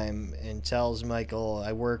nighttime and tells Michael,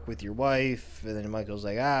 "I work with your wife." And then Michael's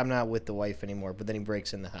like, "I'm not with the wife anymore." But then he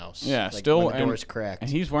breaks in the house. Yeah, like still when the door's cracked.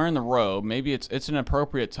 And he's wearing the robe. Maybe it's an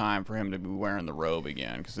appropriate time for him to be wearing the robe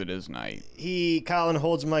again because it is night. Colin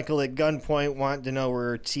holds Michael at gunpoint, wanting to know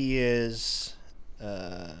where T is.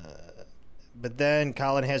 But then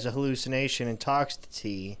Colin has a hallucination and talks to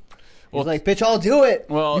T. He's like, "Bitch, I'll do it.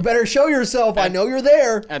 Well, you better show yourself. I know you're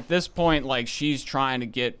there." At this point, like she's trying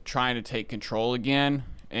to take control again,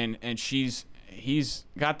 and he's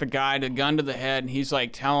got the gun to the head, and he's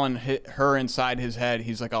like telling her inside his head,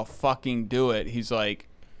 he's like, "I'll fucking do it." He's like,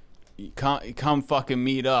 "Come fucking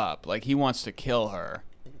meet up." Like he wants to kill her.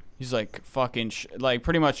 He's like fucking like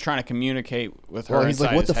pretty much trying to communicate with her. Well, he's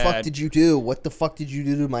like, "What the fuck head. did you do? What the fuck did you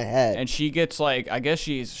do to my head?" And she gets like, I guess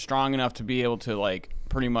she's strong enough to be able to like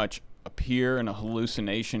pretty much appear in a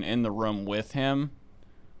hallucination in the room with him,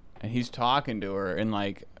 and he's talking to her, and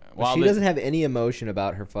like while she doesn't have any emotion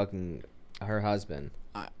about her husband.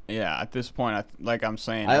 At this point, I'm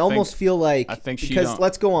saying, I almost feel like I think because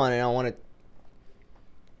let's go on, and I want to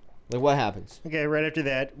like what happens. Okay, right after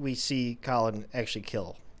that, we see Colin actually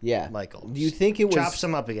kill. Yeah, Michael. Do you think it was chops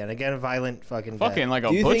him up again? Again, a viant fucking death. Like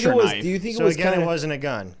a butcher knife. Do you think it was again? It wasn't a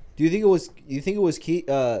gun. Do you think it was? You think it was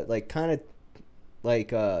like kind of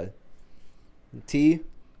like T?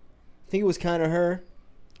 Think it was kind of her?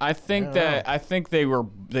 I think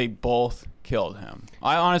they both killed him.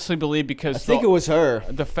 I honestly believe because I think it was her.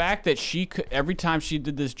 The fact that she could, every time she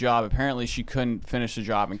did this job, apparently she couldn't finish the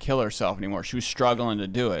job and kill herself anymore. She was struggling to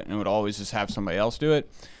do it and would always just have somebody else do it.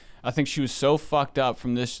 I think she was so fucked up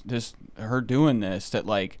from her doing this that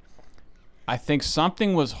like I think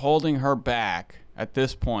something was holding her back at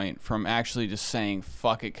this point from actually just saying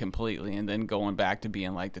fuck it completely and then going back to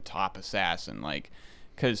being like the top assassin, like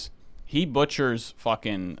because he butchers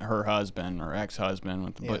fucking her husband or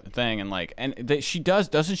ex-husband with the thing, and like she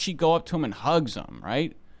doesn't she go up to him and hugs him,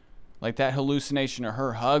 right? Like that hallucination of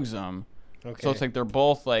her hugs him. Okay. So it's like they're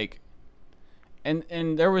both like, and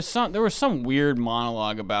there was some weird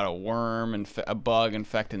monologue about a worm and a bug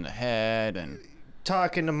infecting the head and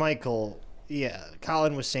talking to Michael. Yeah,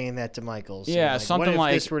 Colin was saying that to Michael. Yeah, like, something what if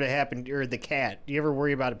like this were to happen, or the cat. Do you ever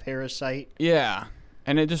worry about a parasite? Yeah.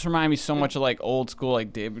 And it just reminded me so much of like old school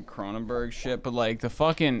like David Cronenberg shit, but like the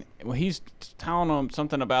fucking he's telling him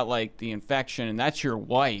something about like the infection, and that's your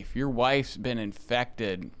wife. Your wife's been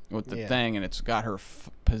infected with the thing, and it's got her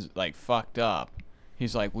like fucked up.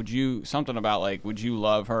 He's like, would you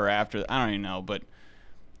love her after? I don't even know, but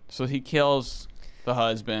so he kills the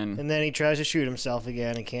husband, and then he tries to shoot himself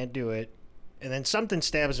again. He can't do it, and then something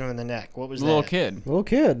stabs him in the neck. What was that? Little kid.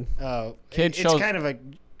 Oh, kid. It's kind of a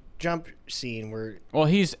jump scene where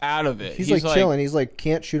he's out of it. He's like chilling. He's like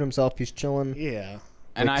can't shoot himself. He's chilling. Yeah.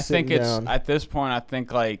 And like I think it's down. At this point I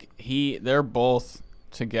think like they're both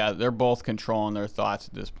together. They're both controlling their thoughts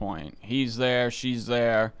at this point. He's there, she's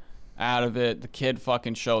there, out of it. The kid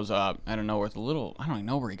fucking shows up out of nowhere with a little, I don't even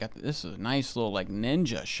know where he got this is a nice little like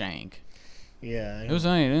ninja shank. Yeah. It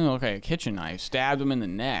didn't look like a kitchen knife. Stabbed him in the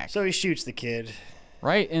neck. So he shoots the kid.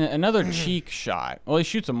 Right? And another cheek shot. Well, he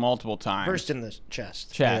shoots him multiple times. First in the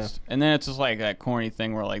chest. Yeah. And then it's just like that corny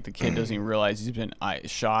thing where like the kid doesn't even realize he's been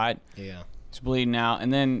shot. Yeah. He's bleeding out,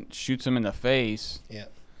 and then shoots him in the face. Yeah.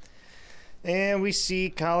 And we see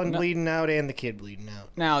Colin bleeding out and the kid bleeding out.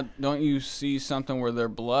 Now, don't you see something where their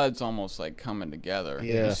blood's almost like coming together?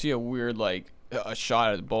 Yeah. You see a weird like a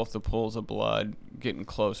shot at both the pools of blood getting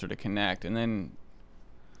closer to connect, and then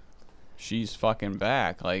she's fucking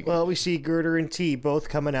back. Like, Well, we see Girder and T both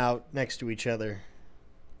coming out next to each other.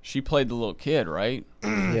 she played the little kid, right?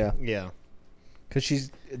 Yeah. Yeah.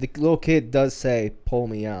 Because the little kid does say, "Pull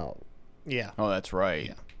me out." Yeah. Oh, that's right.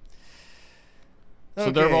 Yeah. So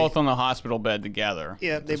they're Okay. both on the hospital bed together.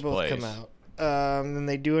 Yeah, at they this both place. come out. Then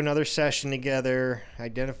they do another session together,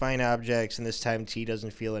 identifying objects, and this time T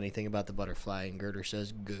doesn't feel anything about the butterfly, and Girder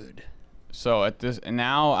says, "Good." So at this, and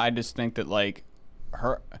now I just think that like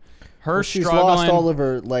her She's struggling, lost all of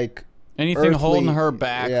her like. anything holding earthly- her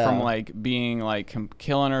back yeah. from like being like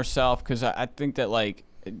killing herself, because I think that like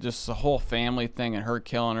just the whole family thing and her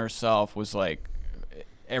killing herself was like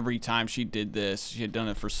every time she did this, she had done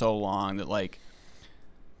it for so long that like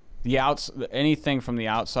anything from the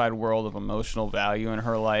outside world of emotional value in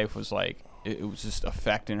her life was like it was just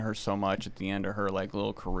affecting her so much at the end of her like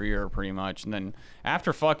little career pretty much. And then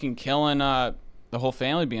after fucking killing the whole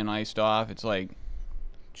family being iced off, it's like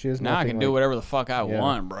She has now I nothing, can do like- whatever the fuck I Yeah.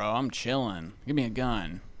 want, bro. I'm chilling. Give me a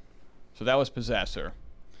gun. So that was Possessor.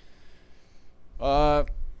 I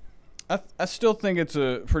still think it's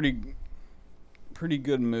a pretty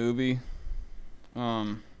good movie.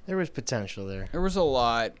 There was potential there. There was a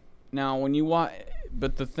lot. Now when you watch,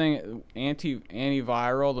 but the thing,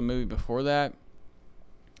 antiviral, the movie before that,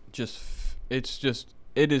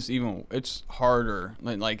 it's harder.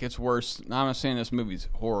 Like it's worse. I'm not saying this movie's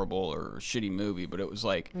horrible or a shitty movie, but it was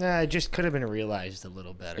like, Nah, it just could have been realized a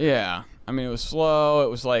little better. yeah. I mean, it was slow. It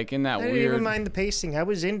was like in that I didn't weird. even mind the pacing. I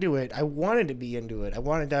was into it. I wanted to be into it. I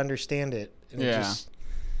wanted to understand it. And Yeah. It just,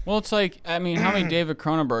 Well, it's like, I mean, how many David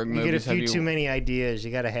Cronenberg you movies get a have few you? too many ideas.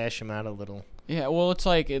 You got to hash them out a little. Yeah, well, it's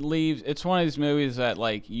like it's one of these movies that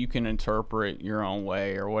like you can interpret your own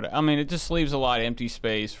way or what. I mean, it just leaves a lot of empty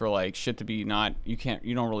space for like shit to be you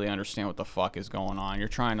don't really understand what the fuck is going on. You're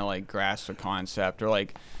trying to like grasp a concept or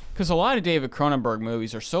like, because a lot of David Cronenberg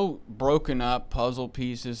movies are so broken up puzzle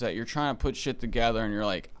pieces that you're trying to put shit together and you're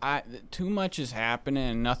like, too much is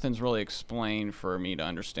happening and nothing's really explained for me to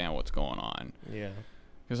understand what's going on. Yeah.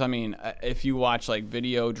 Because, I mean, if you watch, like,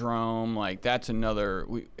 Videodrome, like, that's another...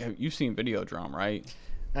 You've seen Videodrome, right?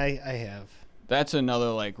 I have. That's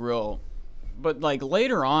another, like, real... But, like,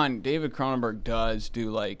 later on, David Cronenberg does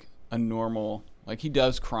do, like, a normal... Like, he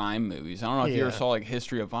does crime movies. I don't know if you ever Yeah. saw, like,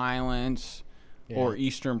 History of Violence or Yeah.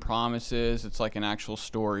 Eastern Promises. It's, like, an actual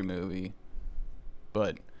story movie.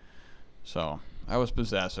 But, so, that was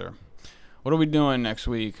Possessor. What are we doing next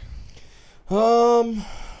week?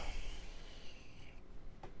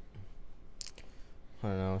 I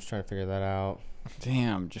don't know. I was trying to figure that out.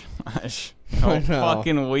 Damn, Josh. I Oh, know.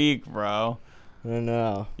 fucking week, bro. I don't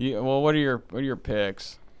know. Well, what are your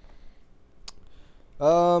picks?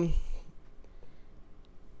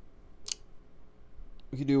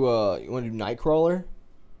 We could do. You want to do Nightcrawler?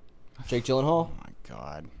 Jake Gyllenhaal. Oh my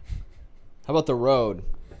god. How about The Road?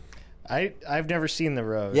 I've never seen The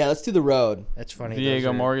Road. Yeah, let's do The Road. That's funny. Diego Those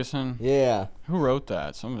are Morrison. Yeah. Who wrote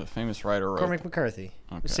that? Some famous writer wrote. Cormac McCarthy.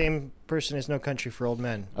 Okay. The same person as No Country for Old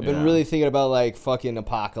Men. I've been Yeah. really thinking about like fucking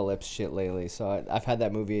apocalypse shit lately, so I've had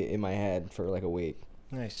that movie in my head for like a week.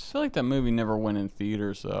 I Nice. feel like that movie never went in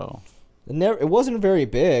theaters though. It wasn't very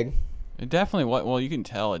big. It definitely well, you can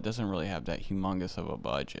tell it doesn't really have that humongous of a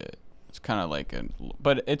budget. It's kind of like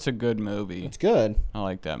but it's a good movie. It's good. I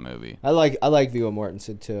like that movie. I like Viggo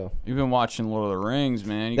Mortensen too. You've been watching Lord of the Rings,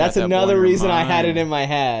 man. You That's got that another blown your reason I had mind. it in my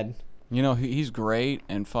head. You know, he's great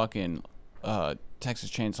in fucking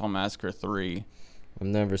Texas Chainsaw Massacre 3. I've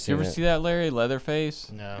never You seen ever it. see that, Larry?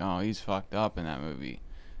 Leatherface? No. Oh, he's fucked up in that movie.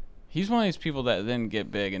 He's one of these people that didn't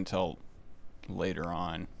get big until later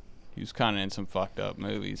on. He was kind of in some fucked up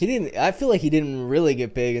movies. He didn't. I feel like he didn't really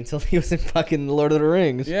get big until he was in fucking Lord of the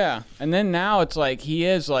Rings. Yeah, and then now it's like he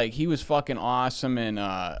was fucking awesome in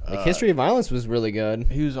Like History of Violence was really good.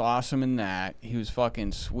 He was awesome in that. He was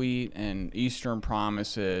fucking sweet in Eastern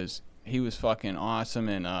Promises. He was fucking awesome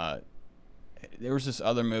in there was this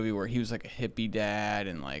other movie where he was like a hippie dad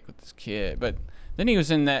and like with this kid. But then he was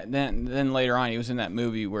in that then later on he was in that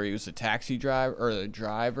movie where he was a taxi driver or the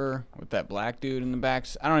driver with that black dude in the back.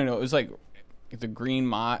 I don't even know. It was like the Green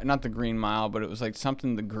Mile, not the Green Mile, but it was like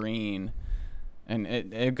something the Green. And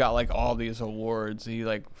it got like all these awards. He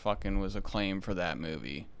like fucking was acclaimed for that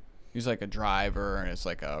movie. He's like a driver, and it's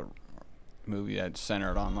like a movie that's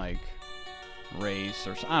centered on like race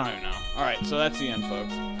or something. I don't even know. All right, so that's the end,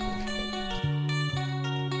 folks.